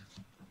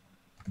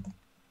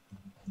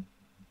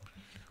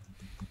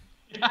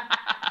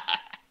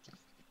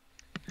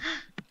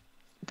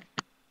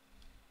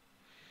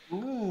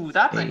 Ooh,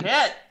 that's a A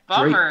hit.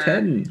 Bummer. Great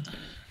 10.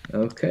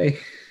 Okay.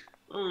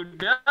 Oh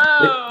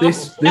no.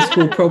 This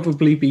will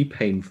probably be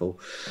painful.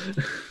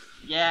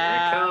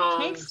 Yeah, Here it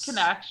tanks comes. can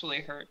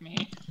actually hurt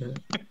me.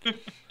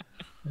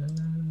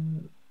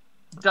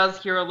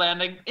 Does hero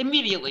landing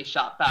immediately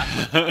shot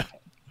back?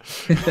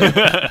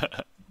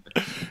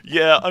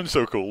 Yeah, I'm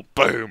so cool.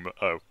 Boom.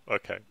 Oh,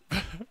 okay.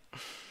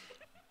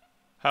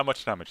 How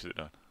much damage has it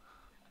done?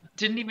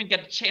 Didn't even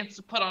get a chance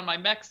to put on my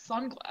mech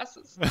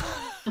sunglasses.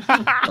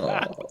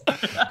 Oh.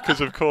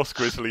 Because of course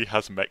Grizzly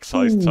has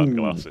mech-sized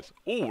sunglasses.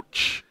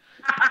 Ouch!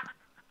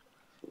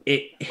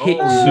 It hits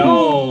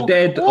Oh, you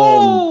dead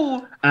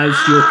on as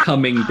you're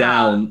coming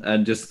down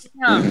and just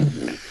Yeah.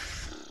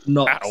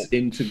 knocks Ow.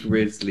 into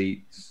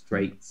Grizzly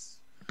straight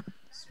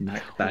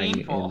smack bang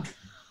Painful.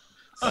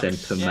 in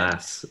center Yeah.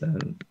 mass.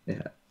 And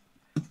yeah.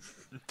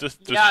 Does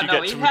Yeah, she no,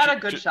 get we to had a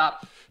redu- good ju-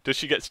 shot. Does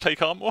she get to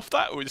take armor off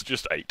that, or it's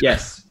just 8?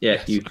 Yes, yeah,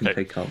 Yes, you can okay.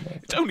 take armor.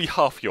 It's only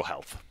half your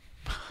health,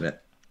 Yeah.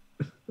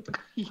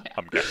 Yeah.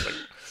 I'm guessing.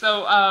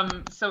 So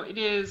it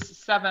is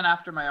 7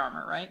 after my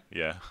armor, right?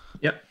 Yeah.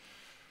 Yep.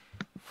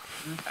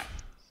 Okay.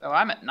 So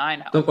I'm at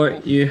 9 health. Don't worry,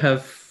 you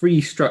have 3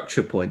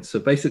 structure points. So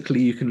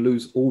basically you can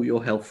lose all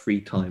your health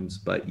 3 times,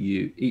 but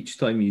each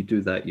time you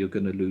do that, you're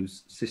going to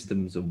lose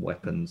systems and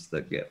weapons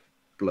that get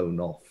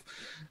blown off.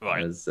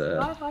 Right. As, I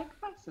like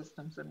my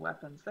systems and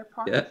weapons. They're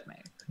part Yeah. of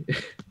me.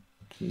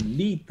 you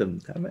need them,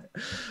 damn it.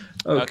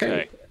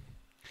 Okay.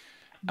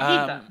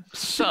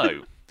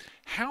 So,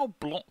 how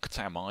blocked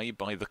am I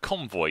by the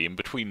convoy in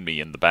between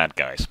me and the bad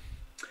guys?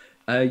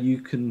 You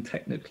can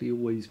technically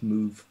always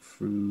move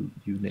through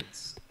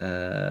units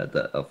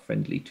that are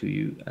friendly to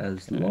you,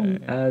 as long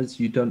as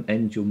you don't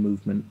end your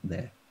movement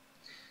there,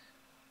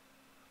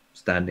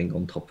 standing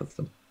on top of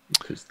them,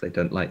 because they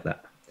don't like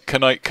that.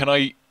 Can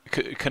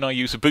I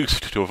use a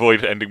boost to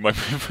avoid ending my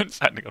movement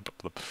standing on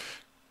top of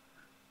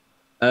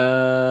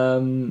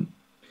them?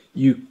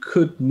 You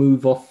could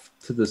move off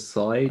to the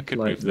side, could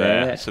like move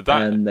there, there, so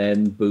that- and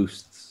then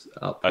boost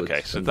upwards.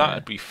 Okay, so from that'd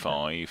there. be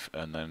 5,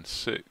 and then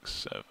 6,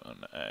 7,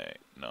 8,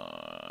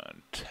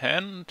 9,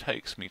 10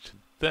 takes me to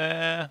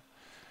there,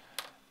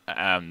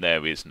 and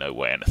there is no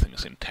way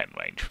anything's in 10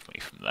 range of me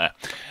from there.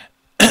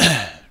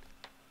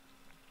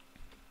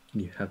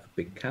 You have a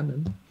big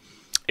cannon.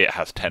 It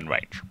has 10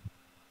 range.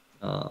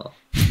 Ah.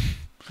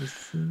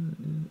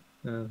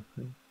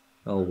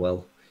 Oh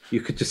well. You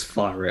could just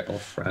fire it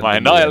off randomly. My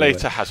Annihilator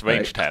anyway. has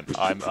range Like, 10.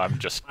 I'm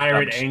just Fire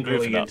I'm it just angrily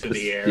moving up. into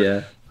the air.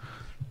 Yeah.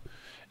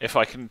 If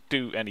I can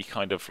do any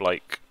kind of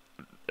like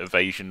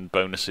evasion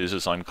bonuses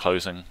as I'm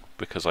closing,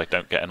 because I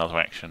don't get another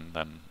action,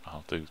 then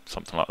I'll do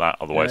something like that.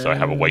 Otherwise, I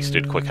have a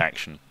wasted quick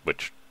action,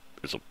 which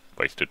is a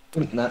wasted.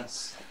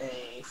 That's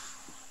a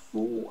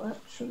full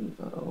action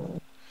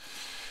though.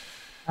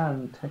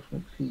 And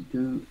technically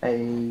do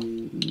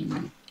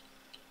a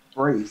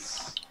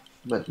brace,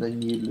 but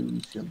then you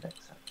lose your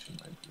next action,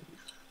 I believe.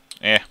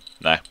 Yeah,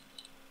 no.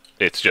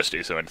 It's just,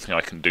 is there anything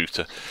I can do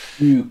to?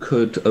 You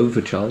could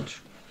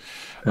overcharge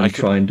and I could-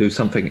 try and do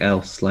something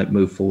else, like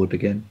move forward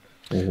again,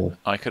 or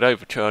I could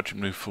overcharge and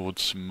move forward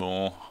some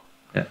more.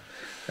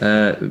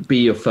 be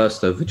your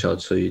first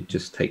overcharge, so you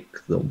just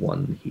take the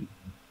one heat.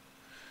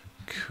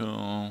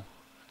 Cool.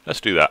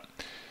 Let's do that.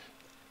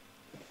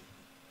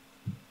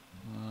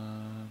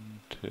 1,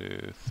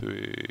 2,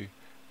 3,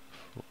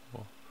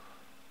 4.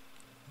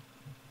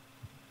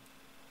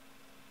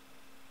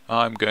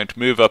 I'm going to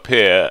move up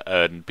here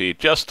and be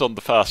just on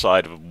the far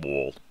side of a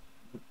wall,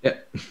 Yeah.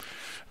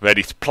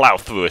 ready to plough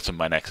through it in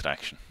my next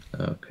action.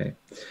 Okay.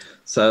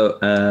 So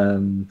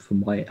for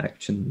my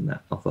action,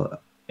 that other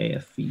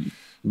AFE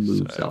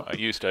moves So up, I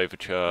used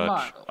overcharge.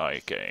 Marvelous.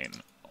 I gain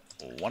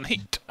 1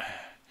 heat.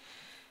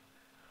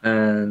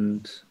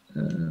 and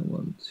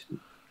 1, 2.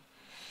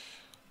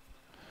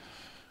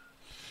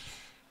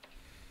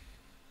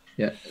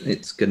 Yeah,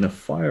 it's gonna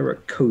fire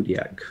at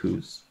Kodiak,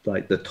 who's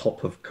like the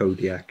top of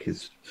Kodiak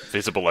is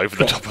Visible over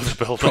the top of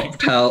the building.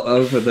 dropped out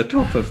over the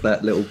top of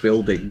that little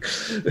building.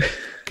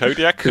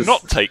 Kodiak 'Cause-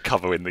 cannot take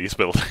cover in these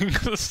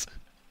buildings.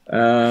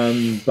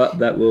 But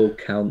that will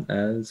count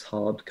as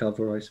hard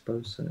cover, I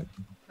suppose. So.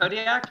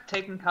 Kodiak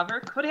taking cover.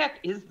 Kodiak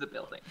is the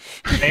building.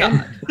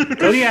 And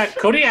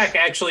Kodiak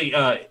actually,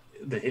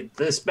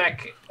 this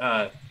mech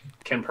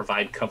can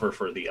provide cover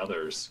for the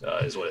others,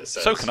 is what it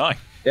says. So can I.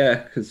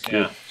 Yeah, because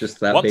you're Yeah. just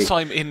that Once big.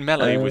 I'm in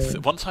melee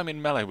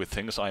with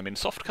things, I'm in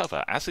soft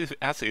cover. As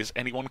is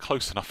anyone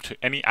close enough to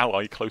any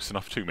ally close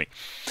enough to me.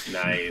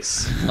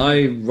 Nice.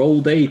 I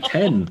rolled a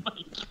 10.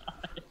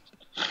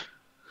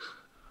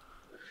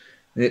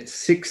 It's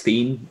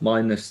 16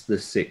 minus the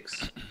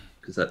 6,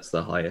 because that's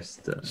the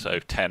highest. So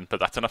 10, but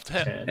that's enough to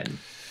hit. 10.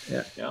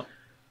 Yeah.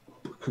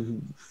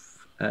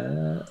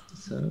 Yeah.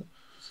 So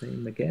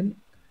same again.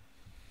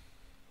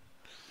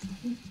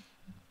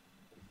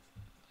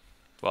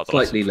 Well, the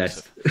Slightly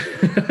less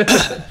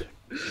less.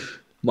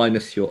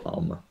 Minus your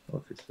armor,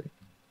 obviously.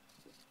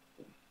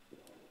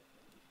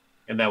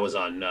 And that was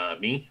on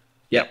me.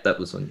 Yep, that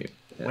was on you.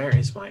 Yeah. Where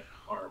is my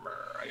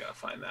armor? I gotta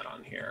find that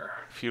on here.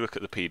 If you look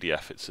at the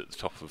PDF, it's at the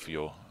top of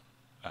your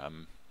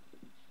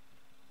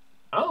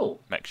Oh,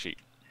 mech sheet.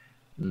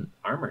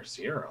 armor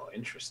 0.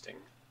 Interesting.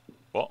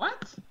 What?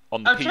 What?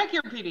 On the Oh, check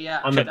your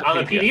PDF. On Check the the on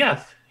the PDF.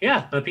 PDF.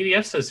 Yeah, the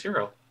PDF says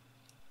 0.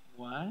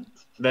 What?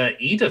 The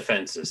E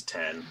defense is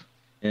 10.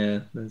 Yeah,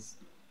 there's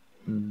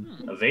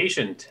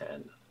Evasion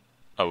 10.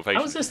 Oh, evasion.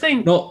 How is this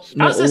thing? not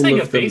How is this all thing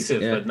of them,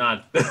 evasive, yeah. but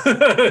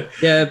not?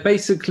 Yeah,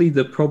 basically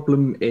the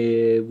problem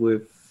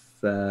with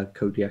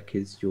Kodiak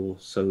is you're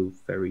so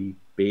very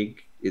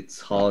big, it's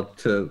hard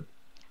to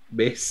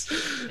miss.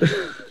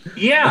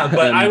 Yeah,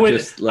 but And I would,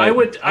 just, like- I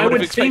would, I I would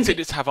have would think. expected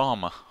it to have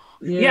armor.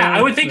 Yeah,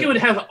 I would think but- it would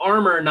have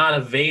armor, not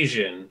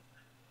evasion.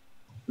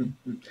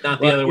 Not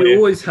the Well, other you way.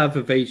 always have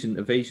evasion.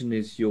 Evasion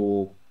is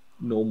your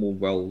normal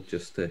roll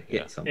just to hit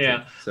Yeah. something.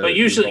 Yeah, So but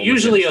you usually roll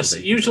a against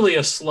evasion. usually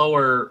a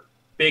slower,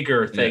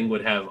 bigger thing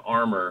would have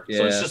armor.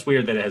 So it's Yeah. just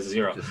weird that it has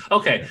 0. Just-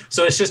 Okay,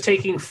 so it's just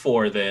taking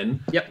 4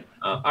 then. Yep.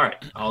 All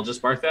right, I'll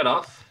just mark that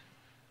off.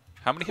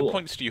 How many Cool. hit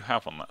points do you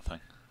have on that thing?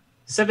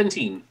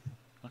 17.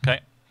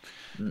 Okay.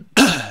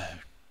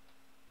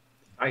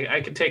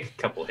 I could take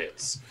a couple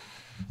hits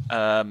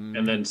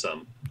And then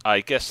some.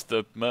 I guess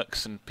the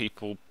mercs and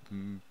people.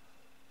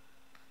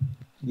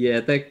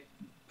 Yeah, they're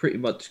pretty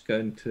much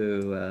going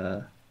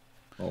to.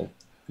 I'll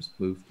just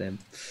move them.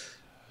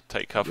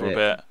 Take cover a Yeah,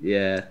 bit.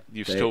 yeah.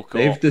 You've they, still got-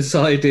 They've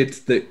decided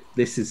that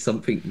this is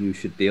something you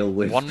should deal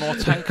with. One more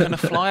tank and a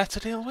flyer to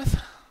deal with.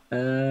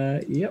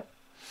 Yep.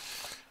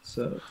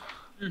 So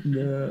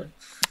the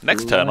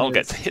Next turn, I'll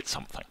get to hit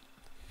something.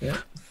 Yeah,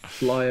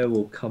 flyer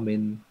will come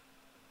in,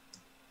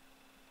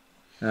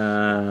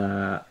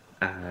 and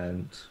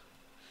I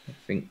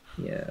think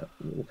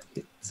we'll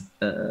hit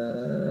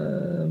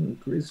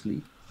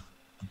Grizzly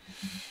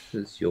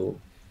because you're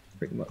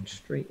pretty much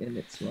straight in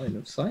its line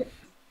of sight.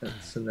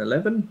 That's an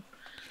 11.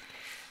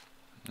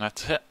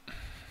 That's it.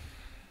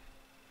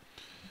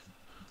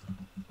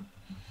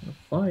 A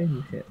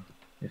fine hit.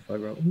 If I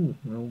roll,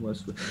 I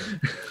almost.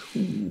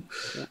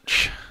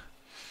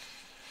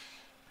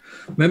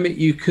 Remember,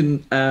 you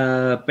can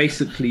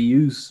basically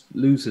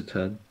lose a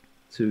turn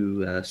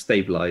to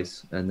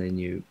stabilize, and then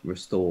you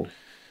restore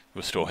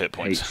hit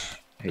points.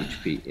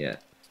 HP. Yeah,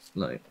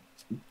 like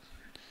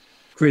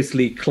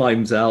Grizzly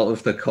climbs out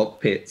of the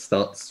cockpit,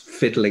 starts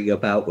fiddling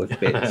about with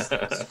bits,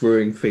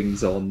 screwing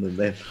things on, and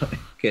then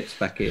gets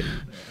back in.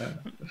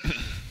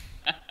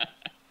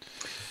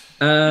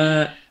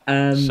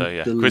 And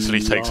so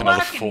Grizzly takes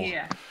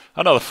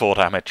another 4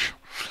 damage.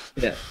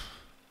 Yeah.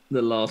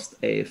 The last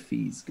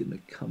AFE's gonna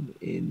come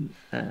in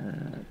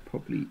and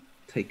probably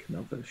take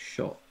another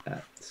shot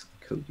at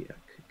Kodiak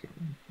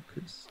again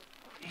because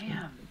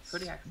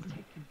Kodiak's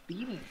taking a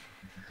beating.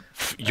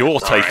 You're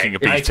taking a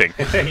beating.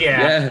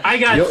 I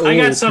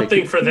got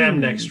something for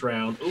them next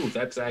round. Ooh,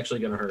 that's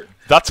actually gonna hurt.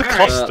 That's a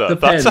cluster.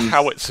 That's a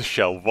howitzer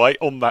shell right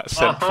on that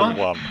central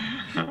one.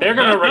 They're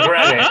gonna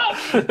regret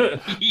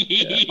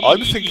it.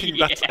 I'm thinking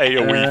that's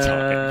AoE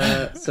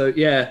target. So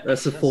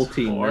that's a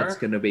 14. That's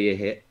gonna be a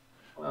hit.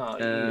 Oh,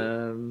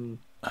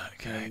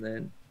 okay. And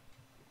then.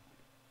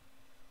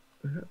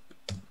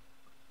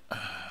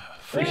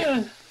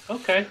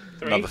 Okay.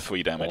 3. Another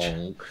 3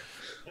 damage.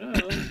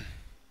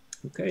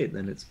 Okay,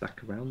 then it's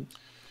back around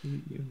to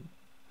you.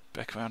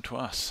 Back around to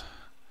us.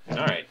 All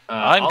right.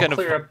 I'm going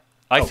to.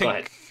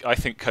 I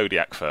think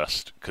Kodiak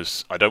first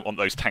because I don't want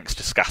those tanks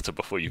to scatter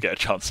before you get a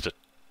chance to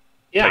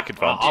take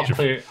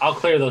advantage. I'll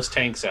clear those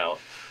tanks out.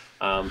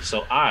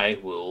 So I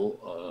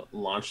will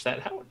launch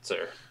that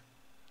howitzer.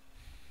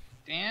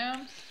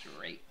 Damn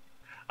straight.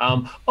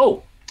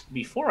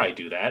 Before I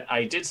do that,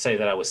 I did say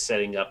that I was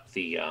setting up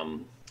the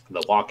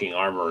walking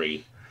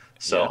armory.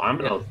 So I'm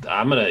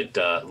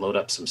gonna load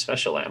up some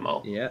special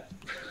ammo. Yeah.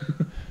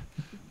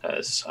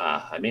 As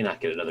I may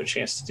not get another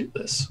chance to do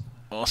this.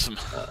 Awesome.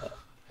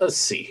 Let's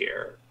see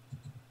here.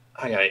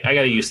 I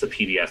gotta use the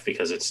PDF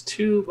because it's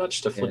too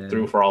much to flip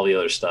through for all the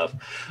other stuff.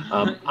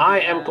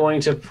 I am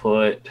going to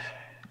put.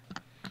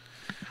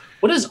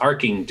 What does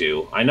arcing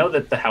do? I know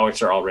that the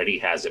howitzer already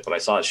has it, but I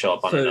saw it show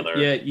up on another.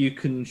 Yeah, you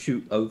can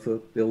shoot over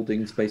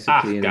buildings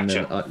basically,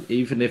 gotcha. And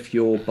even if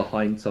you're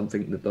behind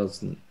something that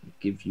doesn't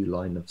give you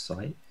line of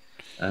sight.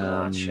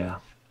 Gotcha.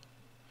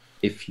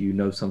 If you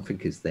know something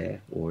is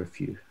there, or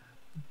if you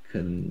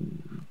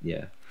can,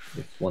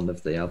 if one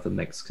of the other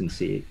mechs can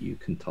see it, you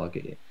can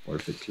target it, or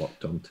if it's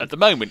locked onto. At the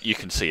moment, you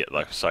can see it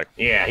though. So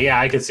yeah,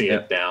 I can see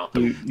it now.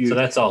 So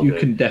that's all. You good.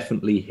 can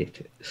definitely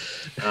hit it.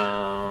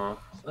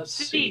 Let's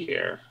see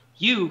here.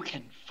 You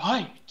can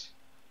fight.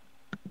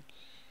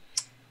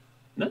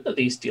 None of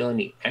these deal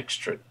any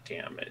extra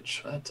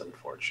damage. That's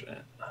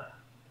unfortunate.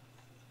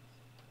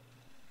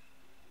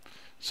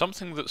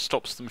 something that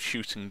stops them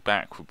shooting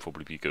back would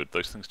probably be good.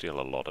 Those things deal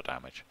a lot of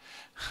damage.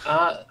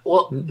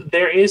 Well,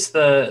 there is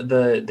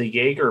the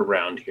Jaeger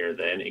round here.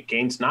 Then it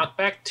gains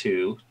knockback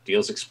 2,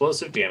 deals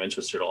explosive damage,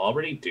 which it'll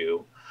already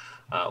do.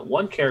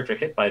 One character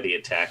hit by the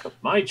attack of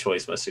my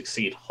choice must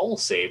succeed hull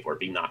save or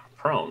be knocked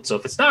prone. So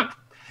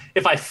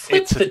if I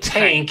flip the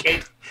tank,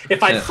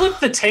 if I flip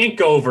the tank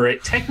over,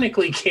 it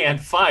technically can't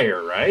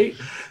fire, right?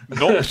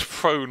 Knocked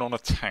prone on a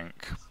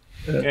tank.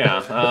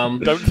 Yeah.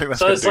 Don't think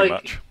that's going to do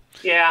much.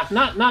 Yeah,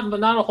 not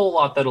a whole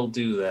lot that'll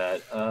do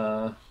that.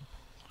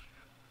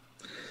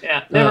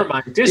 Yeah, never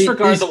mind.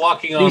 Disregard the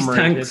walking armor. These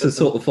tanks are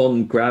sort of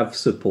on grav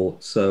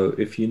support, so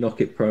if you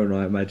knock it prone,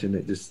 I imagine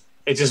it just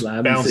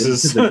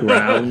bounces into the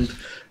ground,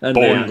 and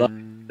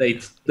then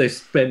they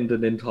spend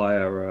an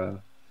entire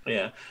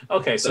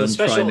Okay, so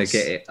trying to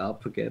get it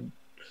up again.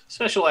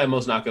 Special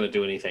ammo's not going to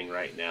do anything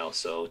right now,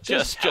 so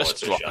just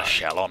drop a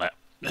shell on it.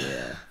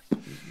 Yeah.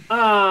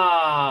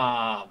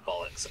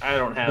 Bollocks! I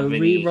don't have any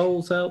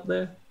re-rolls out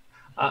there.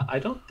 I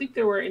don't think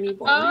there were any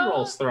more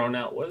re-rolls thrown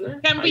out, were there?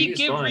 Can we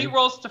give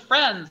re-rolls to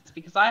friends?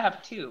 Because I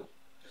have 2.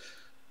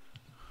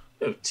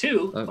 You have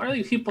 2? Why are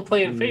these people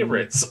playing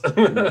favorites?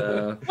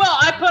 Well,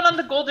 I put on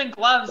the golden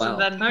gloves and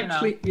then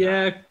actually,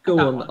 go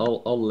on.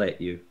 I'll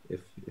let you if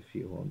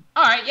you want.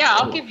 All right,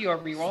 I'll give you a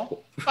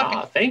re-roll.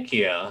 Thank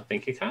you.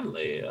 Thank you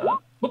kindly.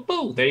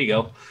 Boo! There you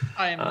go.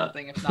 I am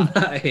nothing if not.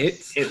 That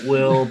hits. It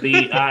will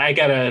be. I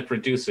gotta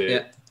reduce it.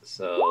 Yeah.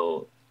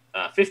 So,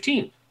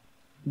 15.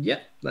 Yeah,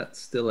 that's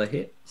still a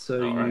hit.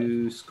 So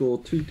you score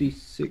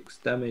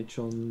 2d6 damage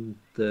on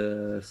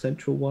the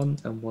central one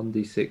and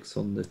 1d6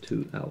 on the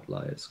 2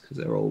 outliers because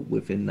they're all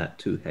within that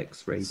 2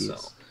 hex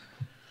radius.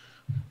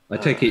 I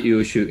take it you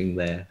were shooting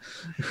there.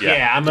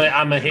 Yeah, I'm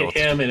gonna hit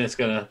him and it's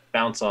gonna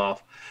bounce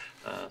off.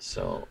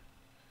 So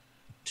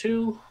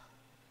 2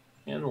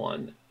 and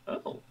 1.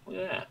 Oh,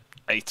 yeah.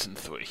 8 and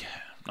 3.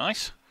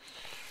 Nice.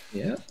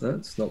 Yeah,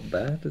 that's not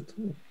bad at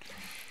all.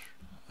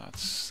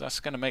 That's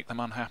going to make them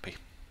unhappy.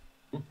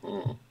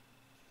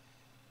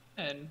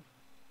 And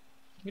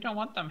we don't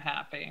want them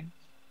happy.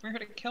 We're here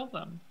to kill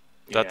them.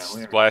 That's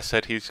Yeah, why I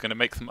said he's going to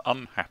make them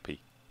unhappy.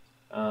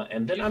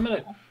 And then I'm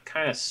going to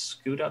kind of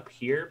scoot up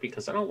here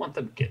because I don't want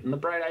them getting the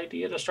bright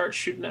idea to start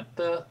shooting at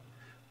the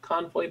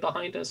convoy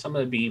behind us. I'm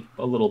going to be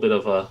a little bit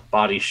of a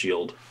body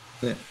shield.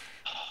 Yeah.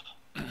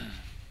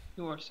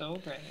 You are so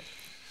brave.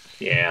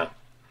 Yeah,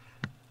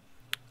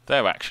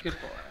 Their action. Good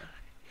boy.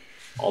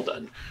 all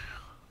done.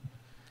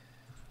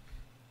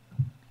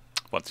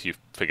 Once you've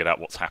figured out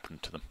what's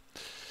happened to them.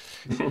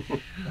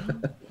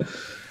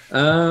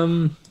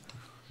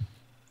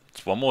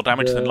 It's one more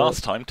damage than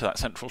last time to that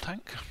central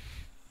tank.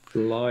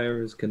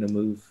 Flyer is going to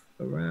move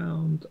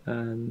around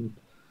and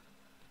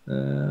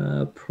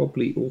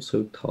probably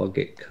also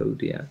target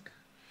Kodiak.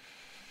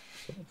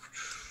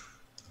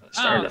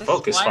 Starting to this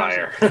focus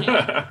flyer's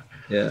fire.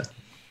 Yeah.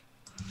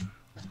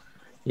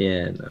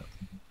 Yeah, no.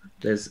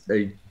 There's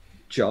a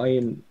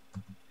giant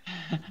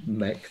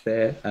mech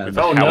there. And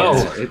Oh, no.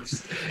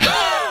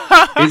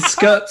 it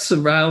skirts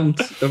around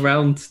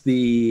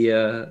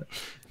the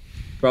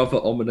rather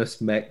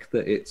ominous mech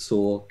that it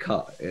saw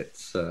cut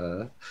its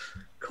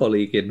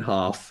colleague in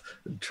half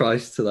and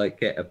tries to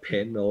get a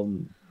pin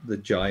on the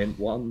giant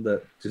one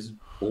that just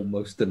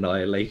almost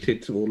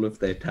annihilated all of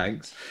their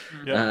tanks.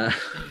 Yeah.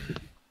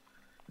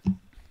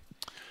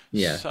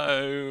 Yeah.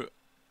 So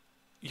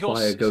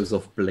Fire goes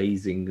off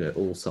blazing at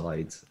all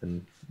sides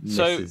and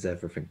misses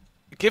everything.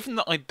 Given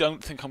that I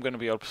don't think I'm going to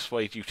be able to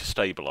persuade you to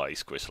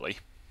stabilise Grizzly,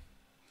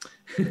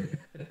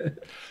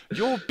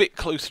 you're a bit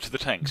closer to the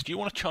tanks. Do you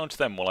want to charge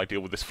them while I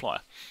deal with this flyer?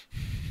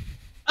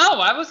 Oh,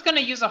 I was going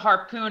to use a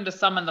harpoon to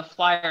summon the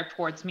flyer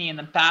towards me and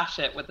then bash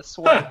it with a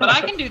sword, but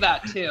I can do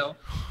that too.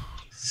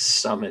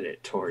 Summon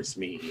it towards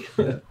me.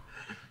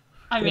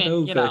 I mean,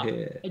 over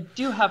here. I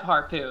do have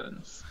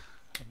harpoons.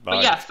 But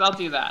Nice. yes, I'll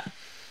do that.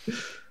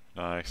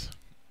 Nice.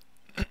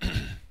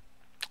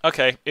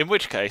 Okay, in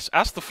which case,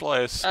 as the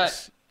flyers...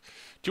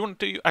 do you want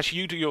to do... Actually,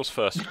 you do yours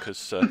first,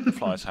 because the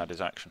flyers had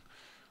his action.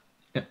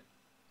 Yeah.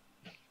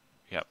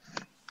 Yep.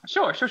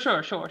 Sure.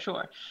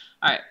 All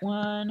right,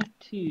 1,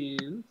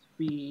 2,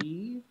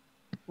 3,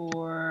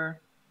 4,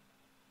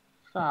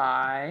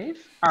 5.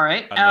 All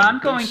right, And then I'm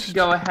going boost. to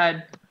go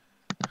ahead.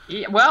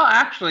 Yeah, well,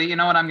 actually, you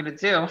know what I'm going to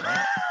do?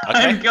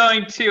 Okay. I'm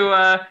going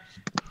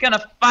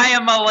to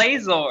fire my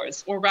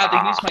lasers, or rather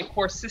use my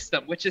core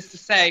system, which is to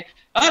say,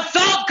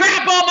 assault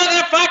grapple,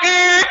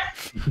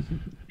 motherfucker!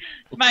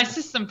 My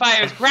system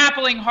fires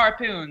grappling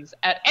harpoons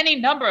at any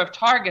number of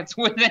targets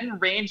within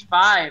range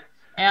 5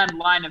 and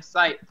line of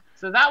sight.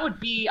 So that would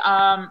be,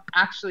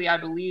 actually, I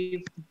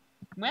believe,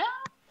 well,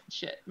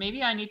 shit,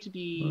 maybe I need to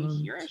be 1,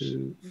 here-ish.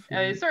 2, 3.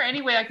 Is there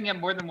any way I can get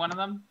more than one of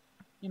them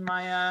in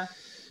my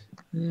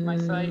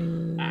sight?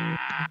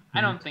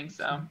 I don't think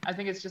so. I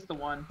think it's just the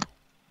one.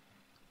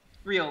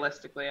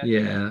 Realistically, I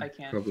think I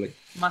can't probably.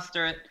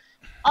 muster it.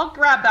 I'll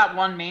grab that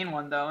one main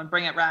one, though, and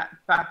bring it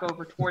back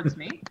over towards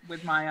me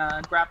with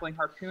my grappling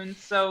harpoon.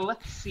 So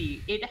let's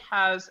see. It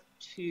has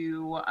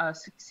to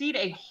succeed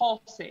a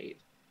hull save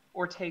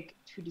or take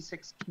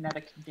 2d6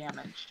 kinetic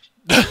damage.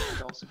 It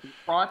could also be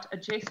brought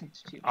adjacent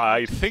to.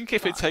 I think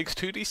if it takes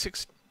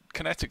 2d6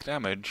 kinetic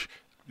damage,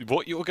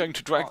 what you're going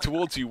to drag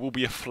towards you will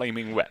be a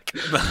flaming wreck.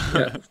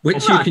 Yeah,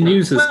 which you can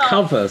use as Well-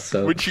 cover,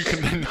 so... Which you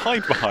can then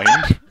hide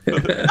behind.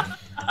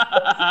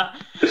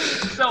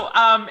 So,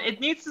 it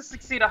needs to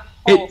succeed a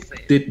hull It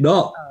save. did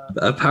not.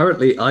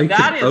 Apparently, I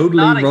that could is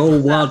not only a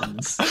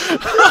roll success.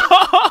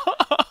 once.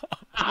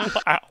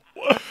 Wow.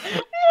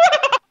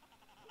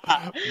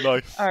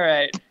 Nice. All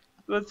right,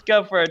 let's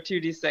go for a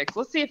 2d6.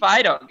 Let's see if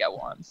I don't get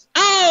ones.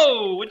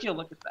 Oh, would you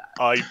look at that?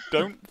 I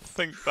don't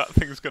think that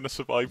thing's going to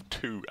survive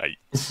 2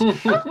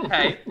 8s.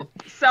 Okay,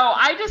 so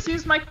I just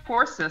used my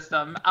core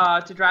system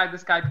to drag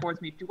this guy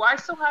towards me. Do I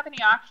still have any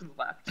actions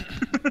left?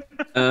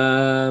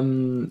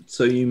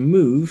 So you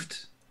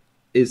moved.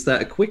 Is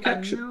that a quick I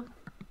action? moved-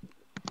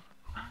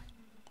 I'm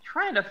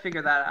trying to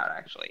figure that out,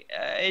 actually.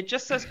 It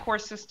just says core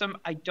system.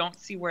 I don't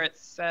see where it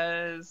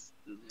says.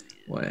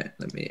 Wait,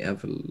 let me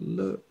have a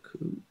look.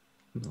 Ooh,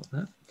 not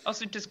that.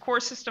 Also, does core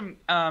system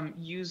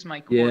use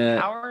my core Yeah.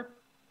 power?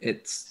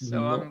 It's So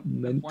not I'm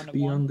meant one to of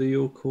be one? under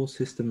your core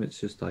system. It's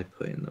just I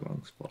put it in the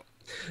wrong spot.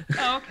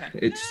 Oh, okay.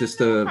 It's just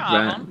no a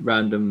problem.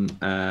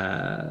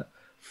 random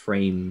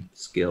frame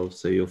skill.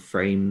 So your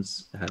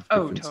frames have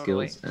Oh, different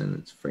totally. skills, and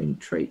it's frame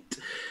trait.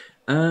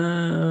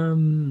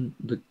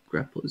 The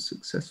grapple is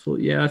successful.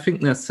 Yeah, I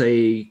think that's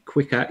a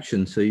quick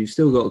action. So you've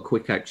still got a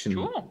quick action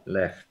Cool.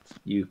 left.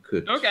 You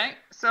could. Okay,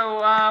 so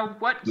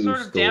what sort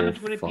Boost of damage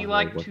or would it be fire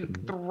like to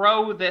weapon.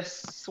 throw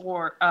this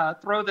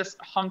throw this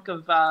hunk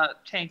of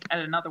tank at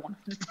another one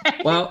of the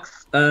tanks? Well,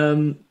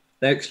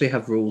 they actually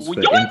have rules for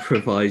Yoink!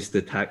 improvised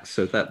attacks,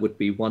 so that would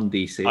be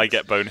 1d6. I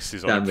get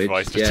bonuses on damage.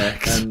 improvised Yeah,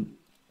 attacks. and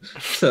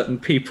certain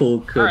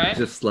people could Alright.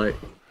 just I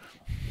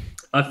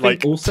think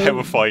Like also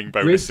terrifying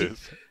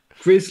bonuses.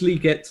 Grizzly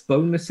gets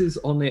bonuses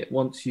on it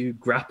once you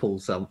grapple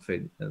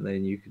something, and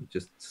then you can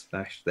just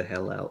smash the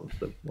hell out of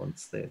them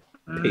once they're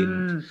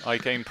pinned. I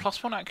gain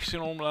 +1 action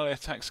on melee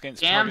attacks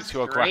against Damn targets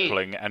who are straight.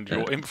 grappling, and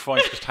your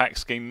improvised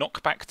attacks gain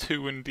knockback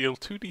 2 and deal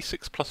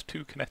 2d6 plus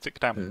 2 kinetic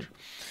damage.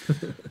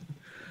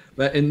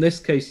 But in this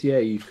case, yeah,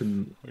 you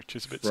can Which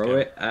is a bit throw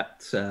scary. it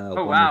at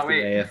one wow, of the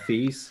wait.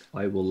 AFEs.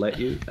 I will let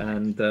you,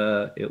 and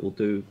it will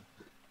do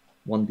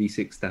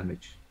 1d6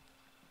 damage.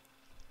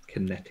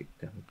 Kinetic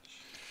damage.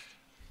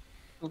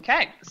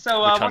 Okay, so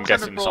Which I'm what type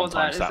guessing of roll is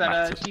that? sometimes Is that that a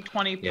matters.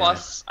 d20 Yeah.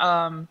 plus?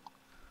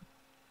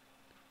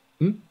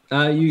 You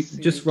let's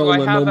see, just do roll I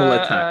a have normal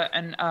attack.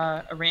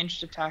 a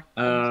ranged attack?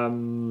 I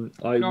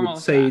Normal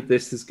would say attack.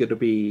 this is going to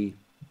be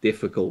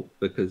difficult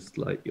because,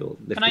 like, you're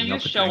lifting Can I up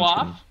use a show tank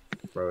and off?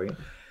 throwing it.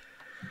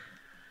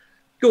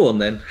 Go on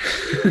then.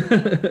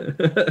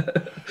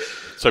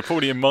 So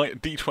probably a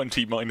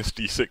d20 minus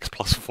d6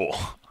 plus 4.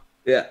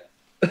 Yeah.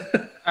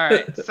 All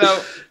right,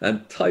 so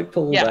And type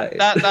all yeah, that. in.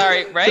 that's all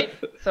right, right?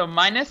 So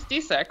minus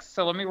d6.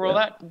 So let me roll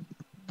Yeah. that.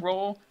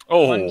 Roll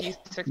Oh.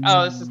 1d6.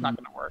 Oh, this is not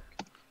going to work.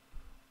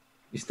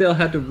 You still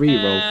had to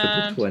re-roll for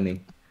And- the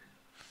 20.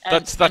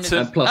 That's it And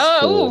is- plus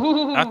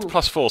oh, That's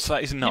 +4, so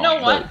that is 9. know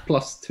what? Well,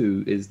 plus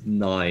 2 is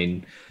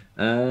 9.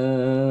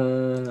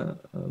 I'm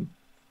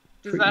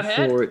Does pretty that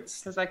hit? sure it's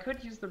Because I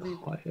could use the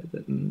reroll. higher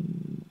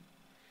than.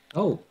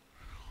 Oh,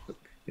 look,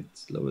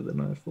 it's lower than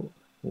I thought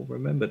or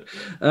remembered.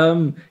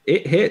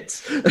 It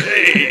hits.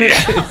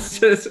 It's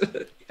just-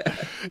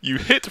 You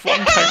hit one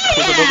tank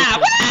with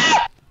another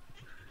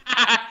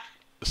tank.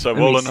 So Let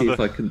roll me see another.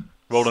 if I can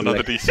roll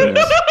another select,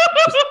 d6.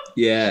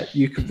 yeah,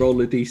 you can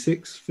roll a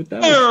d6 for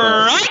damage.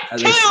 Right,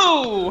 And this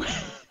 2!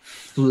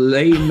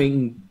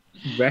 flaming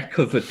wreck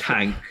of a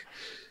tank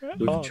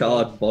with Oh,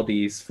 charred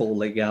bodies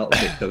falling out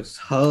of it goes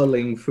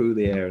hurling through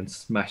the air and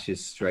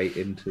smashes straight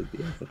into the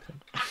other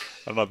tank.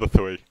 Another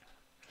 3.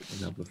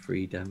 Another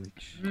 3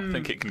 damage. I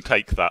think it can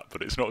take that,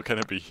 but it's not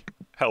going to be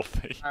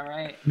healthy. All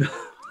right.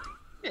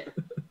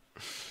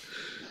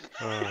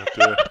 Oh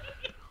dear.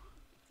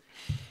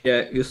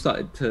 Yeah, you're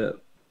starting to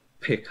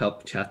pick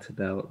up chatter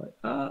now.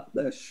 Like,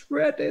 they're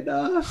shredding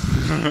us.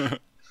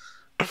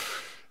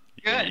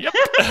 Good. Yep.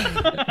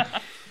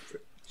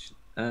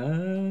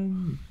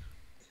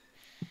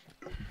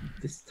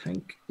 This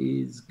tank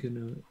is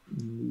gonna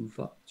move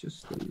up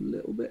just a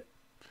little bit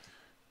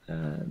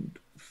and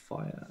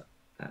fire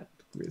at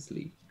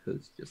Grizzly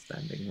because you're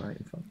standing right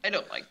in front. I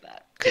don't like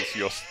that.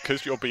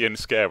 Because you're being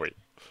scary.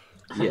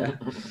 Yeah,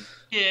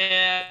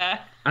 Yeah.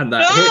 and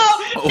that No!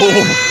 hits.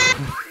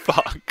 Oh,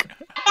 fuck.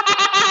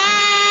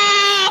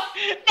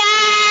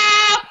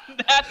 No!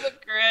 That's a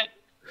crit.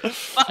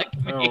 Fuck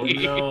Oh me.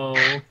 no.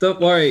 Don't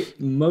worry,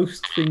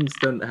 most things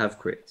don't have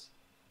crits.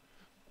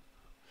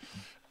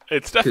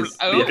 It's definitely.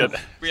 Oh, Yeah.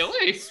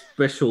 really?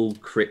 Special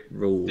crit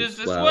rules. Does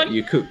this well, one?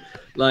 you could,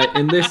 like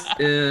in this,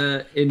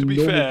 in To be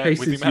normal fair, with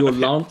the cases, amount your of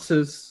hit-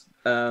 lancers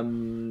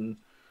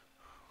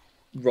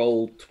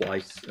roll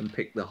twice and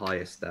pick the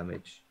highest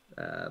damage,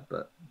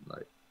 but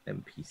like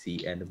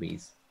NPC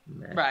enemies,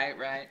 meh.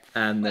 Right.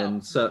 And Well, then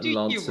do certain you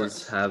lancers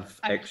worse. have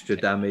I'm extra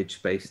kidding.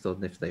 damage based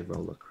on if they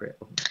roll a crit.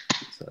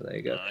 So there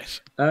you go.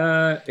 Nice.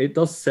 It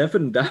does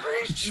 7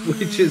 damage,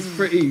 which is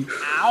pretty.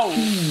 Ow.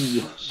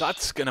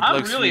 That's going to I'm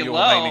blow through really your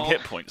low. remaining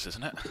hit points,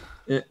 isn't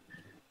it?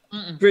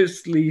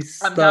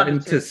 Grizzly's I'm starting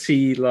down to to 2.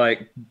 see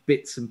like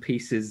bits and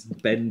pieces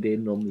bend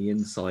in on the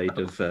inside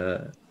of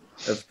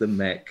the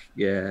mech.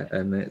 Yeah,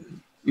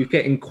 and you're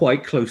getting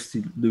quite close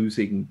to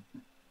losing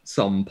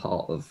some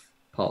part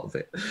of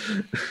it.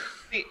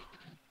 See,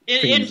 in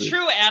Things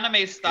true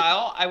anime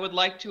style, I would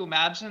like to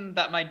imagine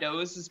that my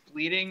nose is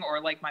bleeding or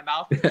like my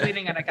mouth is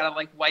bleeding and I gotta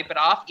like wipe it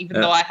off, even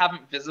Yeah. though I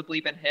haven't visibly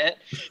been hit.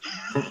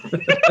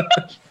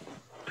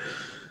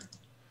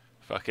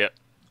 Fuck it.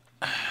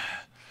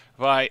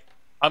 Right,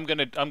 I'm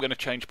gonna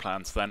change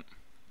plans then.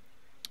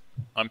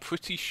 I'm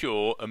pretty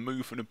sure a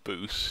move and a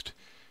boost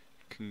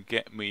can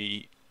get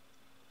me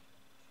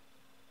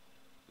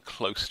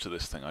close to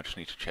this thing. I just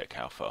need to check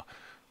how far.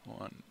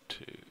 1,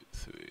 2,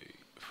 3,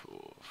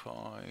 4,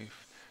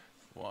 5.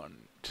 1,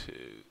 2,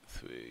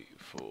 3,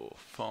 4,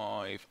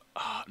 5.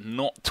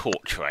 Not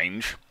torch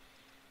range,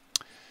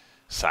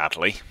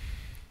 sadly,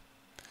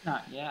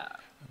 Not yet.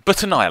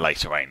 but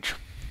annihilator range.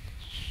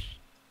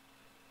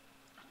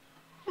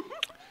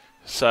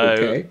 So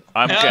Okay.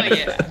 I'm Hell gonna.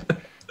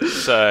 yeah.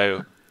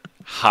 So,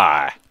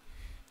 hi.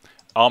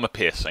 Armor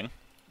piercing.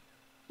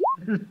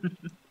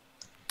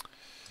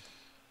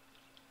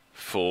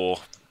 For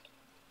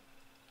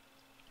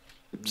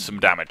some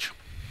damage.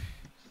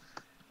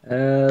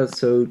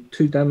 So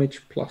 2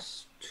 damage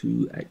plus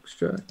 2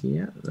 extra.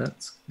 Yeah,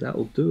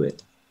 that'll do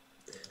it.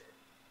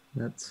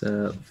 That's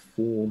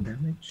 4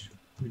 damage.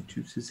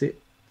 Reduces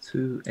it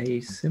to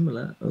a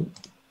similar.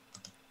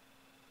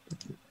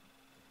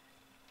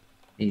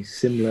 A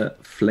similar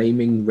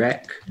flaming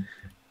wreck.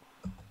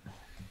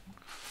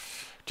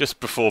 Just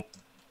before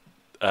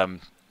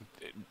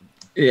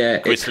Yeah,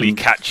 it Grizzly can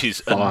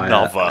catches fire.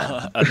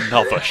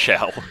 another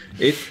shell.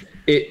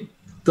 It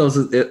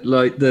doesn't. It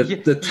like the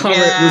turret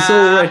was Yeah.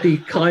 already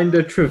kind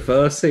of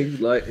traversing,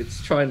 like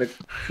it's trying to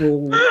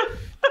crawl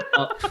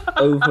up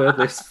over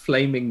this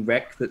flaming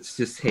wreck that's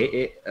just hit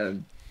it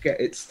and get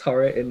its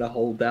turret in a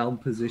hold down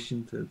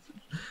position to,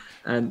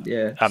 and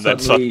yeah, And then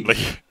suddenly,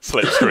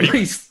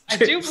 Slipstream. I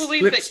do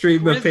believe that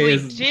Slipstream Grizzly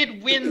appears,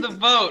 did win the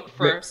vote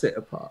for rips it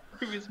apart.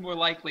 who is more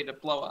likely to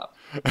blow up.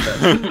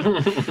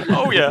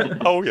 Oh yeah,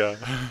 oh yeah.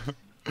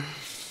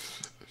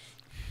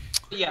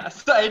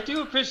 Yes, I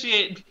do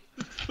appreciate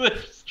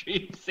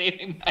Slipstream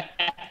saving my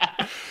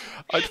ass.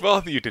 I'd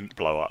rather you didn't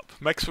blow up.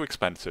 Mechs are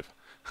expensive.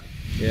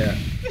 Yeah.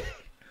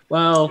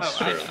 Well, Oh,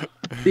 I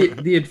know.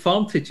 the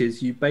advantage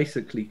is you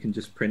basically can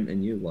just print a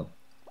new one.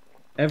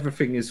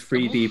 Everything is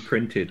 3D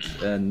printed,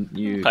 and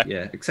you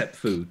Okay. except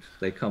food.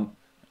 They can't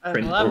I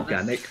print love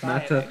organic this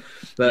matter.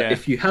 society. But Yeah.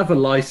 if you have a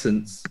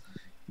license,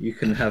 you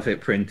can have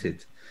it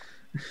printed.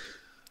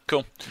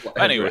 Cool. Whatever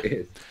Anyway. it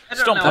is. I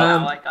don't Stomp know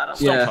up. how I got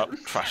a Yeah. Stomp up,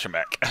 trash a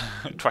mech.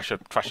 trash a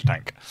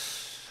tank.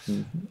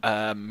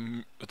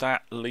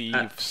 That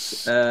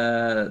leaves...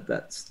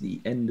 That's the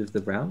end of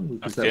the round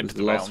because That's the that end was of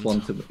the the last round.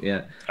 one to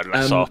yeah.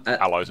 Unless our At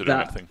allies are doing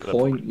that anything. but they're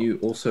point, probably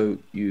not.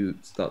 you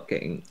start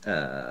getting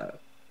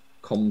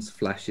comms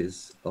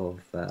flashes of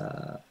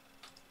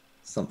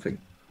something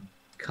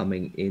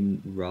coming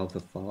in rather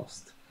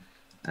fast,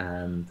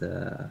 and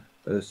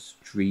a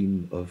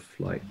stream of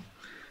like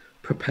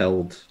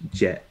propelled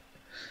jet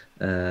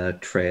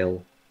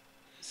trail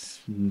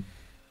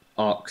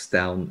arcs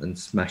down and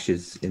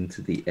smashes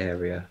into the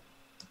area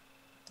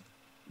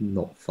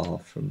not far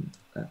from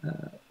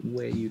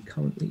where you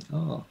currently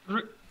are.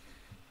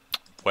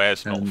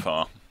 Where's not Um,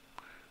 far?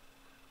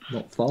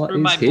 Not far Through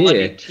is my bloody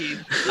here.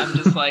 teeth, I'm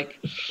just like,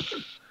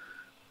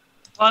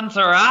 fun's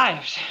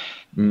arrived.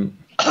 Mm.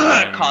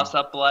 Coughs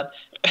up blood.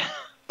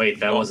 Wait,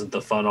 that wasn't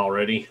the fun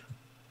already?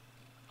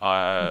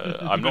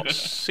 I'm not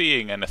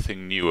seeing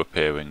anything new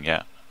appearing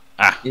yet.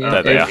 Ah, Yeah,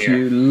 there they if are. here.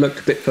 you look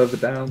a bit further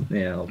down,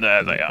 yeah, I'll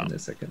There do they that are. in a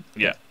second.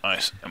 Yeah,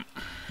 nice.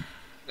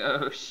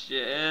 Oh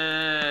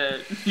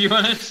shit! You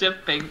want to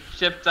ship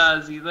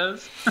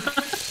Zethos?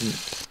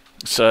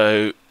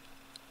 So,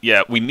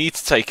 yeah, we need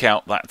to take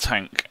out that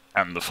tank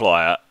and the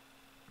flyer.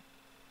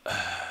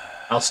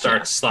 I'll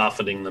start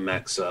softening the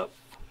mechs up.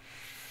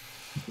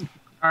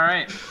 All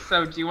right.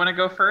 So, do you want to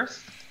go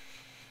first?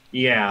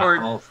 Yeah,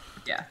 Or-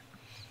 Yeah.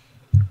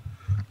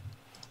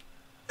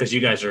 because you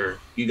guys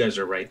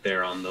are right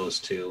there on those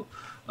two.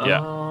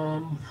 Yeah.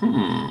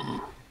 Hmm.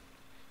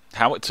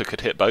 Howitzer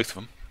could hit both of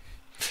them.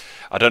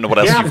 I don't know what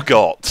else Yeah. you've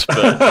got,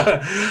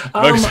 but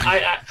Most-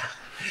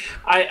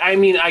 I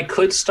mean, I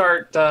could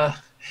start.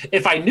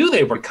 If I knew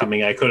they were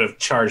coming, I could have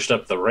charged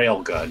up the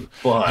railgun.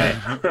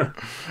 But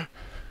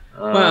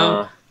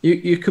Well,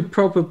 you could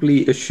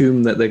probably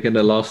assume that they're going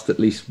to last at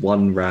least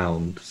one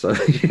round, so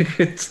you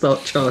could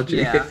start charging.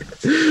 Yeah.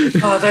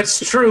 oh, that's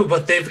true.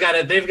 But they've got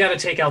to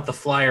take out the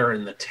flyer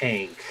and the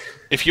tank.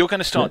 if you're going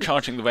to start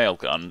charging the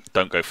railgun,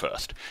 don't go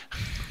first.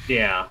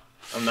 Yeah,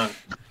 I'm not.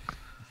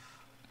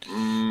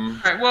 All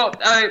right. Well,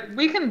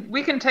 we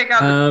can take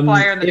out the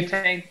flyer and the if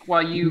tank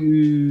while you.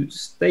 You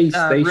stay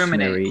ruminate,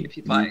 stationary. if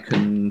you'd You like.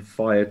 can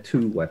fire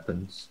 2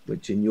 weapons,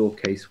 which in your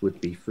case would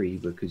be 3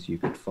 because you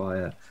could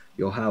fire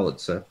your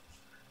howitzer.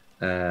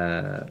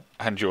 And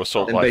your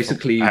assault And rifle.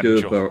 basically you and do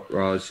your- a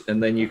barrage,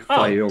 and then you can Oh,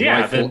 fire your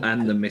yeah, rifle then-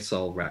 and the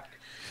missile rack.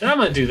 I'm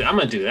gonna do that. I'm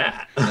gonna do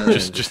that. And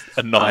just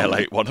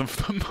annihilate one of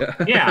them.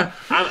 Yeah,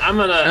 I'm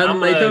gonna.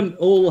 And they don't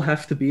all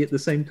have to be at the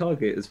same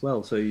target as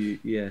well. So you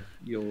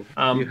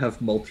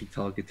have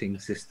multi-targeting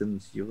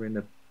systems. You're in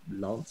a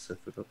Lancer,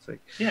 for God's sake.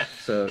 Yeah.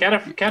 So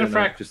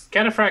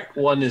Cataphract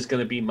 1 is going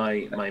to be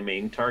my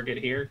main target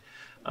here.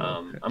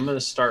 I'm going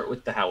to start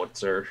with the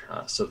howitzer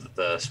so that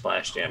the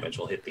splash damage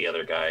will hit the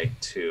other guy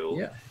too.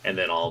 Yeah. And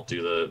then I'll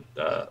do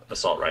the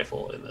assault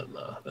rifle and then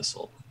the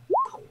missile.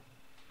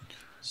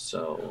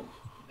 So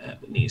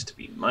that needs to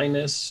be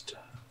minus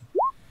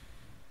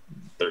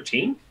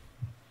 13.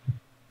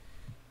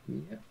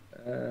 Yeah,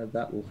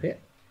 that will hit.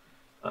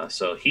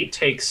 So he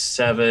takes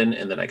 7,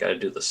 and then I got to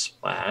do the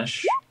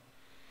splash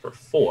for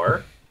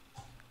 4.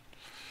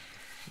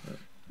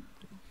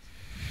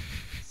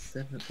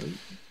 7, 8.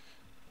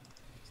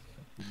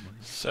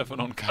 7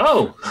 on camera.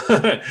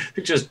 Oh,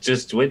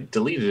 just went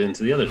deleted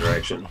into the other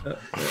direction.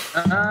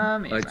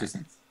 I just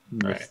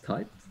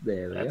mistyped.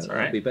 There we That's go. all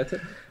right. That'll be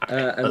better. All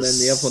right, And then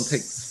the other one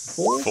takes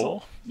 4.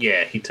 4?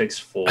 Yeah, he takes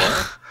 4.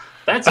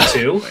 That's a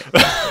 2.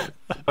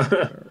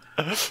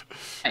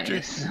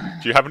 Nice.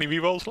 Do you have any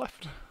rerolls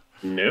left?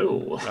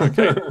 No.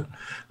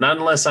 Not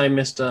unless I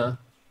missed a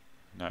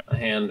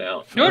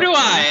handout. Nor do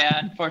I,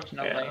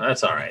 unfortunately. Yeah,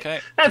 that's all right. Okay.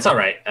 That's all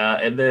right.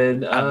 And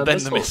then And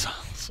then the missiles.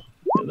 missiles.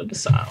 And the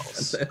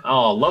missiles.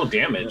 Oh, low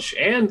damage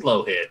and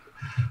low hit.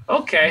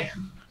 Okay.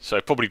 So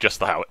probably just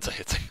the howitzer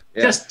hitting.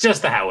 Yeah.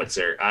 Just the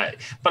howitzer.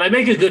 But I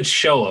make a good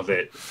show of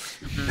it.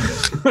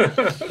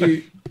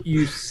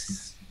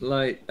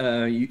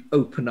 you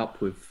open up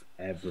with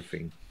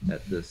everything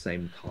at the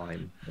same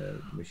time.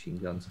 Machine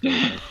guns go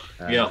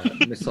off,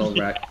 missile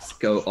racks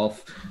go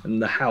off,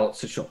 and the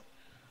howitzer shot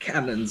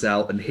cannons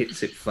out and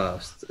hits it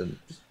first, and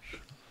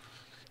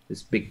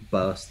this big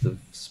burst of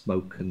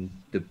smoke and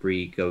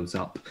debris goes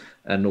up,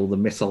 and all the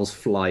missiles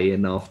fly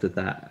in after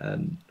that.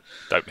 And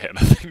don't hit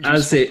anything.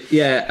 as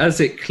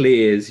it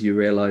clears, you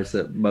realise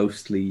that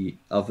mostly,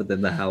 other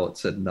than the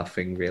howitzer,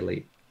 nothing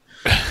really.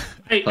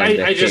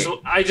 I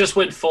just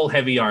went full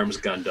heavy arms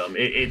Gundam.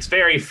 It's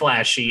very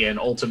flashy and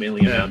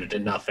ultimately amounted to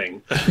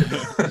nothing.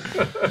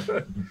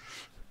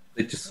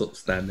 They just sort of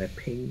stand there,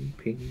 ping,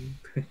 ping,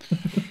 ping.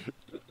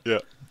 Yeah.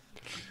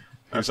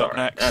 Who's up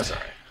next? That's all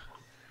right.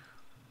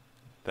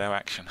 Their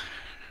action.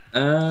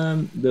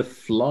 The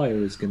flyer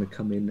is going to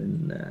come in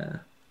and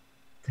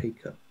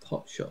take a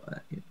pot shot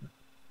at you.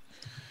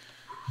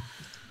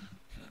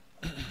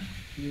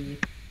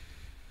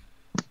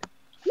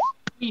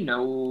 We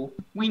know.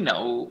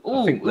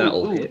 Ooh, think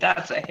that'll hit.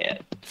 That's a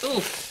hit.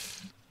 Ooh.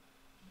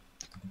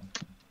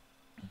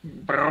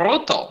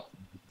 Brutal.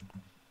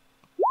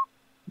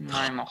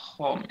 I'm a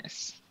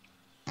homies.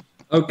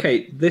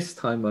 Okay, this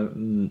time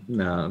I'm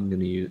going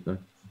to use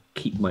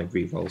keep my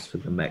rerolls for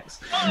the mechs.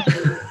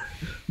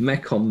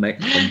 Mech on mech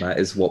combat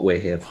is what we're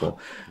here for.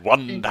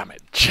 1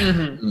 damage.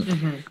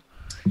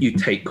 You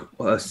take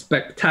a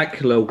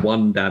spectacular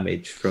 1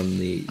 damage from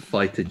the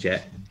fighter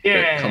jet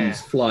that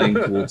comes flying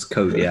towards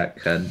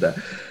Kodiak and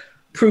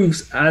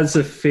proves as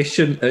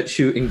efficient at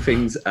shooting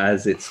things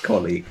as its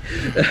colleague.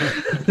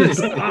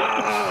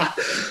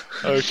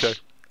 Okay.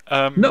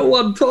 No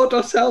one taught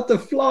us how to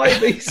fly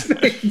these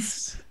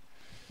things.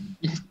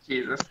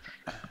 Jesus.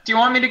 Do you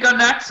want me to go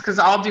next? Because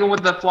I'll deal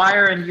with the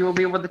flyer and you will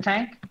deal with the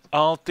tank?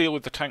 I'll deal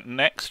with the tank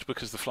next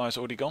because the flyer's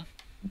already gone.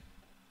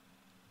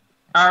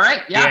 All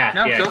right.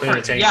 Go clear for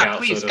it. the tank Yeah, out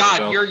please, so God,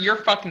 go. you're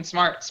fucking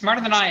smart.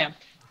 Smarter than I am.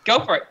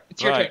 Go for it.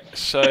 It's your turn.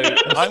 So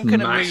I'm going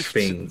to Smash move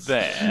things. to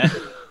there.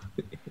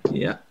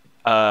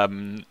 Yeah.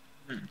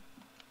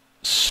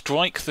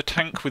 Strike the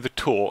tank with a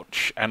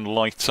torch and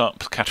light up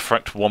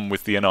Cataphract 1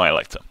 with the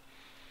Annihilator.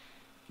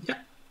 Yeah.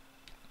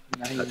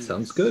 That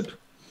sounds good.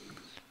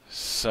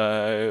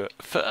 So,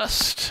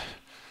 first,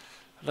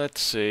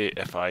 let's see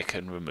if I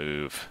can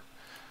remove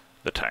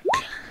the tank.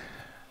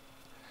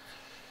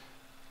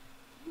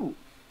 Ooh.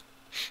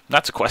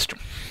 That's a question.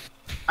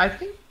 I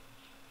think,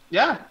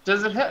 yeah.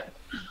 Does it hit?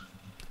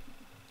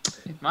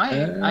 It might.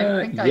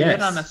 I think I yes,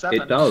 hit on a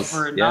 7. it does.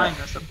 Or a Yeah. 9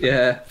 or something.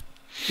 Yeah.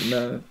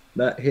 No,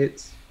 that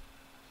hits.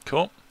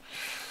 Cool.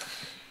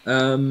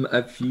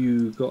 Have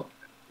you got...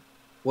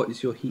 What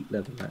is your heat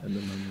level at the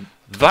moment?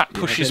 That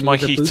Do you pushes have my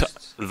any other heat.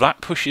 boosts?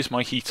 That pushes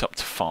my heat up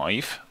to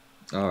 5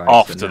 All right,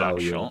 after so now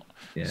that you're- shot.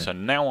 Yeah. So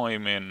now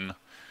I'm in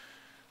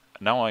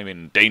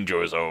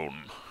danger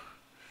zone.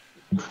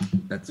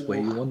 That's where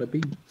you want to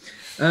be.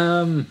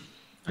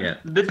 Yeah.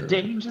 The so-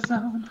 danger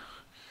zone.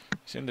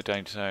 It's in the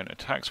danger zone.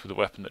 Attacks with a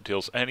weapon that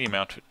deals any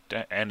amount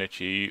of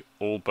energy.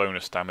 All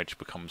bonus damage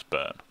becomes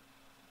burn.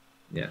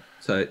 Yeah.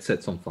 So it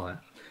sets on fire.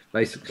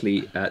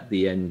 Basically, at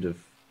the end of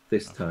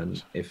this turn,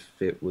 if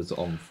it was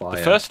on fire,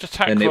 The first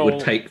attack then it roll.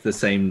 would take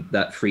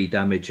that 3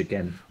 damage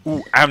again.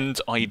 Ooh, and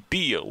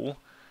ideal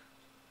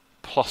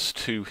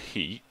 +2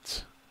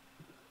 heat.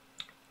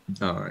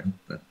 All right.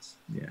 That's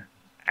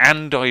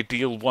And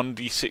ideal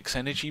 1d6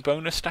 energy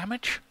bonus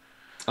damage.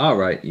 All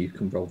right. You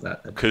can roll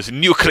that. Then. Because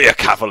nuclear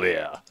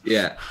cavalier.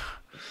 Yeah.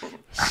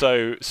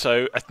 So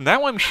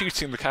now I'm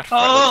shooting the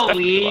Cataphract.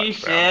 Holy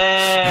shit!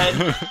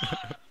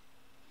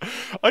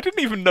 I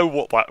didn't even know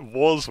what that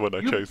was when I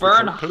You chose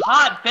burn the weapon.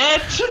 hot,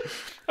 bitch!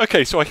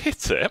 Okay, so I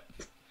hit it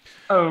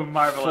Oh, for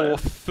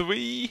marvelous. for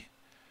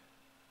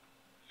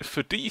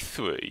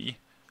D3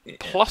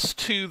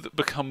 +2 that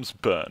becomes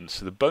burn.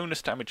 So the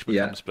bonus damage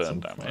becomes it's burn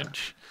on fire.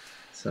 damage.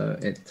 So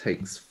it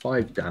takes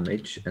 5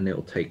 damage, and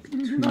it'll take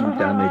 2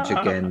 damage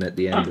again at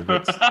the end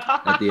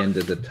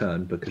of the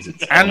turn because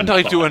it's. And on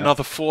I do fire.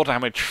 another 4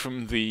 damage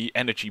from the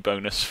energy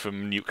bonus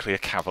from nuclear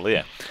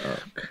cavalier.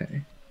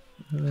 Okay.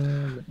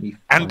 Let me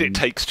And it find-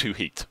 takes 2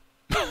 heat.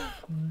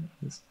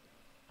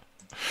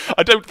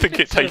 I don't think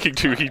it taking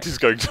 2 heat is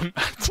going to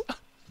matter.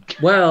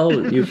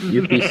 Well,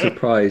 you'd be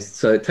surprised.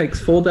 So it takes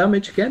 4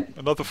 damage again.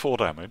 Another 4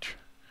 damage.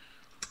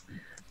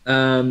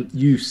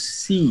 You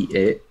see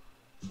it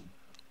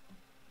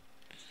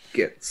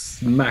get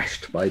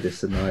smashed by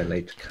this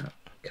annihilator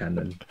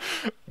cannon.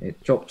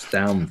 It drops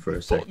down for a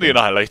Thought second. the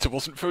Annihilator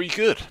wasn't very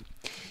good.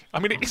 I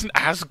mean, it isn't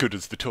as good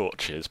as the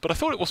torch is, but I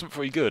thought it wasn't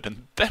very good,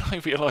 and then I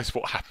realised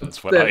what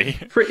happens when They're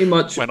pretty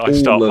much when I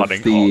start all of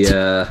running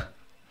the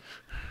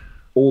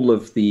all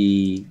of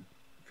the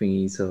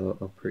thingies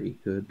are pretty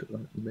good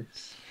like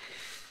this.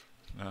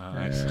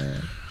 Nice.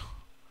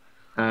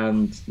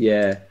 And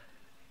yeah,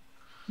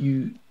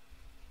 you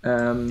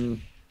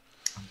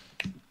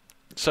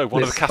So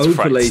one of this the Cataphracts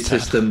overlay turn.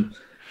 system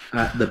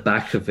at the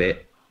back of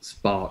it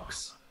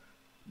sparks,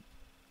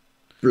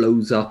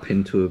 blows up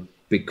into a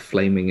big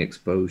flaming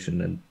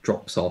explosion and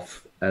drops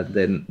off, and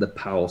then the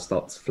power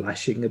starts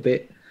flashing a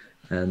bit,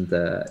 and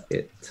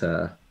it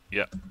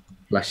Yeah,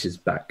 flashes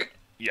back.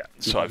 yeah.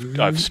 So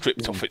I've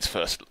stripped off its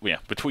first. Yeah,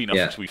 between us,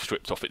 Yeah. we've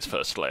stripped off its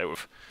first layer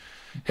of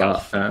But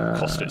health and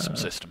cost it some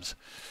systems.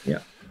 yeah.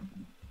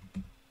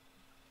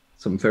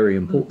 some very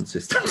important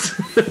systems.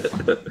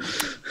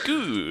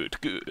 Good.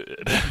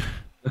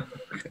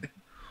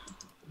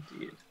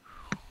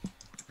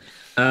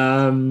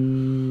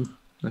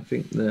 I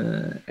think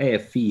the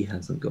AFE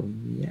hasn't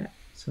gone yet,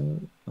 so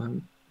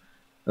I'm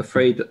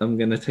afraid I'm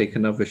going to take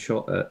another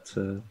shot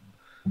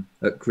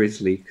at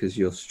Grizzly because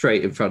you're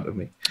straight in front of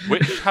me.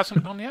 Which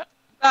hasn't gone yet?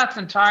 That's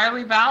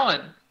entirely valid.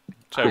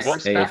 So I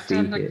what's respect AFE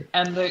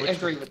and, here?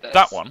 agree with this.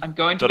 That one? I'm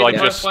going to That I be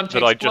the just- first one to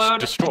that I just explode,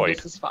 and destroyed?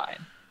 This is fine.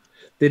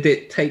 Did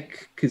it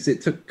take? Because it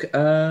took.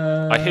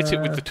 I hit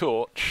it with the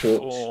torch.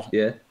 torch.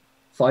 Yeah,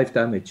 5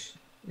 damage.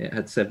 It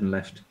had 7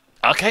 left.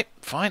 Okay,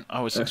 fine.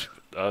 I was.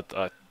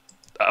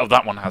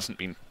 That one hasn't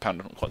been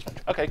pounded on quite as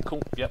much. Okay,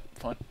 cool. Yep,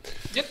 fine.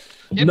 Yep.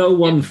 No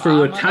one yep,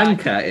 threw a I'm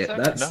tank back. at it. It's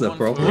okay. That's No the one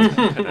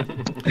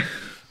problem.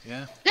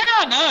 Yeah.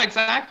 Yeah, no,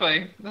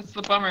 exactly. That's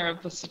the bummer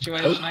of the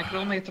situation. I could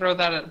only throw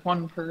that at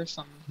one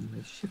person.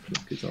 My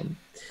shiplock is on.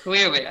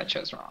 Clearly, I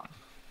chose wrong.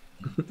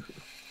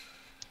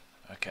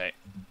 Okay.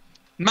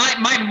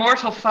 My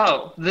mortal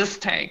foe, this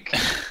tank.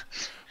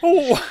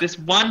 Oh. This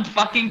one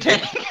fucking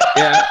tank.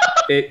 Yeah,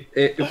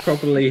 it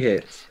probably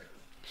hits.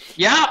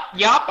 Yup,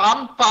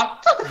 I'm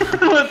fucked.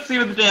 Let's see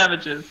what the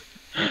damage is.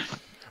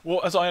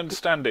 Well, as I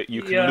understand it,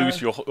 you can Yeah.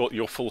 lose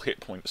your full hit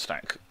point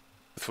stack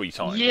 3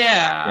 times. Yeah.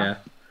 Yeah.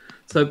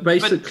 So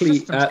basically,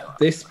 systems at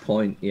this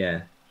point,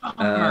 yeah,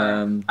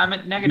 I'm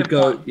at you negative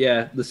go. 1.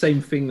 Yeah, the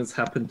same thing has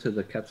happened to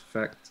the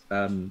cataphract.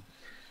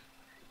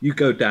 You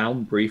go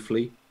down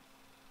briefly,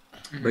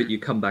 but you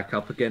come back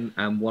up again,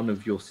 and one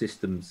of your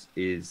systems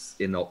is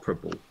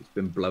inoperable. It's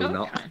been blown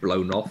Okay. up,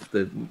 blown off.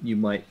 That you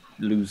might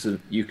lose.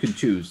 You can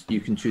choose. You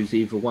can choose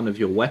either one of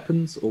your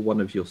weapons or one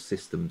of your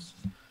systems.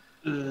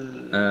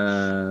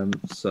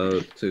 So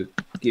to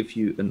give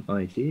you an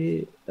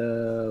idea,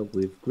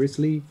 with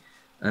Grizzly,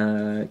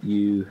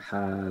 you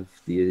have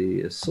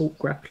the assault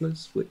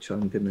grapplers, which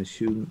I'm going to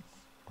assume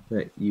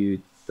that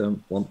you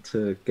don't want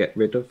to get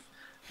rid of.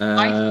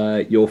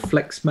 Your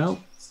flex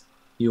mounts,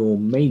 your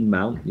main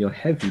mount, your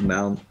heavy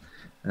mount,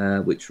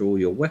 which are all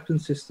your weapon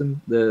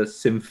system. The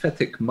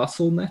synthetic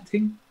muscle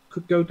netting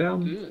could go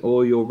down,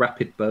 or your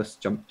rapid burst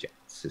jump jet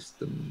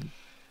system,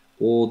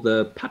 or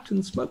the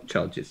pattern smoke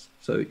charges.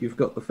 So you've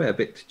got a fair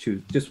bit to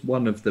choose. Just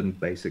one of them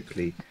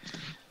basically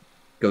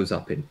goes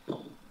up in.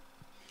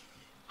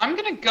 I'm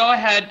gonna go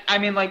ahead. I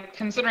mean, like,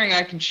 considering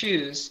I can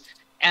choose,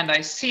 and I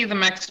see the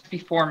mechs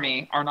before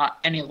me are not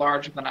any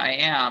larger than I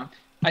am,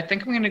 I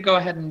think I'm gonna go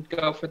ahead and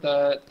go for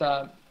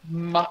the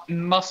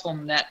muscle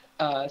net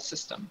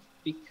system,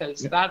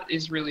 because that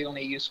is really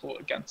only useful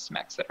against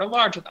mechs that are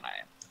larger than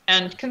I am.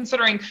 And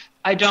considering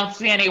I don't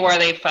see any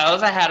worthy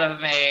foes ahead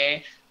of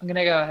me, I'm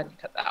gonna go ahead and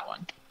cut that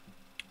one.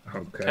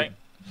 Okay.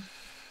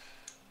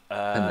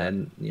 And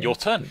then your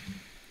turn.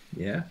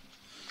 Yeah.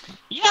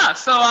 Yeah,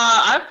 so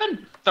I've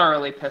been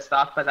thoroughly pissed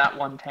off by that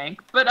one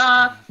tank, but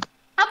at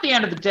the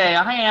end of the day,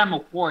 I am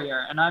a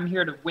warrior, and I'm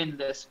here to win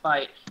this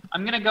fight.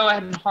 I'm gonna go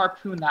ahead and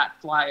harpoon that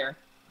flyer.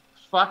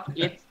 Fuck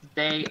its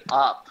day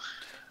up.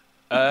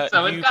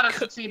 So it's gotta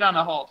succeed on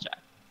a hull check.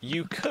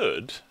 You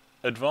could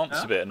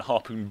advance a bit and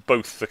harpoon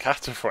both the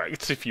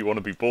cataphracts if you want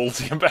to be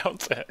ballsy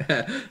about it.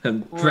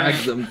 And drag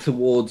them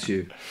towards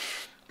you.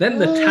 Then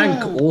the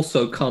tank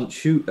also can't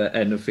shoot at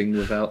anything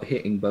without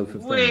hitting both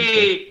of them.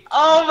 Wait!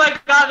 Oh my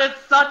god,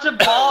 that's such a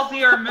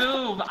ballsier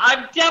move!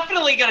 I'm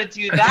definitely gonna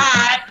do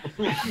that!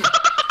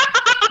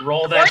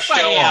 Roll that Of course I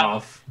show am.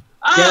 off.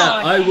 Oh,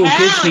 Yeah, I will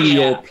hell give you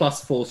yeah. your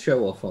 +4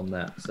 show off on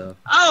that. So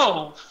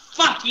Oh,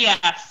 fuck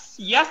yes!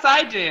 Yes,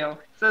 I do.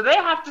 So they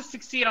have to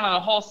succeed on a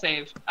hull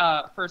save,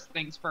 first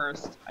things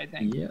first, I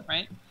think, Yeah.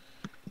 right?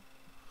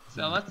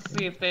 So let's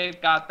see if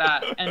they've got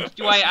that. And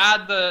do I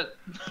add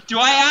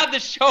the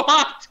show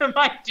off to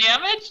my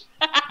damage?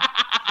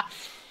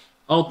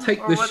 I'll take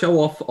Or the what- show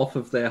off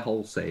of their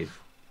whole save.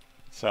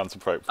 Sounds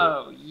appropriate.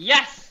 Oh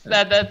yes,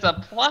 that's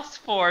a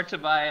 +4 to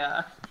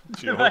my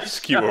You're my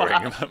skewering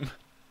show off. them.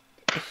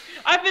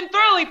 I've been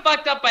thoroughly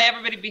fucked up by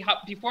everybody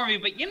before me,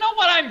 but you know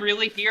what I'm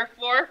really here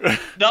for?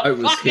 The I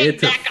was fucking here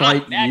to neck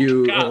fight on neck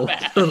you all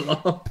combat.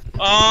 along.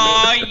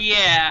 Oh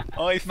yeah.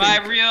 I think My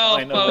real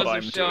I know foes what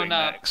have I'm shown doing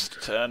up.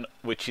 next turn,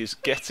 which is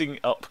getting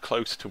up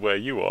close to where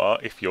you are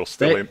if you're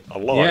still Yeah,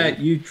 alive.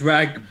 you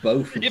drag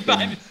both of If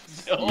I'm them.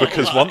 still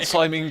Because alive. once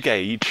I'm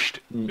engaged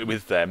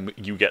with them,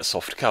 you get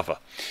soft cover.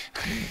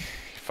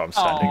 If I'm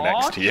standing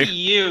next to you.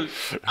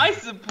 Cute. I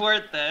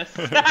support this.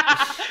 Woo,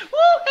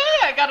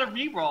 hey, I got a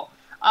reroll.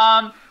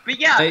 But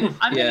yeah,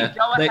 I'm gonna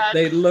go ahead.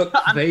 They look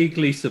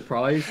vaguely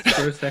surprised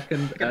for a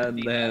second,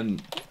 and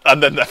then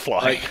And then they're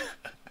flying.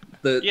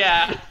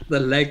 Yeah. the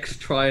legs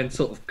try and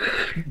sort of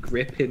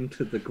grip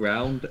into the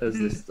ground as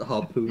this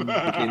harpoon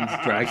begins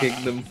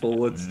dragging them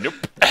forwards. Nope.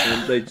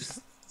 And they just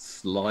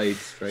slide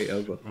straight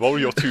over. Roll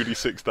your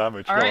 2d6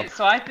 damage. All go right, on.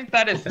 so I think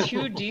that is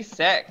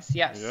 2d6.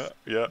 Yes.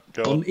 Yeah,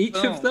 go On on. each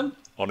Boom. of them?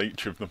 On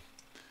each of them.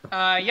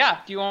 Yeah.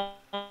 Do you want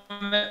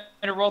me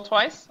to roll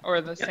twice, or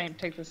the same?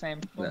 Take the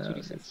same. Roll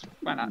 2d6.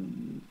 Why not?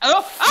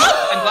 Oh!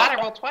 I'm glad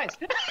I rolled twice.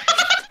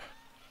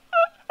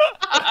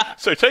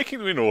 So taking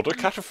them in order,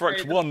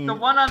 Cataphract Okay, 1 the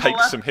one on the takes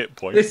left- some hit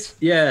points.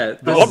 The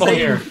one same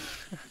here.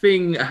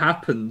 thing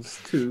happens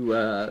to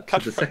the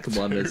Cataphract second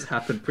one 2. as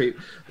happened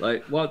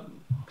like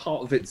one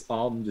part of its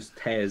arm just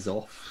tears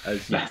off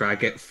as you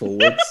drag it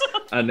forwards,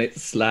 and it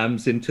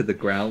slams into the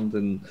ground,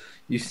 and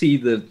you see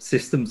the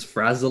systems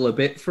frazzle a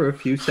bit for a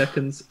few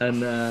seconds, and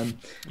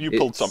You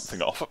pulled it's-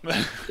 something off.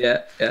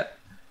 Yeah,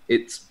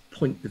 its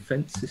point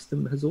defense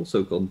system has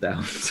also gone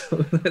down. So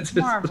that's just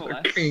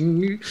Marvelous.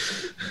 looking.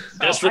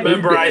 Just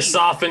remember, I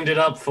softened it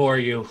up for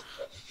you.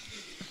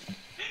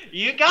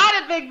 You got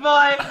it, big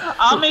boy.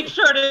 I'll make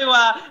sure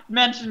to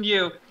mention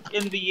you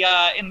in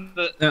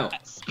the Now,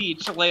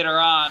 speech later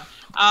on.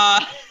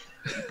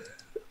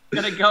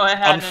 Gonna go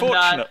ahead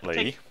Unfortunately,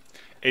 and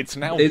it's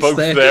now It's both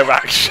their- their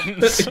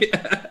actions.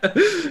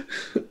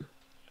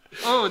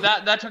 oh,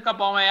 that took up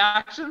all my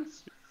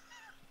actions.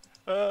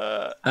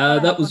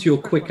 that was your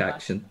quick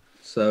action.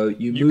 So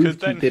you You moved,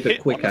 could you then did a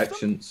hit quick one of them?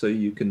 action, so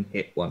you can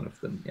hit one of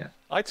them. Yeah.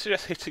 I'd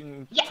suggest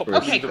hitting Yeah, probably,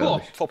 okay,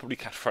 cool. probably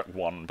Cataphract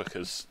 1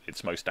 because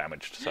it's most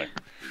damaged. So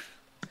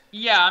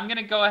Yeah, I'm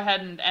gonna go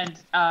ahead and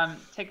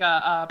take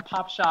a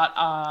pop shot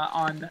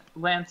on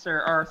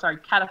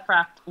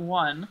Cataphract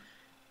 1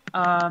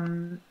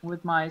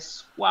 with my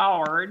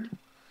sword.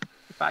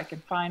 If I can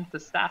find the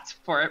stats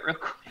for it real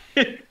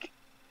quick.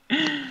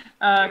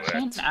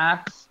 Chain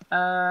axe.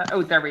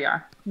 Oh, there we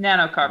are.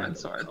 Nanocarbon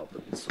sword.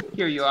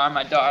 Here you are,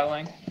 my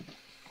darling.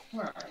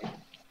 Where are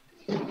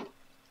you?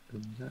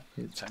 And that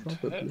is Time to hit.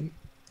 probably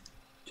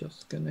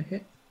just gonna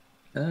hit.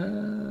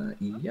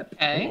 Yep.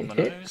 Okay. on It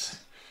the hits. nose.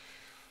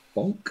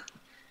 Bonk.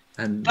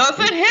 And Does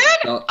it hit?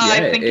 yeah,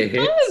 I think it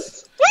hits.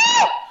 does.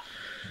 Woo!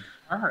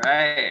 All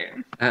right.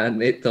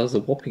 And it does a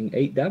whopping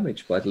 8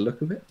 damage by the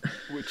look of it.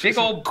 Which Big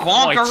isn't old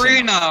quite enough-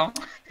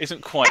 bonkerino.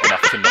 Isn't quite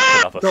enough to knock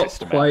another Not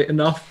system quite out.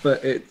 enough,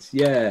 but it's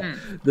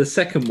The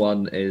second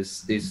one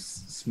is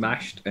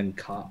smashed and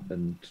cut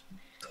and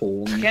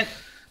torn.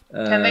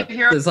 Can they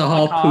hear There's a the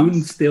harpoon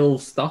comms? still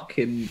stuck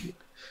in.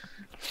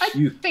 I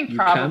You- think you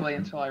probably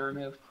can. until I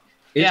remove.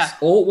 It's Yeah.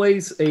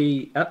 always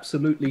a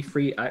absolutely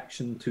free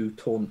action to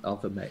taunt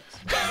other mechs.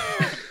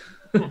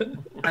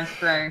 I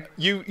say.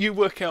 You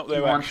work out their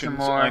You want some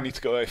actions. more? I need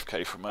to go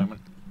AFK for a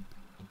moment.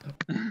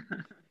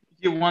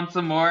 You want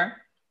some more?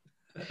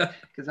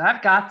 Because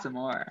I've got some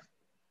more.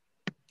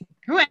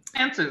 Who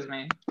answers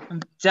me?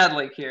 I'm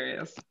deadly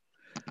curious.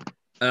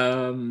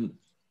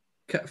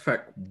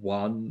 Cataphract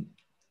 1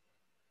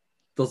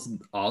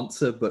 doesn't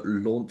answer but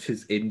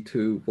launches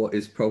into what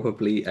is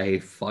probably a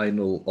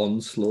final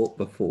onslaught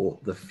before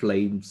the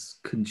flames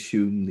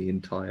consume the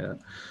entire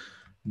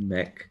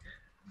mech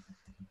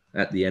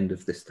at the end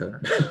of this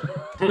turn.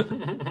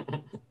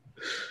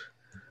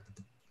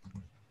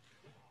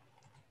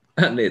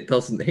 And it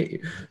doesn't hit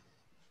you.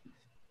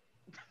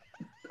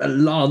 A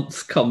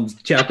lance comes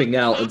jabbing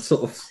out and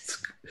sort of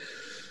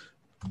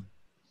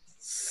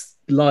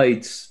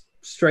slides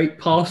straight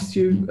past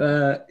you.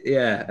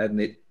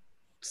 And it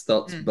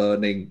starts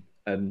burning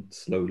and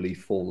slowly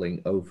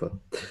falling over.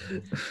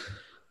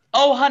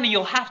 Oh, honey,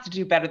 you'll have to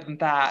do better than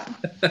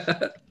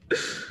that.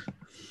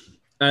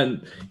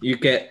 And you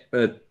get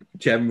a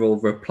general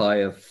reply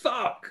of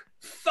fuck,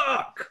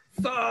 fuck,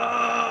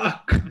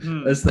 fuck,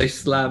 as they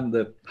slam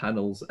the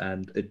panels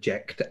and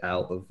eject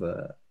out of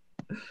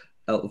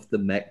the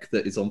mech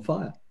that is on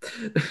fire.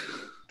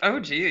 Oh,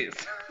 jeez.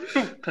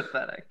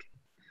 Pathetic.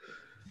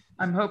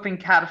 I'm hoping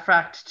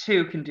Cataphract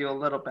 2 can do a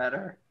little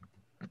better.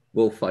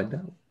 We'll find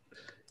out.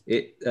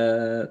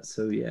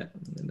 So yeah,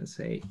 I'm gonna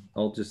say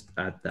I'll just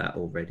add that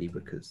already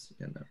because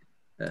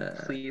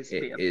Please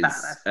it be a is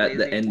badass at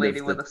the lady, end lady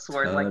of with the a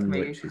sword turn, like me.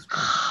 which is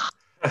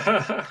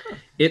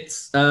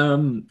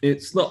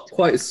it's not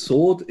quite a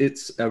sword.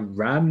 It's a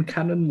ram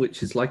cannon,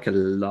 which is like a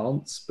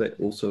lance, but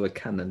also a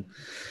cannon.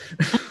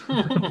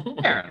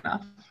 Fair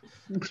enough.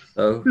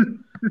 So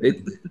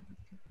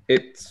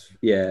it's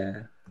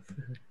yeah.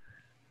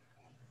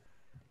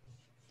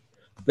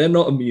 They're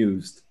not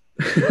amused.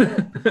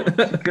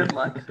 Good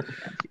luck.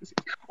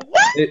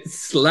 It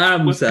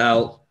slams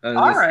out and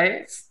All just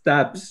right.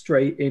 stabs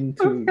straight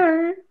into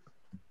Okay.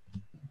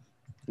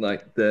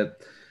 like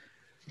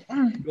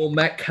your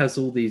mech has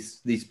all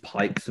these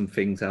pipes and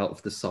things out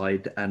of the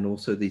side, and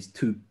also these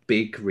 2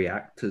 big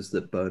reactors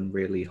that burn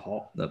really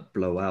hot that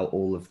blow out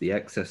all of the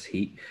excess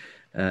heat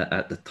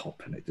at the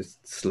top, and it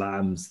just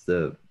slams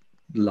the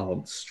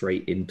lance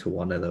straight into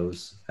one of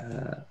those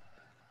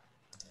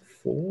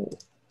for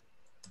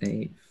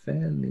a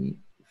fairly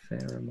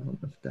fair amount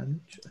of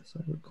damage, as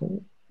I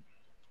recall.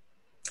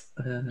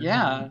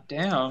 Yeah,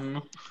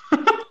 damn.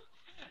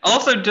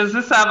 Also, does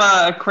this have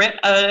a crit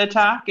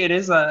attack? It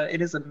is a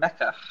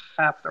mecha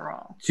after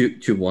all. Do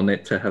you want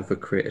it to have a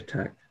crit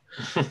attack?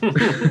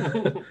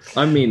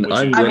 I mean, Would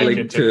I'm you like willing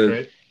it to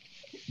crit?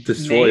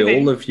 destroy Maybe.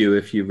 all of you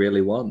if you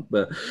really want,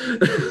 but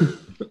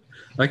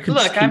I can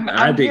just Look, keep I'm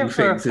adding here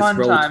for a things. It's fun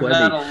roll time, 20.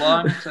 not a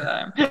long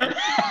time.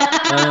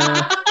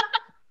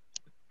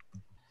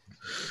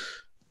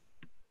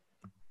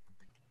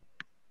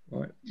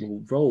 All right,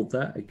 we'll roll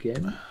that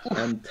again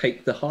and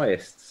take the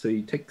highest. So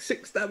you take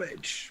 6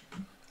 damage.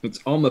 It's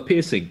armor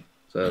piercing,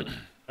 so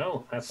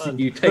Oh, have fun.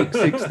 you take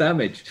 6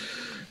 damage.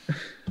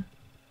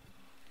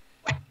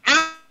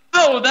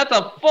 Oh, that's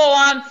a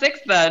full-on 6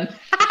 then.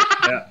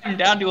 Yeah. I'm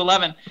down to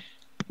 11.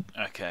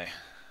 Okay.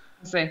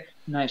 Say,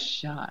 nice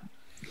shot.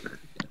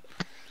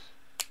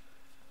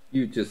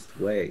 You just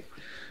wait.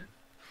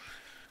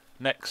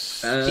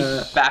 Next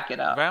Back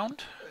it up.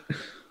 round.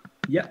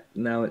 Yeah,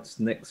 now it's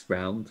next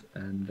round,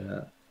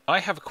 and I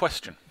have a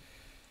question.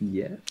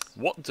 yes.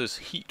 What does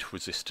heat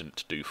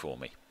resistant do for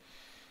me?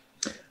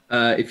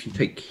 If you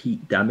take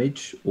heat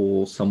damage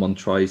or someone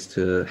tries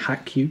to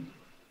hack you,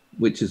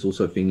 which is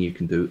also a thing you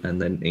can do,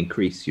 and then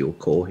increase your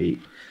core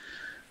heat,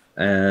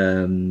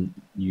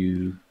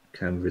 you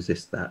can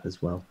resist that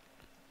as well.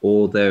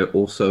 Or there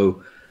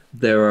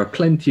are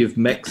plenty of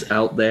mechs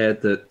out there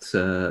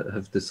that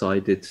have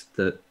decided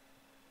that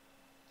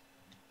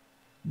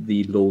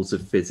the laws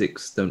of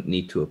physics don't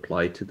need to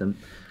apply to them.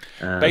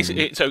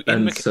 Basically,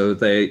 so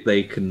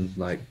they can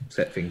like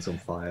set things on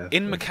fire.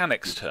 In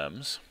mechanics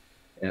terms,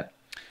 Yeah.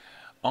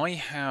 I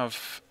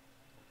have.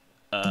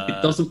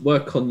 It doesn't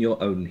work on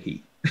your own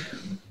heat.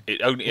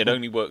 It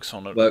only works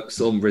on. It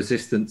works on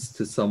resistance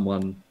to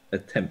someone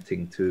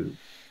attempting to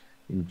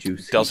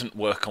induce heat. Doesn't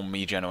work on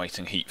me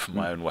generating heat from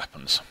my own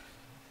weapons.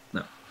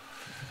 No.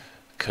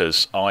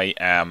 Because I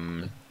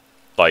am,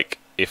 like,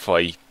 if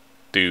I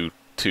do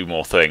 2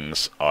 more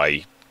things,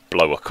 I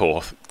blow a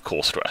core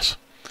stress.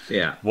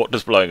 Yeah. What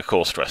does blowing a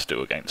core stress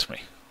do against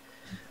me?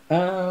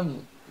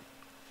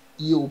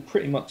 You'll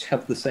pretty much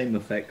have the same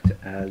effect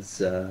as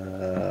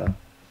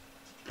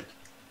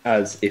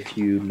if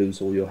you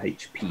lose all your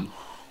HP.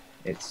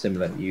 It's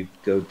similar. You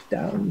go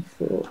down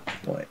for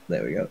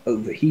there we go.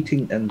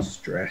 Overheating and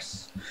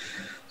stress.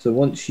 So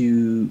once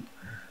you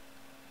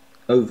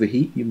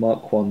overheat, you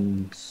mark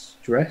 1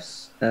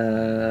 stress.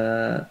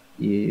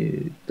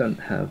 You don't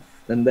have,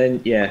 and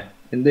then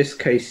in this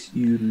case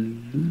you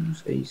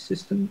lose a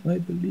system, I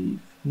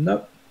believe.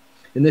 No,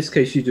 in this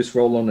case you just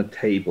roll on a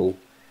table.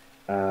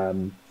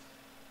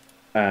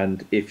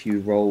 And if you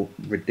roll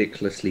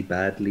ridiculously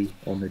badly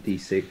on a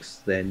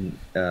d6, then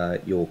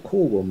your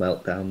core will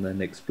melt down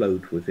and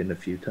explode within a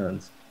few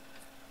turns.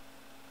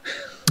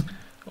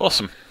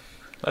 Awesome.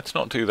 Let's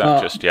not do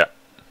that just yet.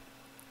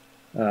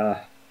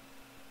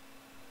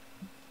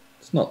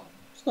 It's not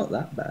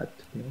that bad,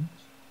 to be honest.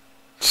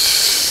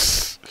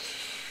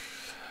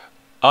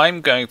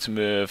 I'm going to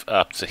move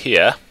up to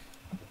here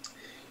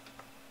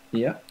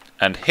Yeah.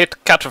 and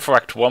hit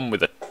Cataphract 1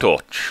 with a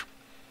torch.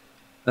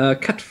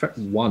 Cataphract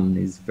 1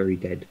 is very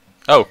dead.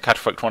 Oh,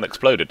 Cataphract 1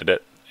 exploded, did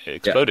it? It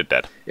exploded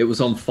dead. It was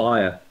on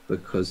fire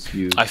because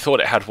you... I thought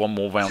it had 1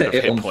 more round Set of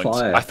it hit on points.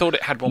 fire. I thought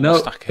it had 1 No. more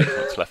stack of hit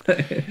points left.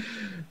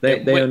 they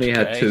In only which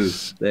had 2.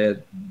 case-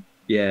 They're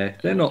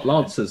not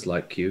lancers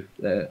like you.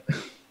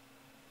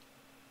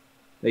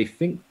 They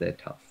think they're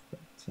tough, but...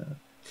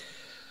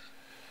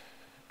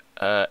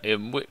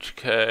 In which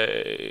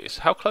case,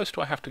 how close do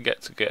I have to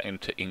get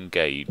into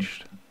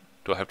engaged?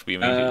 Do I have to be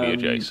immediately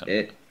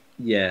adjacent?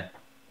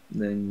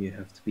 Then you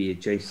have to be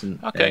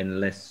adjacent. Okay.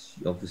 Unless,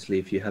 obviously,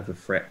 if you have a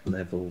threat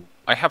level,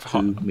 I have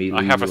two melee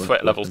I have a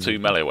threat level weapon. 2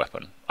 melee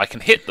weapon. I can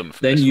hit them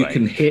from then this you range,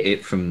 can hit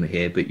it from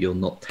here, but you're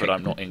not. but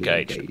I'm not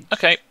technically engaged.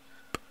 Okay,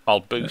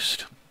 I'll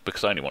boost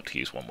because I only want to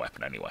use 1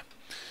 weapon anyway.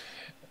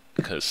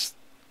 Because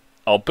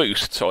I'll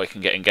boost so I can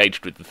get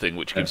engaged with the thing,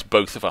 which gives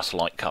both of us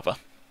light cover.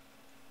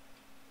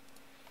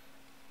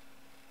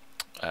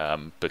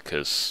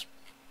 Because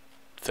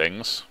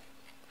things,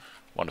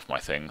 one of my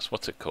things,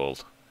 what's it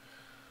called?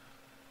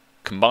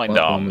 Combined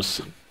Well, arms,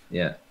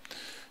 Yeah.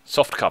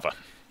 soft cover.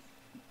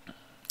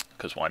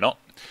 Because why not?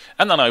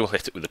 And then I will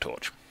hit it with a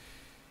torch.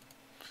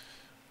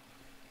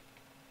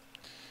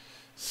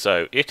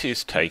 So it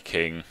is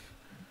taking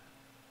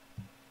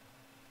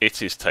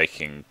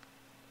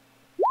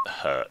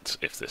hurt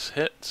if this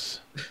hits.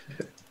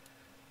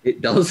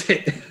 It does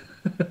hit.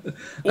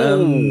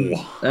 Ooh.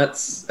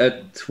 That's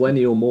at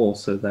 20 or more,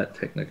 so that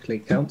technically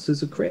counts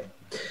as a crit.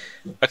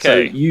 Okay. So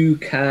you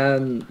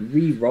can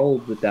re-roll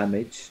the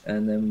damage,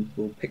 and then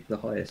we'll pick the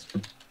highest.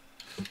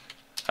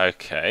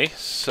 Okay,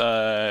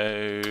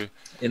 so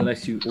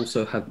Unless you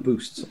also have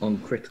boosts on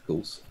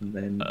criticals, and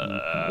then you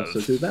can also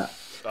do that.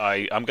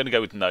 I'm going to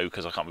go with no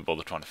because I can't be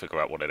bothered trying to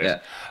figure out what it is.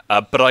 Yeah.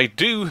 But I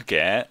do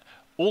get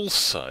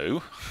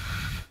also.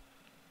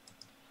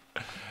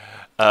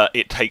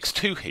 It takes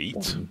 2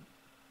 heat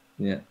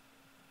Yeah.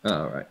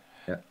 All right.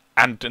 Yeah.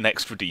 and an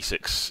extra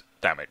d6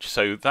 damage.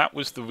 So that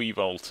was the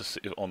reroll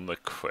on the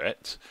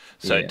crit.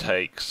 So Yeah. it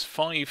takes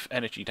 5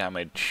 energy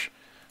damage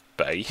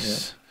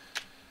base,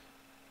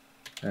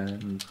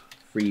 And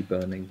 3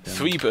 burning damage.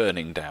 3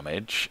 burning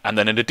damage, and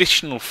then an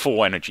additional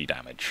 4 energy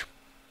damage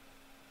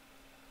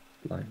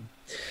Blimey.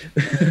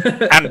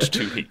 and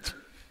 2 heat.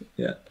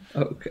 Yeah.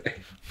 Okay.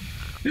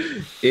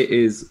 It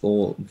is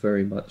all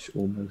very much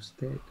almost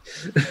dead.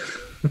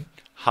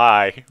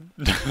 Hi.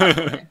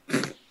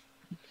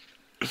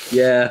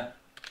 Yeah.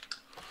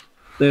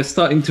 They're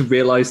starting to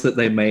realize that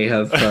they may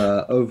have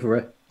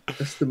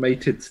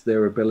overestimated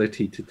their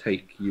ability to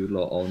take you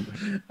lot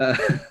on. But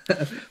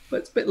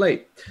it's a bit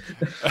late.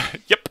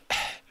 Yep.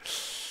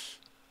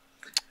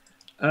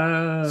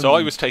 So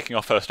I was taking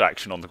our first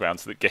action on the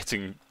grounds that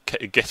getting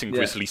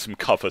Grizzly some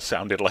cover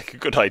sounded like a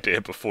good idea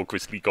before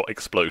Grizzly got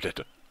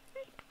exploded.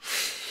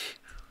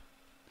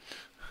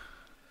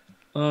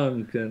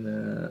 I'm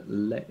gonna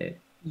let it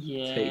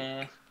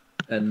take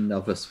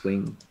another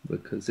swing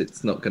because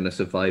it's not going to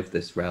survive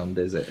this round,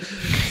 is it?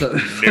 So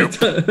Nope.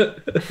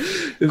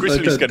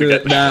 Grizzly's gonna do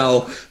get it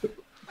now.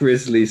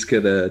 Grizzly's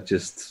gonna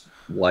just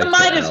wipe it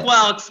Might as out.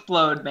 well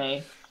explode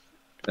me.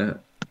 Uh,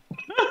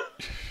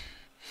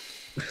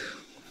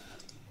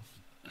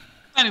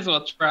 Might as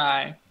well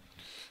try.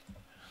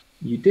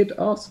 you did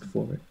ask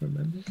for it,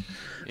 remember?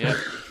 Yeah.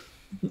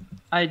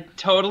 I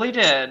totally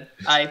did.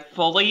 I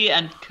fully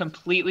and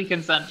completely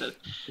consented.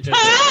 Just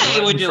Hey,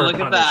 glutton would you for look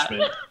at that?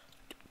 punishment.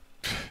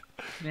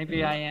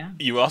 Maybe I am.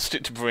 You asked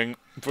it to bring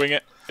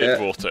it. It Yeah.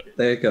 brought it.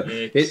 There you go.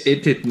 It's-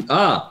 It didn't.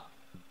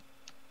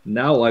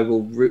 Now I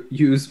will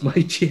use my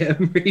GM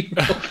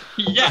reroll.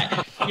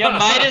 Yeah, you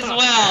might as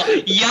well.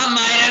 You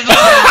might as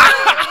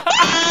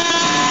well.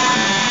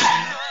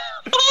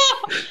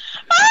 Oh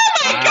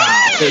my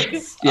god!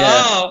 It's-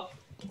 yeah.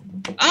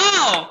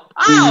 Oh,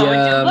 The, would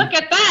you look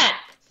at that?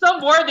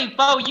 Some worthy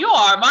foe you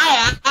are,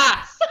 my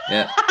ass.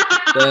 Yeah.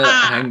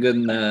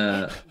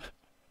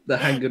 The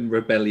Hangan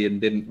Rebellion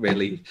didn't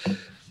really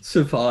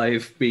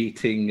survive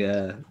beating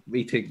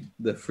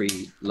the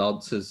three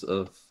lancers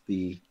of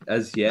the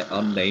as yet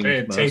unnamed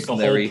We're gonna take the whole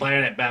mercenary.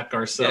 planet back Yeah,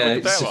 ourselves.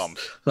 it's Bear just arms.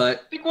 like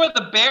I think we're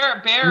the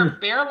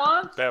bear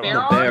lawns? Bear Bear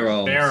arms. arms? bear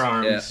arms. Bear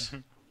arms.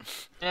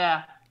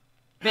 Yeah.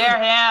 Bare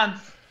hands.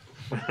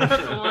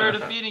 That's what we're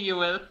defeating you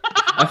with.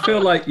 I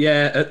feel like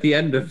at the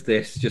end of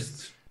this,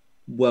 just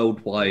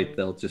worldwide,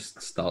 they'll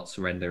just start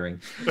surrendering.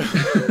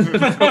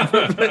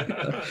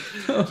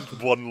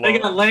 One They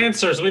got line.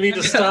 lancers. We need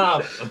to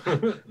stop.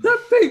 That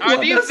big Are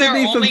one these hasn't their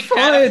even only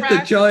fired the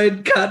cataphracts?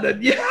 giant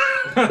cannon yet.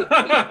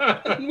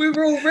 And we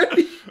were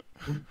already.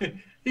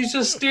 He's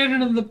just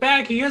standing in the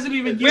back. He hasn't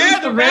even Where used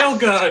are the the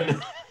rest?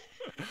 railgun.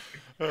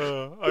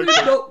 It's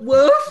Okay. not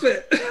worth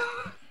it.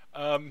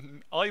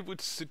 I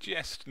would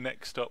suggest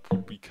next up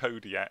would be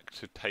Kodiak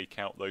to take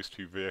out those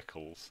two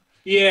vehicles.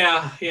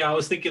 Yeah, I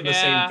was thinking the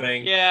same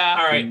thing. Yeah.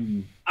 All right,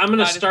 I'm gonna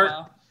Might as start.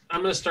 well.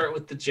 I'm gonna start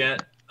with the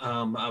jet.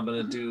 I'm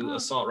gonna do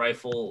assault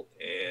rifle,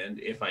 and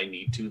if I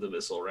need to, the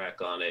missile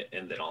rack on it,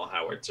 and then I'll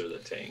howitzer the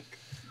tank.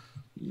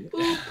 Yeah.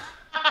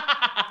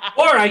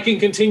 Or I can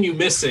continue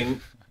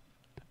missing.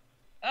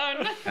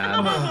 Oh,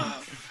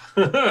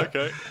 no.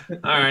 Okay.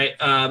 All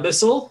right,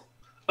 missile.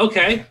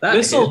 Okay, That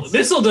missile. hits.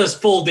 Missile does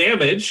full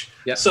damage.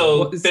 Yeah. So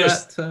what is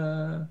there's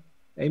that?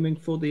 Aiming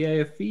for the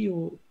AFE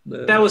or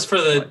the? that was for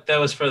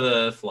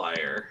the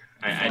flyer.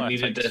 I Flyer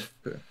needed to. takes-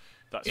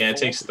 That's Yeah, it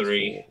 4. takes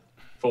 3.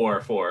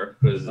 4.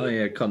 'Cause Oh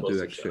yeah, can't do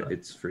explosive extra. shot.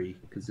 It's free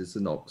because it's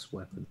an ox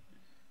weapon.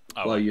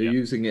 Oh, While you're yeah.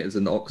 using it as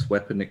an ox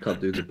weapon, it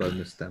can't do the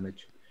bonus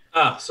damage.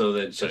 Ah, so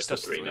then So just it the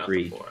does 3, not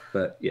Free, the 4.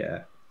 but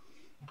yeah.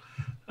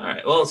 All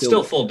right. Well, it's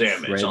still full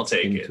damage. I'll shreds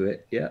take into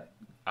it. Yeah.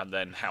 And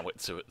then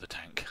howitzer at the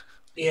tank.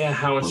 Yeah,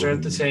 howitzer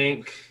at the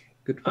tank.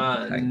 Good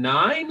one. Tank.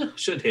 9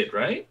 should hit,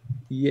 right?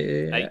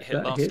 Yeah. 8 hit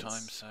that last hits. time,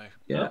 so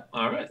Yeah. Oh,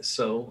 all right.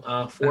 So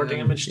 4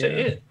 damage to yeah.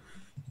 hit.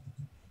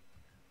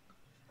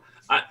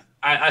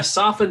 I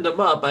softened them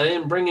up. I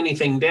didn't bring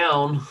anything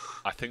down.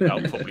 I think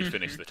that'll probably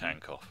finish the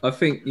tank off. I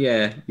think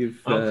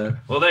you've Okay.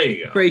 Well, there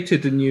you go.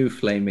 created a new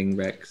flaming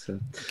wreck. So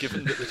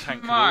Given that the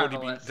tank had already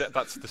been... Marvellous.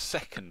 That's the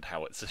second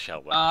howitzer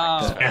shell that Oh.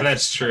 tank's Yeah, found.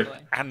 that's true.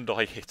 And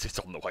I hit it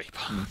on the way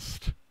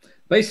past.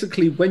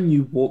 basically, when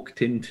you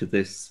walked into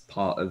this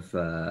part of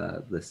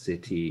the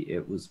city,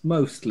 it was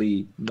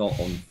mostly not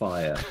on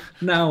fire.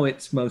 Now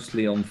it's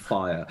mostly on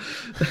fire.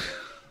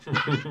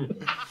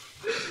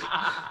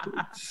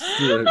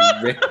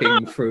 Just,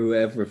 ripping through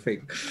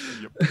everything.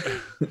 Yep.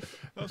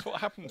 That's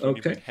what happens when you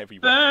Okay. bring heavy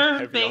Burn,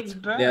 heavy baby,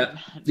 art- burn. Yeah,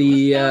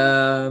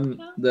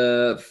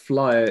 the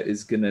flyer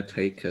is gonna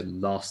take a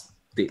last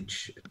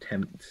ditch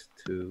attempt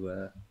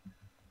to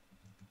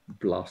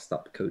blast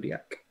up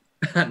Kodiak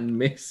and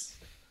miss.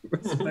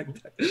 Respect.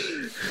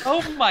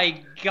 Oh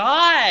my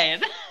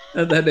god!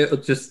 And then it'll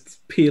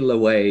just peel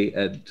away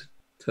and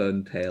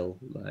turn tail.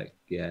 Like,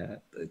 yeah,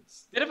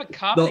 it's Bit of a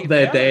comedy not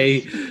their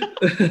there.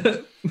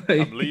 day.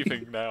 I'm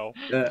leaving now.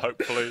 Yeah.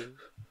 Hopefully.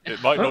 It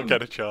might not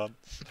get a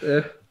chance.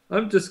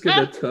 I'm just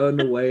gonna turn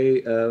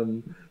away.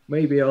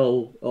 Maybe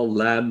I'll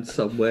land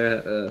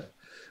somewhere.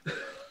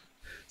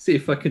 See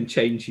if I can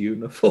change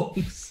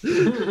uniforms.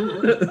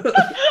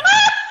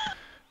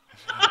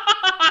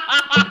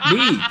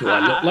 Me? Do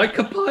I look like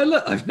a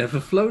pilot? I've never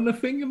flown a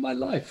thing in my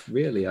life.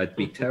 Really, I'd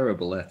be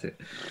terrible at it.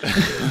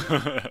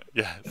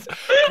 Yes.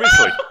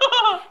 Grizzly.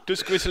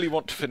 Does Grizzly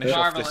want to finish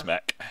off this Marvelous.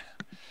 mech?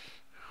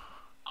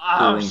 Oh,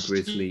 Calling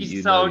Grizzly, she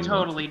you so know you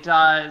totally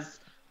does.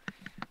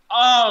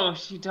 Oh,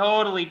 she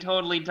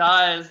totally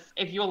does.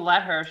 If you'll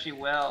let her, she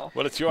will.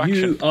 Well, it's your action.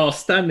 You are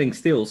standing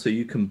still, so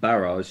you can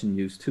barrage and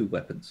use 2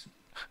 weapons.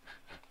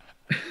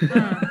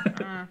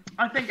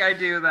 I think I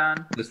do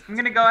then. Just- I'm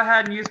gonna go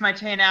ahead and use my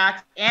chain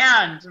axe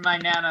and my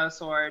nano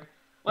sword.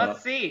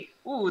 Let's see.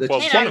 Ooh, the the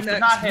chain chain axe does axe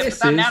not hit, but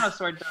that misses. nano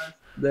sword does.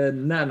 The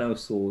nano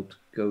sword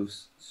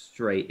goes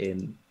straight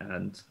in,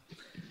 and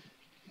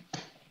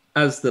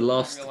as the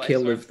last realize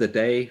kill so. of the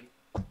day,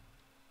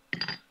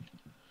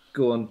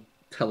 go on,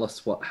 tell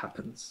us what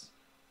happens.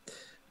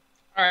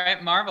 All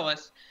right,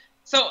 marvelous.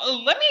 So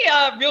let me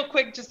real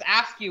quick just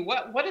ask you,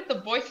 what did the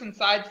voice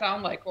inside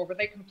sound like, or were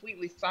they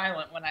completely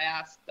silent when I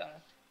asked,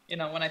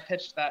 when I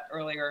pitched that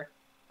earlier?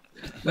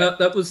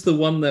 That was the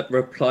one that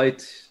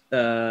replied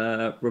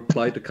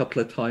a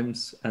couple of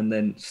times and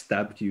then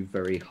stabbed you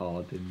very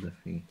hard in the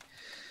thing.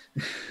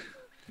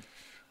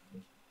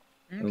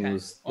 Okay. It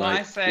was Well, like,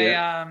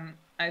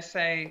 I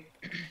say,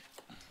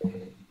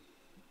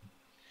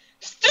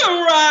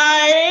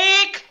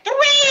 strike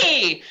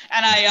 3,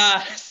 and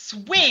I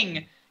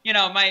swing,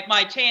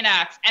 my chain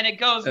axe, and it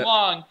goes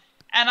long,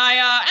 and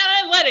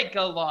I let it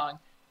go long,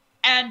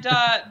 and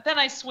then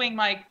I swing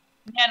my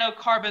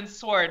nanocarbon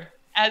sword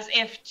as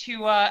if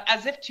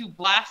to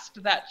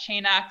blast that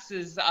chain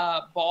axe's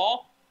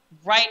ball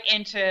right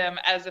into him,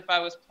 as if I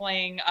was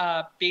playing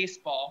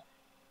baseball,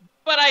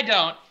 but I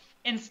don't.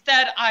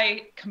 Instead,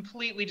 I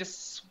completely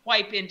just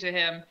swipe into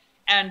him,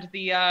 and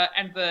the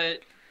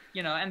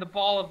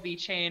ball of the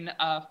chain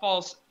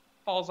falls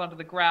onto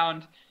the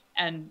ground,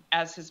 and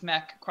as his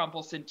mech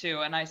crumples in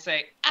two, and I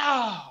say,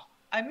 "Ow!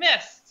 I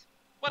missed.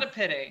 What a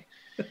pity."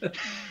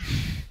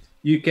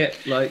 You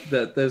get like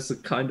that. There's a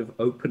kind of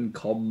open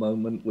comm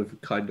moment with a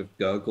kind of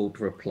gurgled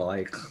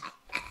reply,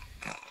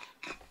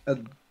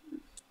 and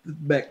the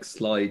mech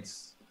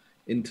slides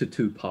into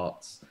two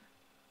parts,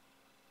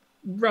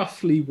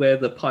 roughly where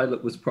the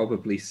pilot was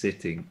probably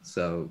sitting.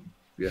 So,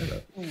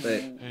 You've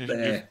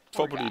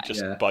probably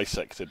just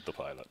bisected the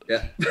pilot.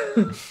 Yeah.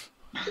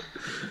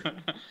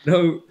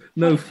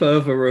 No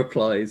further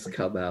replies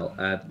come out,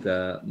 and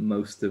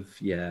most of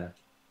the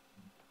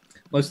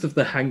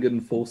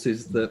Hangan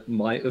forces that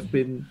might have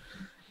been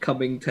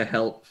coming to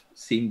help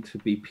seem to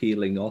be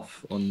peeling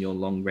off on your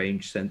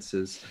long-range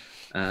sensors.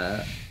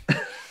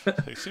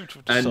 They seem to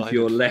have decided. And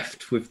you're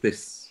left with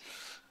this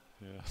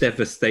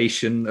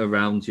devastation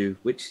around you,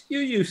 which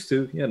you're used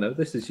to.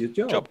 This is your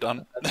job. Job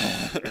done.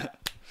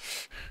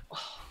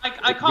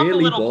 I caught the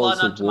little blood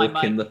onto my It really was a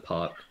walk in mic. the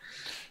park.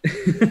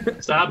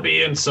 Stop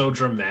being so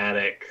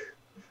dramatic.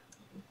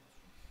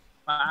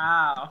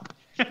 Wow.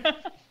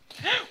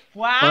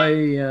 Wow. By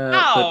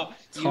the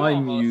You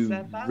time almost you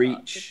set that up,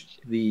 reach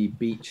didn't the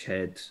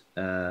beachhead,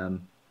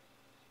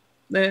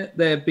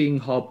 they're being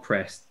hard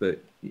pressed, but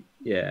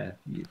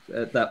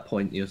at that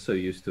point you're so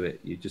used to it,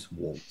 you just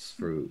waltz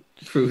through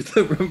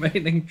the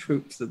remaining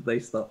troops, and they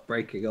start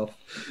breaking off,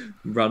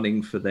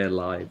 running for their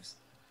lives.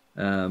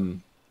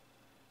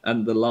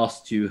 And the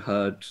last you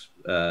heard,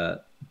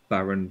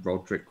 Baron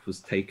Roderick was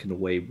taken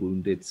away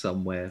wounded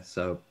somewhere.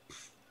 So,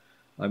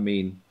 I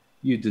mean,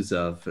 you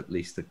deserve at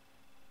least a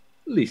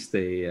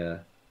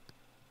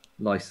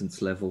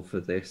license level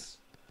for this.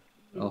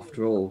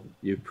 After all,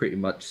 you pretty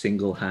much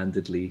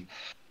single-handedly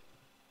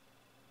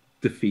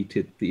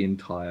defeated the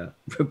entire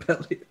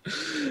rebellion.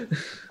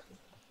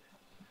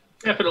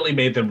 Definitely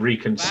made them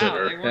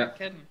reconsider. Wow, they weren't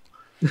kidding.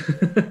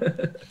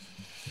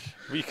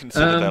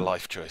 Reconsider their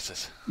life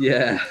choices.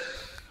 Yeah.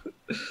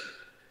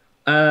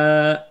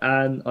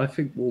 And I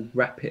think we'll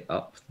wrap it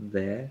up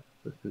there,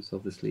 because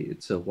obviously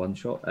it's a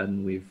one-shot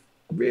and we've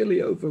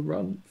really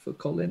overrun for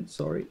Colin.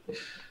 Sorry.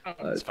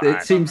 It's fine.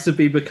 It seems to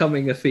be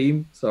becoming a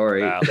theme.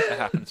 Sorry. Well, it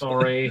happens.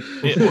 Sorry.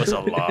 It was a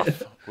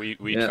laugh. We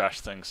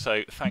trashed things.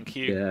 So thank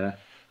you. Yeah.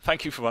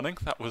 Thank you for running.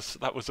 That was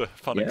a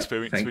fun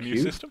experience thank with a new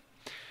you. system.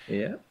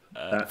 Yeah.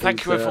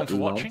 Thank you everyone for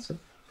watching. Lancer.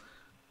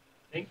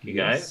 Thank you,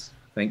 Yes. guys.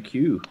 Thank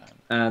you.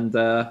 And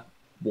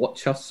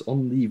watch us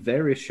on the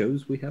various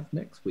shows we have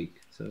next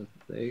week. So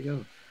there you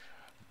go.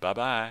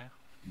 Bye-bye.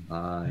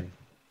 Bye.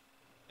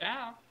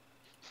 Yeah.